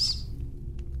it is.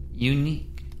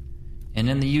 Unique. And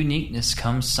in the uniqueness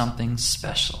comes something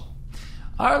special.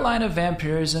 Our line of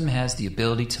vampirism has the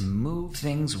ability to move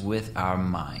things with our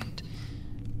mind.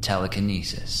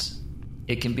 Telekinesis.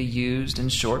 It can be used in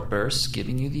short bursts,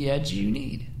 giving you the edge you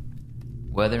need,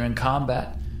 whether in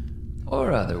combat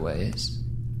or other ways.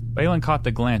 Balin caught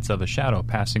the glance of a shadow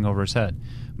passing over his head,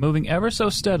 moving ever so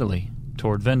steadily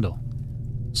toward Vindel.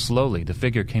 Slowly, the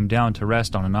figure came down to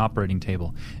rest on an operating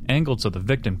table, angled so the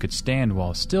victim could stand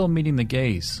while still meeting the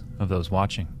gaze of those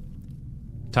watching.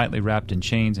 Tightly wrapped in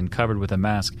chains and covered with a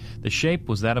mask, the shape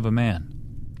was that of a man.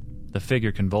 The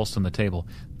figure convulsed on the table,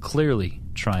 clearly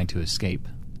trying to escape.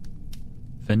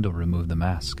 Vindel removed the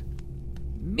mask.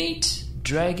 Meet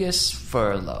Dragus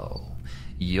Furlow.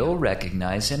 You'll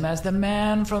recognize him as the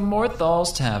man from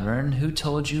Morthal's Tavern who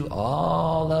told you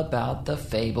all about the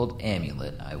fabled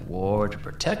amulet I wore to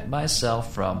protect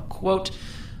myself from, quote,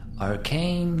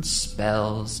 arcane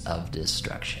spells of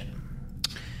destruction.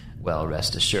 Well,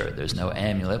 rest assured, there's no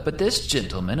amulet, but this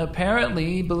gentleman,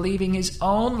 apparently believing his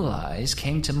own lies,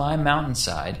 came to my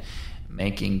mountainside,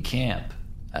 making camp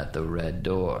at the Red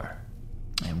Door.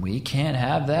 And we can't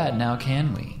have that now,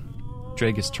 can we?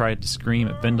 Dragus tried to scream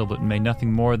at Vindel, but made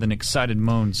nothing more than excited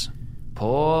moans.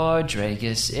 Poor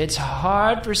Dragus, it's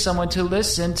hard for someone to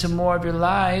listen to more of your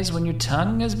lies when your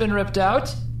tongue has been ripped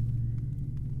out.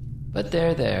 But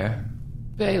there.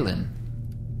 Balin,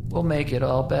 will make it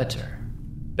all better.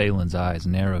 Balin's eyes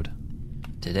narrowed.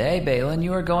 Today, Balin,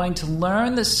 you are going to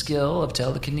learn the skill of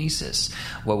telekinesis.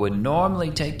 What would normally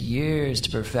take years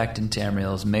to perfect in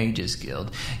Tamriel's Mages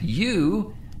Guild,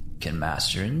 you can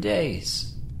master in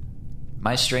days.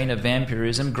 My strain of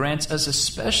vampirism grants us a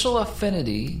special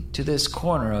affinity to this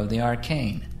corner of the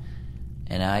arcane,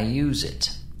 and I use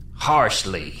it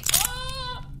harshly.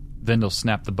 Vendel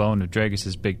snapped the bone of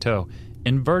Dragus' big toe,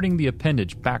 inverting the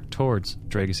appendage back towards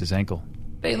Dragus' ankle.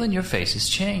 Balin, your face has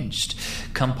changed.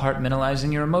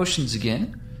 Compartmentalizing your emotions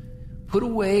again. Put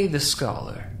away the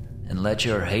scholar and let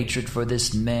your hatred for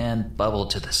this man bubble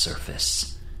to the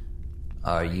surface.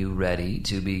 Are you ready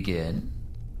to begin?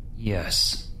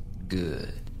 Yes.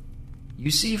 Good.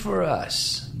 You see, for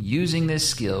us, using this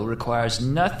skill requires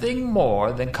nothing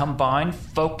more than combined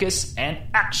focus and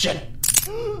action.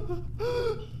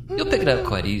 You'll pick it up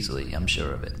quite easily, I'm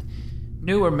sure of it.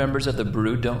 Newer members of the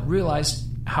Brood don't realize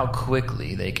how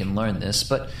quickly they can learn this,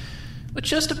 but with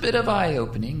just a bit of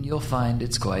eye-opening, you'll find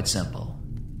it's quite simple.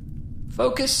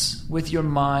 Focus with your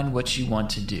mind what you want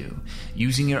to do,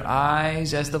 using your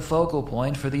eyes as the focal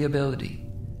point for the ability.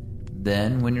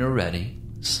 Then, when you're ready,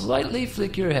 slightly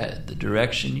flick your head the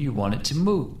direction you want it to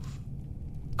move.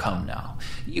 Come now,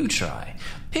 you try.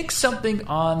 Pick something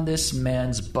on this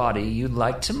man's body you'd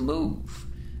like to move.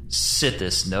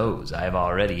 Sithis knows I've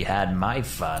already had my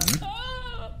fun.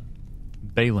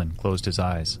 Balin closed his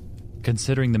eyes,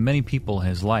 considering the many people in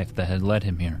his life that had led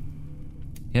him here.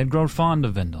 He had grown fond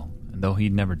of Vendel, and though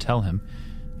he'd never tell him,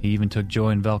 he even took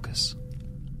joy in Velkus.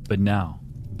 But now,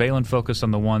 Balin focused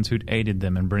on the ones who'd aided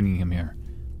them in bringing him here.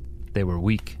 They were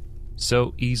weak,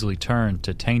 so easily turned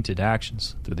to tainted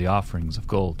actions through the offerings of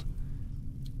gold.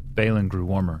 Balin grew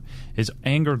warmer, his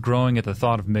anger growing at the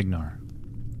thought of Mignar.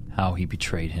 How he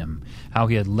betrayed him, how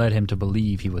he had led him to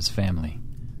believe he was family.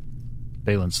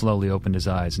 Balin slowly opened his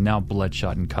eyes, now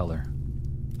bloodshot in color.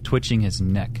 Twitching his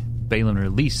neck, Balin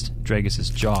released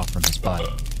Dragus' jaw from his body,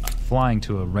 flying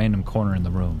to a random corner in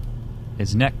the room.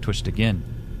 His neck twitched again,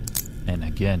 and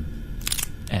again,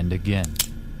 and again.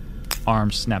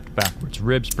 Arms snapped backwards,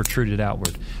 ribs protruded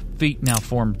outward, feet now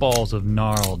formed balls of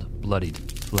gnarled, bloodied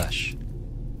flesh.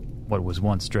 What was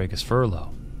once Dragus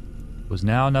Furlow was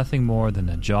now nothing more than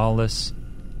a jawless,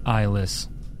 eyeless,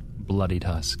 bloodied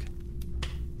husk.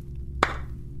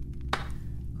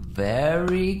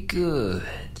 Very good.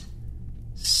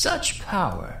 Such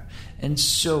power, and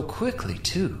so quickly,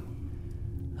 too.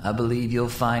 I believe you'll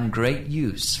find great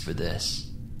use for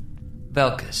this.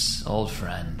 Velkus, old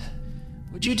friend,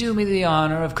 would you do me the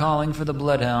honor of calling for the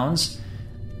Bloodhounds?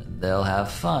 They'll have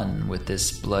fun with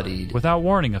this bloodied... Without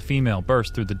warning, a female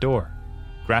burst through the door,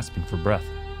 grasping for breath.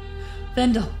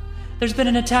 Vendel, there's been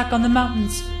an attack on the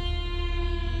mountains.